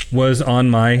 which was on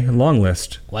my long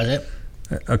list. Was it?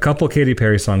 A couple Katy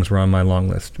Perry songs were on my long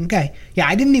list. Okay. Yeah,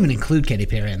 I didn't even include Katy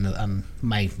Perry on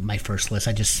my first list.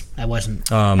 I wasn't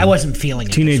feeling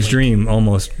it. Teenage this week. Dream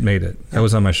almost made it. That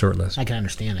was on my short list. I can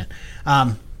understand it.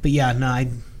 But yeah, no,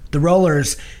 the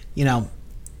Rollers,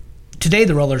 today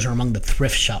the Rollers are among the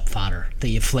thrift shop fodder that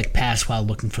you flick past while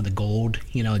looking for the gold,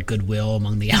 at Goodwill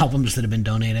among the albums that have been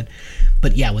donated.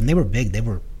 But yeah, when they were big, they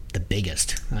were the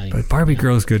biggest. But Barbie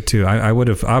Girl's good too.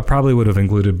 I probably would have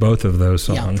included both of those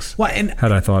songs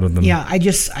had I thought of them. Yeah, I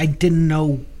didn't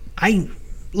know.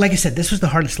 Like I said, this was the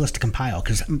hardest list to compile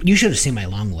because you should have seen my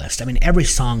long list. I mean, every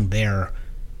song there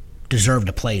deserved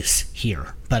a place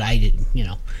here, but I didn't,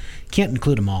 can't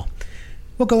include them all.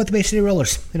 We'll go with the Bay City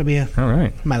Rollers. It'll be all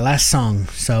right. My last song.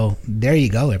 So there you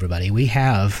go, everybody. We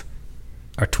have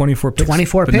our 24 picks.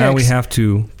 24 but picks. Now we have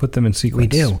to put them in sequence. We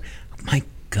do. My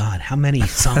God, how many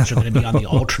songs are going to be on the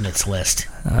alternates list?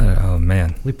 Oh,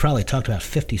 man. We probably talked about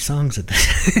 50 songs at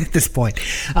this point.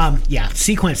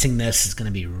 Sequencing this is going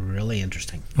to be really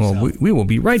interesting. Well, we will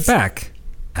be right back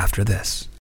after this.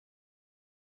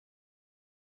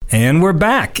 And we're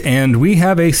back, and we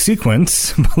have a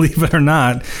sequence. Believe it or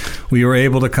not, we were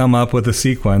able to come up with a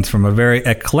sequence from a very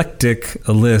eclectic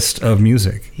list of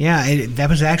music. Yeah, that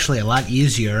was actually a lot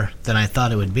easier than I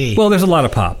thought it would be. Well, there's a lot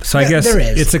of pop, so I guess there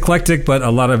is. it's eclectic, but a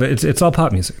lot of it's all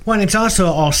pop music. Well, and it's also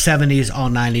all 70s, all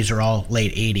 90s, or all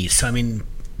late 80s. So, I mean,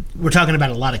 we're talking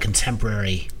about a lot of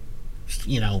contemporary,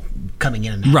 coming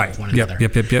in and out of one another.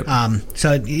 Yep.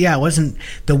 So, yeah, it wasn't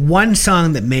the one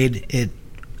song that made it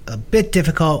a bit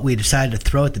difficult. We decided to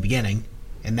throw at the beginning,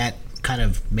 and that kind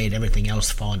of made everything else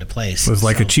fall into place. It was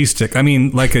like a cheese stick. I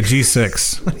mean, like a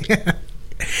G6.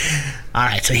 All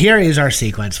right, so here is our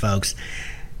sequence, folks.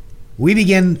 We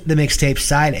begin the mixtape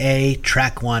side A,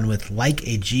 track 1, with Like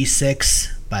a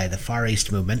G6 by the Far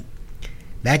East Movement.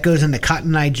 That goes into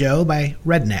Cotton Eye Joe by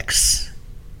Rednecks.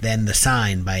 Then The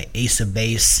Sign by Ace of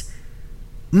Base.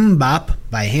 Bop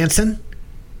by Hanson.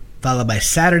 Followed by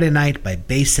Saturday Night by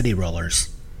Bay City Rollers.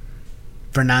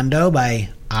 Fernando by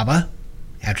ABBA.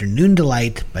 Afternoon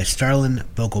Delight by Starlin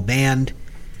Vocal Band.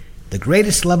 The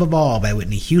Greatest Love of All by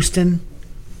Whitney Houston.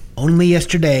 Only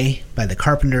Yesterday by The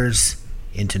Carpenters.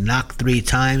 Into Knock 3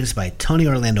 Times by Tony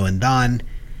Orlando and Dawn.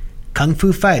 Kung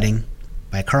Fu Fighting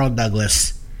by Carl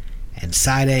Douglas. And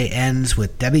side A ends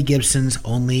with Debbie Gibson's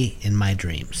Only in My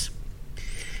Dreams.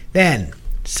 Then,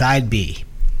 side B.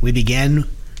 We begin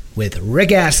with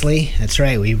Rick Astley. That's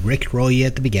right, we rickroll you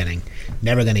at the beginning.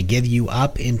 Never Gonna Give You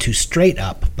Up into Straight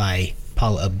Up by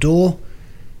Paula Abdul.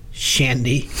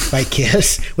 Shandy by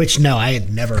Kiss, which, no, I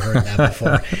had never heard that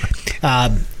before.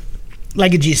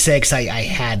 Like a G6, I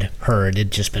had heard.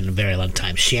 It'd just been a very long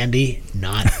time. Shandy,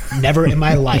 never in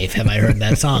my life have I heard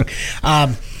that song.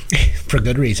 For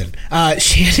good reason.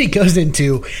 Shandy goes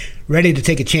into Ready to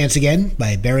Take a Chance Again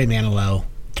by Barry Manilow.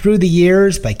 Through the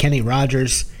Years by Kenny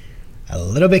Rogers. A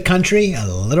little bit country, a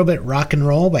little bit rock and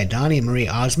roll by Donnie and Marie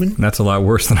Osmond. That's a lot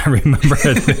worse than I remember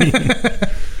it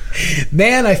being.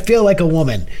 Man, I Feel Like a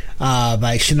Woman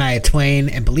by Shania Twain.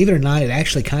 And believe it or not, it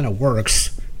actually kind of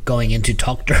works going into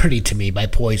Talk Dirty to Me by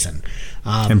Poison.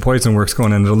 And Poison works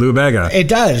going into Lou Bega. It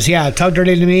does, yeah. Talk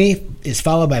Dirty to Me is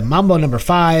followed by Mambo No.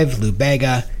 5, Lou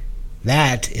Bega.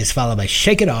 That is followed by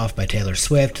Shake It Off by Taylor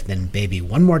Swift, then Baby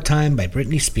One More Time by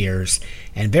Britney Spears,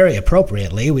 and very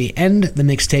appropriately, we end the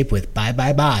mixtape with Bye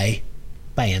Bye Bye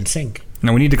by NSYNC.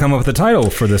 Now we need to come up with a title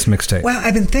for this mixtape. Well,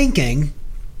 I've been thinking,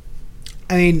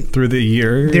 I mean... Through the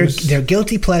years? They're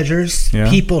guilty pleasures. Yeah.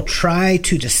 People try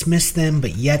to dismiss them,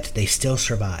 but yet they still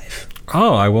survive.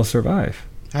 Oh, I Will Survive.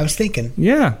 I was thinking.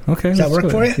 Yeah, okay. Does that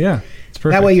work for you? Yeah, it's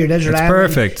perfect. That way your Desert Island...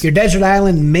 perfect. Your Desert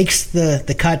Island makes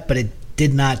the cut, but it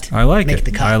did not make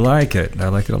the cut. I like it. I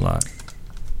like it a lot.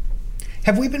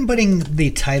 Have we been putting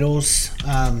the titles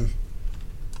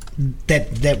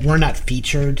that were not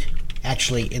featured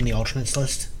actually in the alternates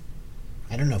list?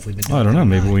 I don't know if we've been doing I don't know. that or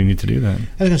Maybe not. we need to do that.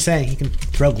 I was going to say, you can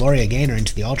throw Gloria Gaynor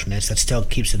into the alternates. That still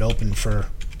keeps it open for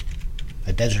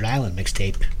a Desert Island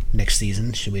mixtape next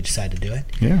season, should we decide to do it.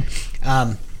 Yeah.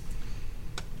 But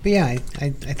yeah,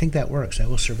 I think that works. I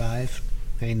Will Survive.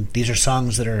 I mean, these are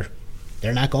songs that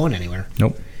they're not going anywhere.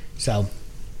 Nope. So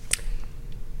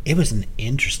it was an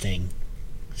interesting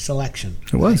selection.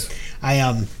 It was.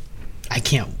 I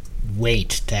can't wait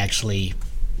to actually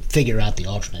figure out the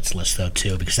alternates list though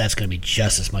too, because that's going to be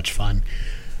just as much fun.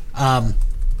 But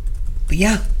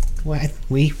yeah,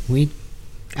 we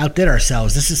outdid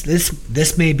ourselves.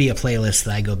 This may be a playlist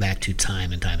that I go back to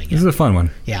time and time again. This is a fun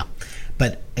one. Yeah.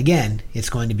 But again,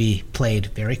 it's going to be played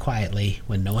very quietly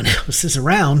when no one else is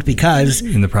around, because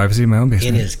in the privacy of my own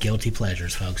basement. it is guilty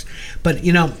pleasures, folks. But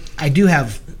I do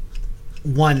have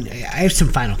I have some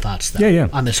final thoughts though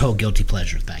on this whole guilty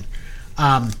pleasure thing.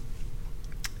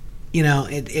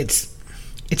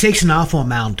 It takes an awful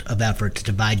amount of effort to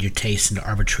divide your tastes into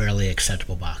arbitrarily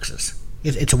acceptable boxes.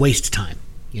 It's a waste of time,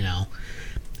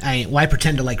 why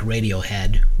pretend to like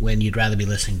Radiohead when you'd rather be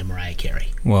listening to Mariah Carey?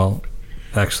 Well,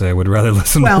 actually, I would rather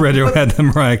listen to Radiohead than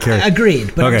Mariah Carey.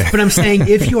 Agreed. But, okay. but I'm saying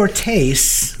if your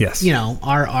tastes, yes.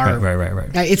 are right.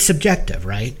 It's subjective,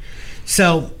 right?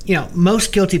 So,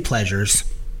 most guilty pleasures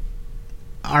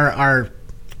are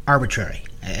arbitrary,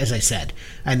 as I said,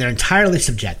 and they're entirely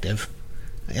subjective,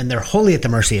 and they're wholly at the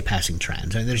mercy of passing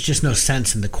trends. I mean, there's just no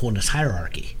sense in the coolness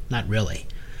hierarchy, not really.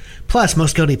 Plus,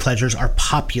 most guilty pleasures are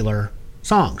popular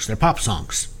songs. They're pop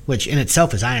songs, which in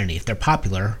itself is irony. If they're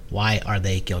popular, why are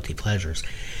they guilty pleasures?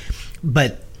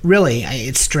 But really,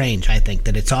 it's strange, I think,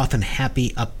 that it's often happy,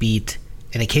 upbeat,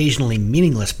 and occasionally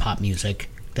meaningless pop music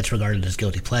that's regarded as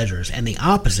guilty pleasures, and the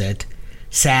opposite,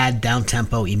 sad,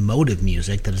 down-tempo, emotive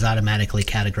music that is automatically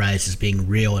categorized as being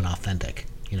real and authentic.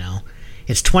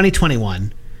 It's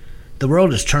 2021. The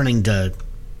world is turning to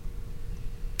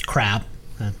crap,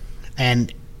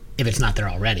 and if it's not there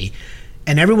already.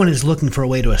 And everyone is looking for a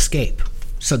way to escape.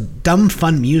 So dumb,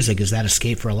 fun music is that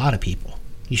escape for a lot of people.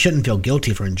 You shouldn't feel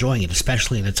guilty for enjoying it,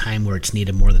 especially in a time where it's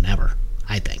needed more than ever,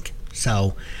 I think.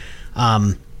 So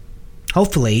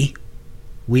hopefully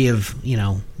we have,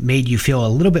 made you feel a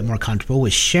little bit more comfortable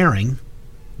with sharing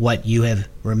what you have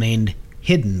remained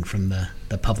hidden from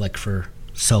the public for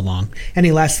so long.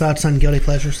 Any last thoughts on guilty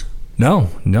pleasures? No,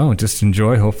 just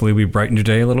enjoy. Hopefully we brighten your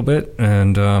day a little bit.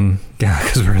 And,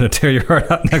 because we're going to tear your heart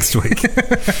out next week.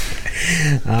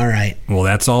 All right. Well,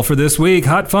 that's all for this week.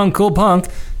 Hot Funk, Cool Punk,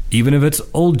 even if it's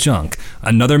old junk.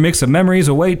 Another mix of memories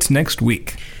awaits next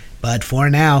week. But for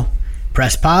now,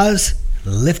 press pause,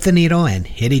 lift the needle, and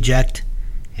hit eject.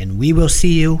 And we will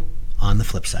see you on the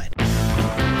flip side.